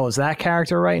where the hell is that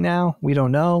character right now? We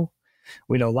don't know.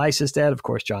 We know Lysa's dead. Of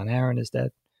course, Jon Arryn is dead.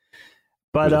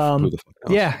 But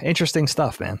yeah, interesting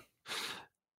stuff, man.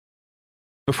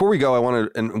 Before we go, I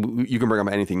want to, and you can bring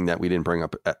up anything that we didn't bring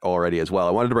up already as well.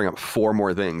 I wanted to bring up 4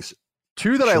 more things.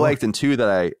 2 that I liked and 2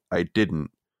 that I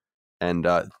didn't. And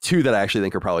 2 that I actually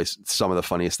think are probably some of the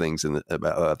funniest things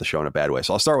about the show in a bad way.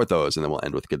 So I'll start with those and then we'll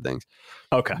end with good things.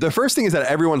 Okay. The first thing is that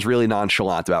everyone's really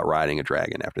nonchalant about riding a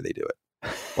dragon after they do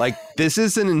it. Like, this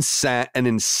is an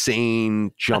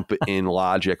insane jump in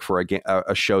logic for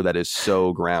a show that is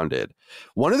so grounded.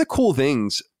 One of the cool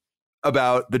things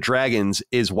about the dragons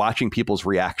is watching people's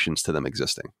reactions to them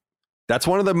existing. That's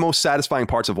one of the most satisfying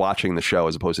parts of watching the show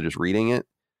as opposed to just reading it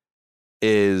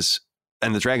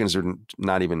and the dragons are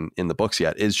not even in the books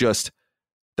yet, is just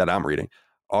that I'm reading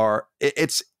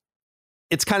it's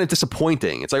kind of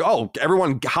disappointing. It's like, oh,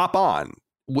 everyone hop on.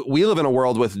 We live in a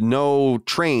world with no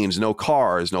trains, no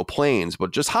cars, no planes,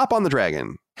 but just hop on the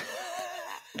dragon.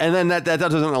 And then that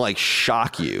doesn't like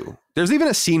shock you. There's even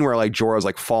a scene where like Jorah's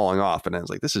like falling off and I was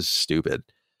like, this is stupid.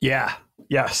 Yeah.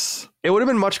 Yes. It would have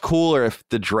been much cooler if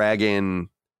the dragon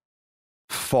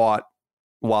fought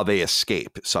while they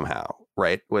escape somehow,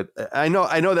 right? I know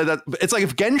that it's like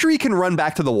if Gendry can run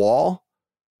back to the wall,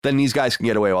 then these guys can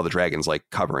get away while the dragon's like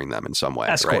covering them in some way.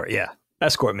 Escort, right? yeah.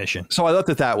 Escort mission. So I thought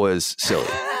that was silly.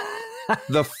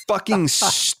 The fucking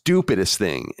stupidest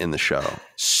thing in the show,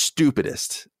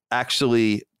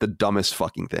 actually the dumbest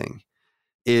fucking thing,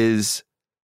 is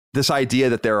this idea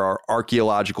that there are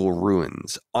archaeological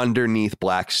ruins underneath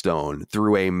Blackstone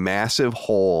through a massive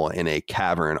hole in a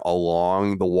cavern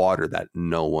along the water that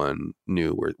no one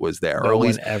knew was there. No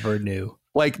one ever knew.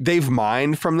 Like they've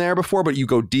mined from there before, but you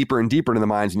go deeper and deeper into the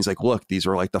mines and he's like, look, these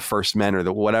are like the first men or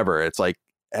the whatever. It's like,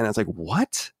 and it's like,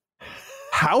 what?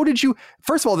 How did you?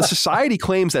 First of all, the society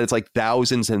claims that it's like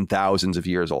thousands and thousands of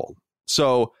years old.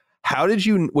 So how did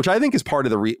you, which I think is part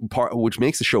of the part, which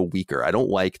makes the show weaker. I don't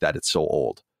like that it's so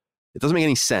old. It doesn't make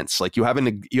any sense. Like you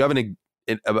haven't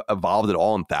evolved at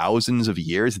all in thousands of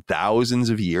years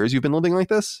you've been living like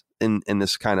this in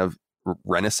this kind of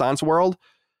Renaissance world.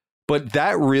 But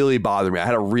that really bothered me. I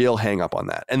had a real hang up on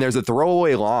that. And there's a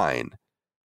throwaway line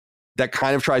that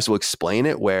kind of tries to explain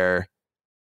it where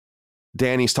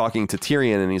Dany's talking to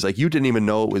Tyrion and he's like, you didn't even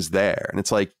know it was there. And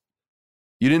it's like,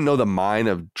 you didn't know the mine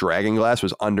of Dragonglass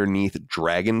was underneath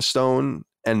Dragonstone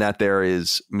and that there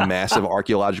is massive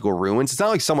archaeological ruins. It's not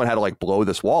like someone had to like blow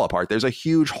this wall apart. There's a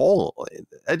huge hole.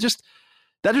 I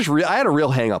had a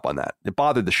real hang up on that. It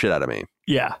bothered the shit out of me.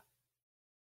 Yeah.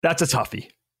 That's a toughie.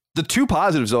 The two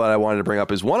positives though that I wanted to bring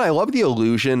up is one, I love the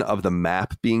illusion of the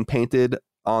map being painted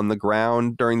on the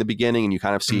ground during the beginning and you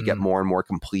kind of see it get more and more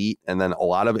complete. And then a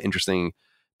lot of interesting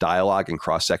dialogue and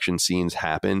cross-section scenes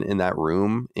happen in that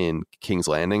room in King's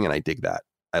Landing. And I dig that.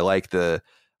 I like the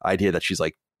idea that she's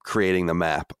like creating the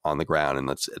map on the ground and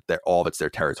all of it's their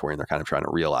territory and they're kind of trying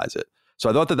to realize it. So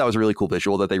I thought that was a really cool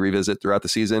visual that they revisit throughout the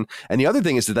season. And the other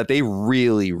thing is that they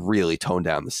really, really tone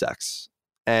down the sex.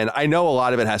 And I know a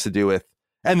lot of it has to do with,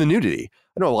 and the nudity.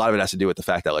 I know a lot of it has to do with the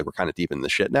fact that like we're kind of deep in the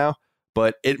shit now,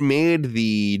 but it made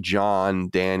the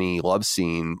Jon Dany love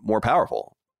scene more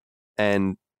powerful.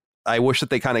 And I wish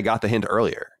that they kind of got the hint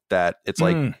earlier that it's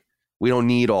like, we don't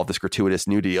need all this gratuitous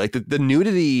nudity. Like the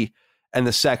nudity and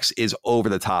the sex is over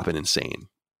the top and insane.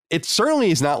 It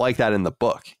certainly is not like that in the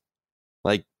book.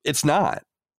 Like it's not,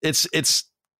 it's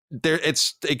there.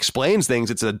 It explains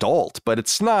things. It's adult, but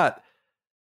it's not.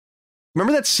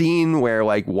 Remember that scene where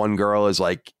like one girl is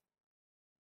like,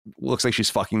 looks like she's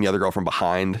fucking the other girl from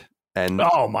behind. And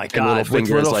oh my God, with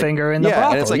Littlefinger in the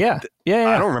brothel. And it's like, yeah.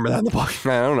 I don't remember that in the book.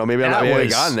 I don't know. Maybe I haven't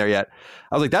gotten there yet.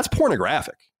 I was like, that's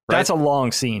pornographic. Right? That's a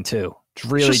long scene too. It's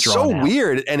really just so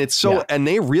weird. And it's so, and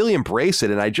they really embrace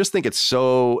it. And I just think it's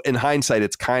so, in hindsight,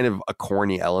 it's kind of a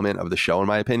corny element of the show, in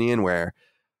my opinion, where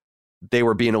they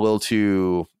were being a little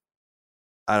too,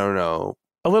 I don't know.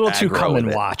 A little too come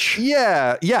and watch.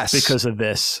 Yeah. Yes. Because of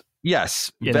this.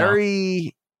 Yes.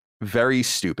 Very, very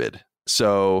stupid.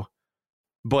 So,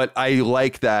 but I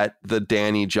like that the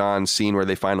Dany Jon scene where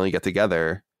they finally get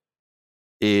together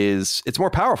it's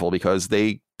more powerful because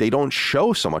they don't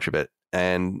show so much of it.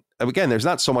 And again, there's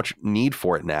not so much need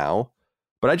for it now,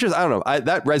 but I don't know.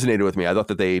 That resonated with me. I thought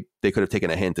that they could have taken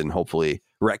a hint and hopefully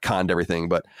retconned everything.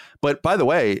 But by the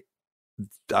way,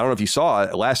 I don't know if you saw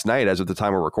it last night, as of the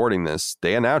time we're recording this,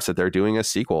 they announced that they're doing a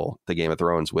sequel to Game of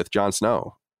Thrones with Jon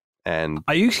Snow. And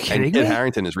are you kidding me? Kit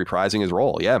Harington is reprising his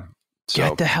role. Yeah. So,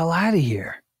 get the hell out of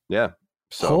here. Yeah.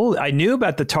 So I knew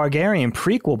about the Targaryen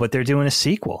prequel, but they're doing a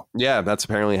sequel. Yeah, that's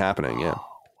apparently happening. Yeah. Oh,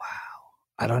 wow.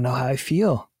 I don't know how I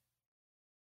feel.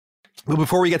 Well,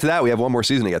 before we get to that, we have one more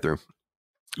season to get through.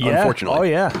 Yeah. Unfortunately. Oh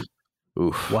yeah.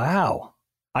 Oof. Wow.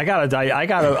 I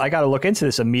gotta look into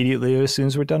this immediately as soon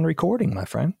as we're done recording, my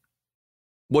friend.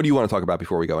 What do you want to talk about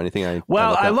before we go? Anything?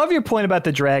 I love your point about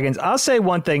the dragons. I'll say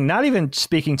one thing, not even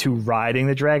speaking to riding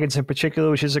the dragons in particular,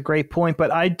 which is a great point,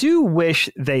 but I do wish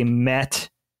they met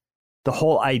the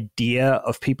whole idea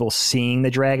of people seeing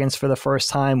the dragons for the first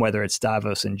time, whether it's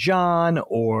Davos and Jon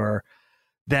or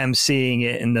them seeing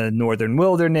it in the northern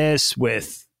wilderness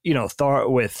with,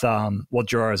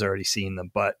 Jorah's already seen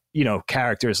them, but,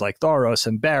 characters like Thoros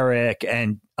and Beric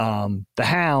and the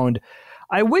Hound.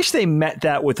 I wish they met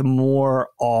that with more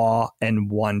awe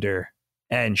and wonder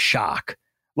and shock.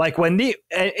 Like when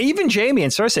even Jaime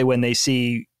and Cersei, when they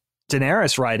see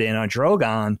Daenerys ride in on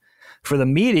Drogon for the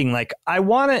meeting, like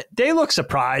they look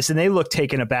surprised and they look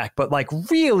taken aback, but like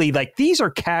really, like these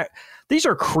are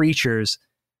creatures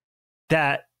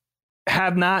that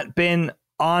have not been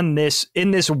in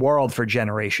this world for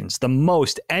generations. The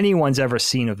most anyone's ever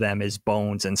seen of them is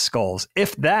bones and skulls.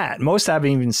 If that, most haven't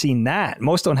even seen that.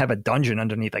 Most don't have a dungeon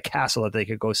underneath a castle that they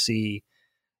could go see,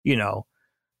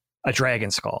 a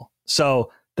dragon skull.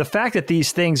 So the fact that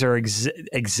these things are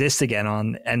exist again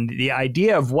and the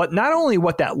idea of not only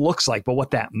what that looks like, but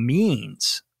what that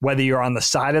means, whether you're on the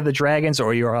side of the dragons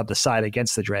or you're on the side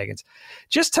against the dragons,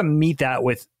 just to meet that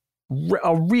with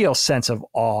a real sense of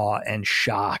awe and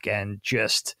shock and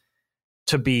just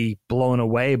to be blown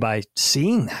away by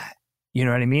seeing that. You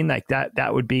know what I mean? Like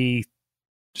that would be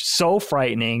so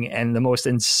frightening and the most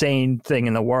insane thing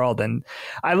in the world. And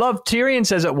I love Tyrion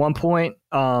says at one point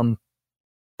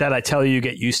that I tell you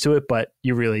get used to it, but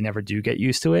you really never do get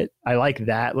used to it. I like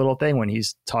that little thing when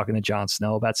he's talking to Jon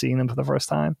Snow about seeing them for the first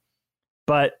time.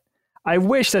 But I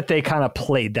wish that they kind of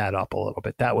played that up a little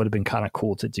bit. That would have been kind of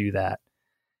cool to do that.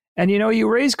 And, you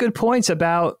raise good points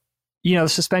about,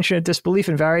 suspension of disbelief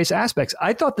in various aspects.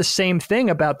 I thought the same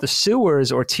thing about the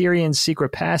sewers or Tyrion's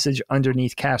secret passage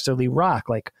underneath Casterly Rock.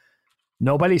 Like,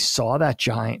 nobody saw that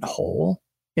giant hole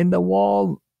in the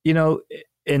wall,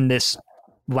 in this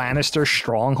Lannister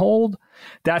stronghold,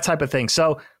 that type of thing.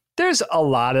 So there's a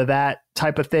lot of that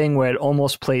type of thing where it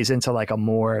almost plays into like a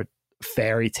more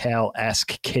fairy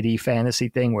tale-esque kiddie fantasy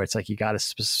thing where it's like you got to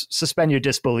suspend your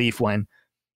disbelief when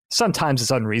sometimes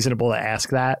it's unreasonable to ask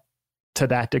that to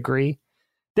that degree.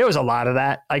 There was a lot of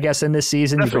that, I guess, in this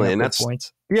season. Definitely, and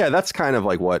that's kind of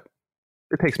like what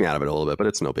it takes me out of it a little bit, but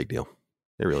it's no big deal.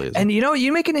 It really is. And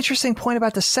you make an interesting point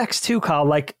about the sex too, Kyle.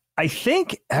 Like, I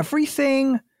think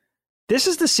everything. This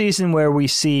is the season where we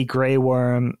see Grey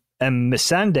Worm and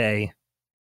Missandei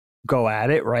go at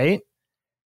it, right?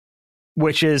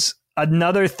 Which is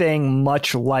another thing,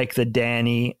 much like the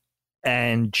Dany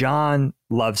and Jon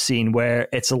love scene, where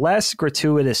it's less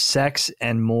gratuitous sex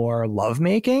and more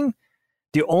lovemaking.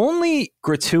 The only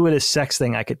gratuitous sex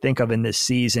thing I could think of in this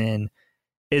season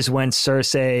is when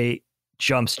Cersei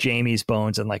jumps Jaime's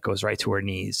bones and like goes right to her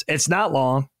knees. It's not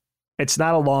long. It's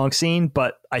not a long scene,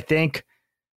 but I think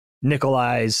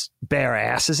Nikolai's bare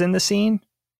ass is in the scene,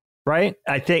 right?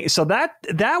 I think so. That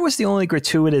was the only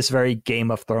gratuitous, very Game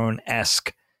of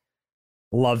Thrones-esque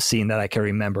love scene that I can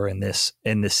remember in this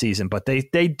season. But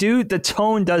they do, the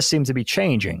tone does seem to be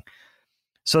changing.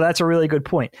 So that's a really good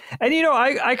point. And,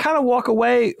 I kind of walk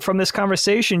away from this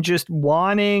conversation just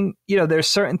wanting, there's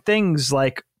certain things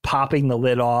like popping the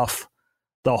lid off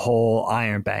the whole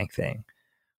Iron Bank thing,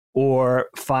 or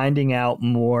finding out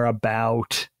more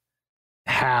about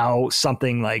how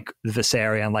something like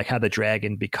Viserion, like how the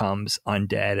dragon becomes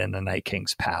undead and the Night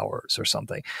King's powers or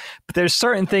something. But there's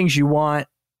certain things you want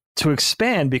to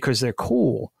expand because they're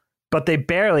cool, but they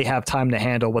barely have time to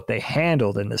handle what they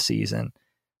handled in the season.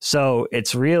 So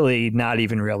it's really not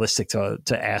even realistic to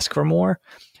ask for more.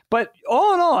 But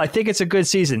all in all, I think it's a good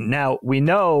season. Now, we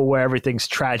know where everything's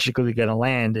tragically going to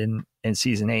land in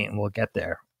season 8, and we'll get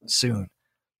there soon.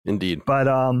 Indeed. But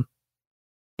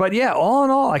yeah, all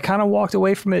in all, I kind of walked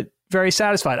away from it very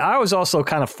satisfied. I was also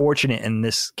kind of fortunate in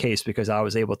this case because I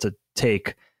was able to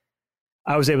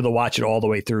watch it all the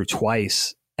way through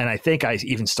twice. And I think I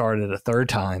even started a third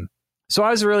time. So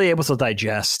I was really able to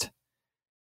digest,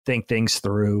 think things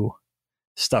through,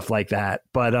 stuff like that.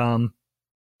 But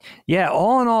yeah,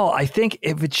 all in all, I think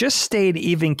if it just stayed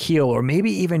even keel or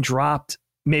maybe even dropped,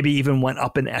 maybe even went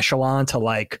up an echelon to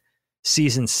like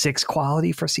season 6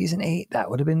 quality for season 8,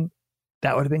 that would have been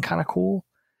kind of cool.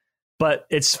 But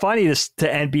it's funny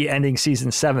to be ending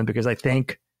season 7 because I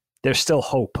think there's still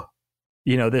hope.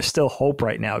 There's still hope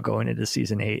right now going into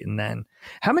season 8. And then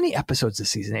how many episodes is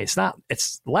season 8?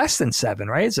 It's less than 7,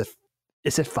 right? Is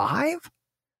it 5?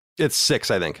 It's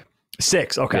 6, I think.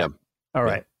 6. Okay. Yeah. All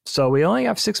right. Yeah. So we only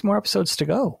have 6 more episodes to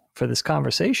go for this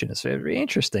conversation. It's very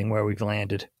interesting where we've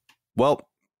landed. Well,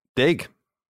 Dig,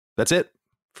 that's it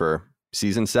for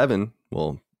season 7.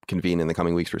 We'll convene in the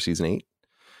coming weeks for season 8.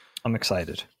 I'm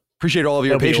excited. Appreciate all of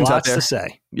your patience out there. Lots to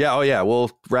say. Yeah. Oh yeah. We'll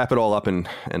wrap it all up and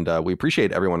we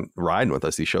appreciate everyone riding with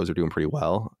us. These shows are doing pretty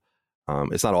well.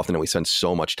 It's not often that we spend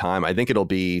so much time. I think it'll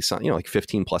be like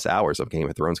 15 plus hours of Game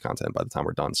of Thrones content by the time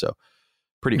we're done. So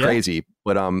pretty crazy.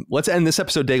 But let's end this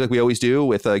episode, Dig, like we always do,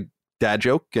 with a dad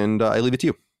joke, and I leave it to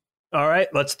you. All right.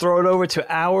 Let's throw it over to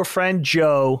our friend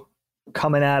Joe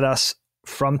coming at us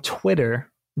from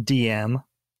Twitter DM.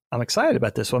 I'm excited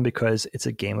about this one because it's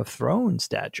a Game of Thrones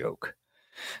dad joke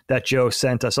that Joe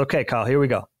sent us. Okay, Kyle, here we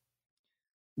go.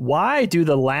 Why do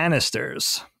the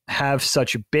Lannisters have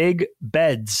such big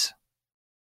beds?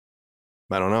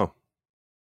 I don't know.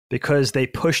 Because they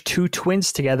push 2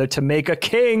 twins together to make a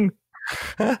king.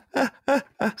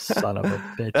 Son of a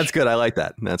bitch. That's good. I like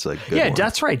that. That's a good one.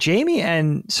 That's right. Jaime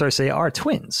and Cersei are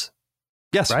twins.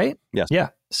 Yes. Right? Yes. Yeah.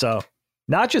 So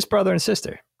not just brother and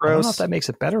sister. Gross. I don't know if that makes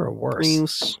it better or worse.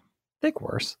 Gross. I think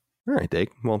worse. All right, Dig.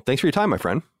 Well, thanks for your time, my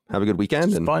friend. Have a good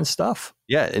weekend. And fun stuff.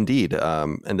 Yeah, indeed.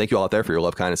 And thank you all out there for your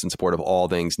love, kindness, and support of all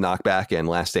things Knockback and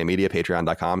Last Stand Media.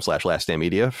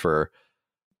 Patreon.com/LastStandMedia for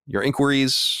your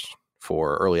inquiries,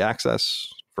 for early access,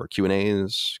 for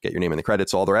Q&As, get your name in the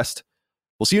credits, all the rest.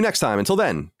 We'll see you next time. Until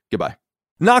then, goodbye.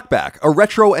 Knockback, a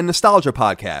retro and nostalgia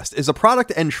podcast, is a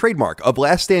product and trademark of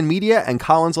Last Stand Media and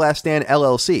Collins Last Stand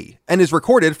LLC, and is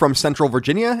recorded from Central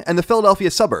Virginia and the Philadelphia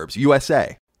suburbs,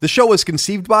 USA. The show was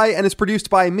conceived by and is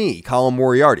produced by me, Colin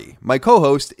Moriarty. My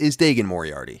co-host is Dagan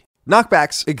Moriarty.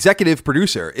 Knockback's executive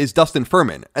producer is Dustin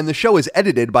Furman, and the show is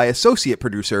edited by associate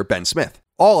producer Ben Smith.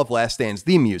 All of Last Stand's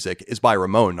theme music is by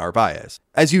Ramon Narvaez.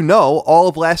 As you know, all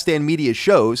of Last Stand Media's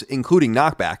shows, including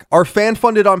Knockback, are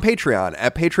fan-funded on Patreon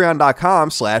at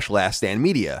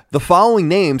patreon.com/laststandmedia. The following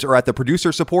names are at the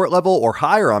producer support level or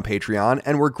higher on Patreon,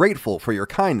 and we're grateful for your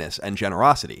kindness and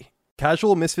generosity.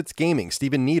 Casual Misfits Gaming,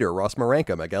 Stephen Nieder, Ross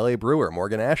Marenka, Miguel A. Brewer,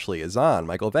 Morgan Ashley, Azan,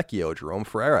 Michael Vecchio, Jerome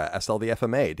Ferreira, SL the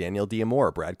FMA, Daniel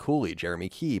Diamore, Brad Cooley, Jeremy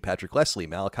Key, Patrick Leslie,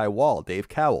 Malachi Wall, Dave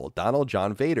Cowell, Donald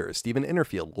John Vader, Stephen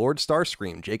Innerfield, Lord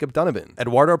Starscream, Jacob Donovan,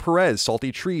 Eduardo Perez,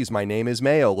 Salty Trees, My Name is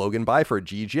Mayo, Logan Byford,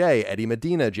 GJ, Eddie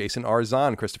Medina, Jason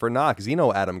Arzon, Christopher Knox,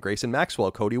 Zeno Adam, Grayson Maxwell,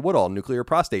 Cody Woodall, Nuclear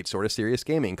Prostate, Sorta Serious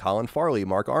Gaming, Colin Farley,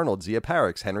 Mark Arnold, Zia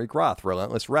Parix, Henry Groth,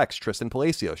 Relentless Rex, Tristan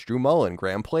Palacios, Drew Mullen,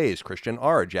 Graham Plays, Christian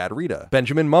R, Jad Rita,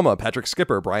 Benjamin Mumma, Patrick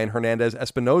Skipper, Brian Hernandez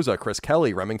Espinoza, Chris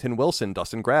Kelly, Remington Wilson,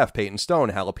 Dustin Graff, Peyton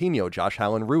Stone, Jalapeno, Josh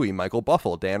Hallen Rui, Michael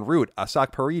Buffle, Dan Root,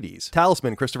 Asak Parides,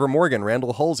 Talisman, Christopher Morgan,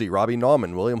 Randall Halsey, Robbie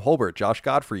Nauman, William Holbert, Josh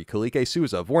Godfrey, Kalike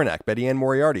Souza, Vornak, Betty Ann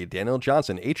Moriarty, Daniel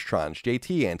Johnson, H-Tron,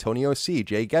 JT, Antonio C,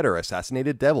 Jay Getter,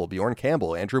 Assassinated Devil, Bjorn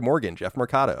Campbell, Andrew Morgan, Jeff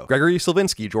Mercado, Gregory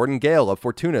Slavinsky, Jordan Gale of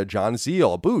Fortuna, John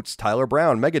Zeal, Boots, Tyler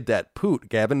Brown, Megadet, Poot,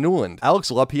 Gavin Newland,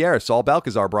 Alex LaPierre, Saul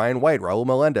Balcazar, Brian White, Raul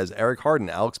Melendez, Eric Harden,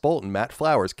 Alex Bolton, Matt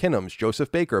Flowers, Kinnums,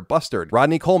 Joseph Baker, Bustard,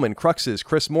 Rodney Coleman, Cruxes,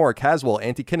 Chris Moore, Caswell,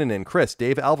 Antti Kinnunen, Chris,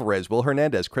 Dave Alvarez, Will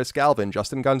Hernandez, Chris Galvin,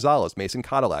 Justin Gonzalez, Mason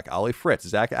Cadillac, Ollie Fritz,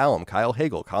 Zach Allum, Kyle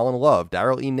Hagel, Colin Love,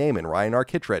 Daryl E. Naiman, Ryan R.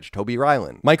 Kittredge, Toby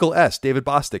Ryland, Michael S., David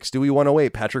Bostic, Stewie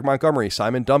 108, Patrick Montgomery,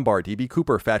 Simon Dunbar, DB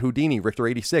Cooper, Fat Houdini, Richter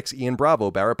 86, Ian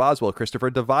Bravo, Barrett Boswell, Christopher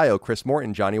DeVio, Chris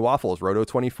Morton, Johnny Waffles, Roto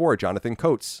 24, Jonathan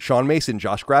Coates, Sean Mason,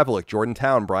 Josh Gravelick, Jordan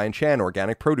Town, Brian Chan,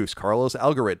 Organic Produce, Carlos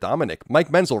Algarit, Dominic, Mike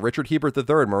Menzel, Richard Hebert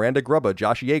III, Miranda Grubba,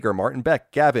 Josh Yeager, Martin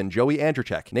Beck, Gavin, Joey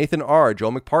Andrzejczyk, Nathan R.,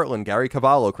 Joe McPartland, Gary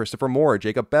Cavallo, Christopher Moore,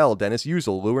 Jacob Bell, Dennis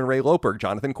Uzel, Lou and Ray Loper,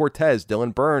 Jonathan Cortez,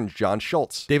 Dylan Burns, John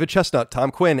Schultz, David Chestnut,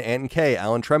 Tom Quinn, Anton K.,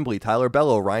 Alan Tremblay, Tyler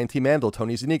Bello, Ryan T. Mandel,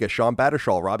 Tony Zuniga, Sean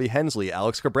Battershall, Robbie Hensley,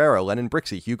 Alex Cabrera, Lennon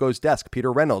Brixey, Hugo's Desk,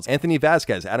 Peter Reynolds, Anthony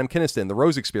Vasquez, Adam Kinniston, The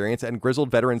Rose Experience, and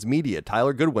Grizzled Veterans Media,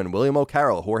 Tyler Goodwin, William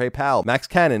O'Carroll, Jorge Powell, Max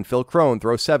Cannon, Phil Crone,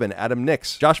 Throw 7, Adam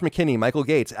Nix, Josh McKinney, Michael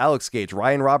Gates, Alex Gates,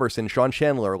 Ryan Robertson, Sean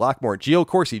Chandler, Lockmore, Gio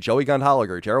Corsi, Joey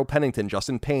Gondoliger, Gerald Pennington,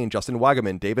 Justin Payne, Justin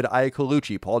Wagaman, David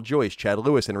Iacolucci, Paul Joyce, Chad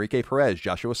Lewis, Enrique Perez,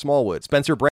 Joshua Smallwood, Spencer Brand,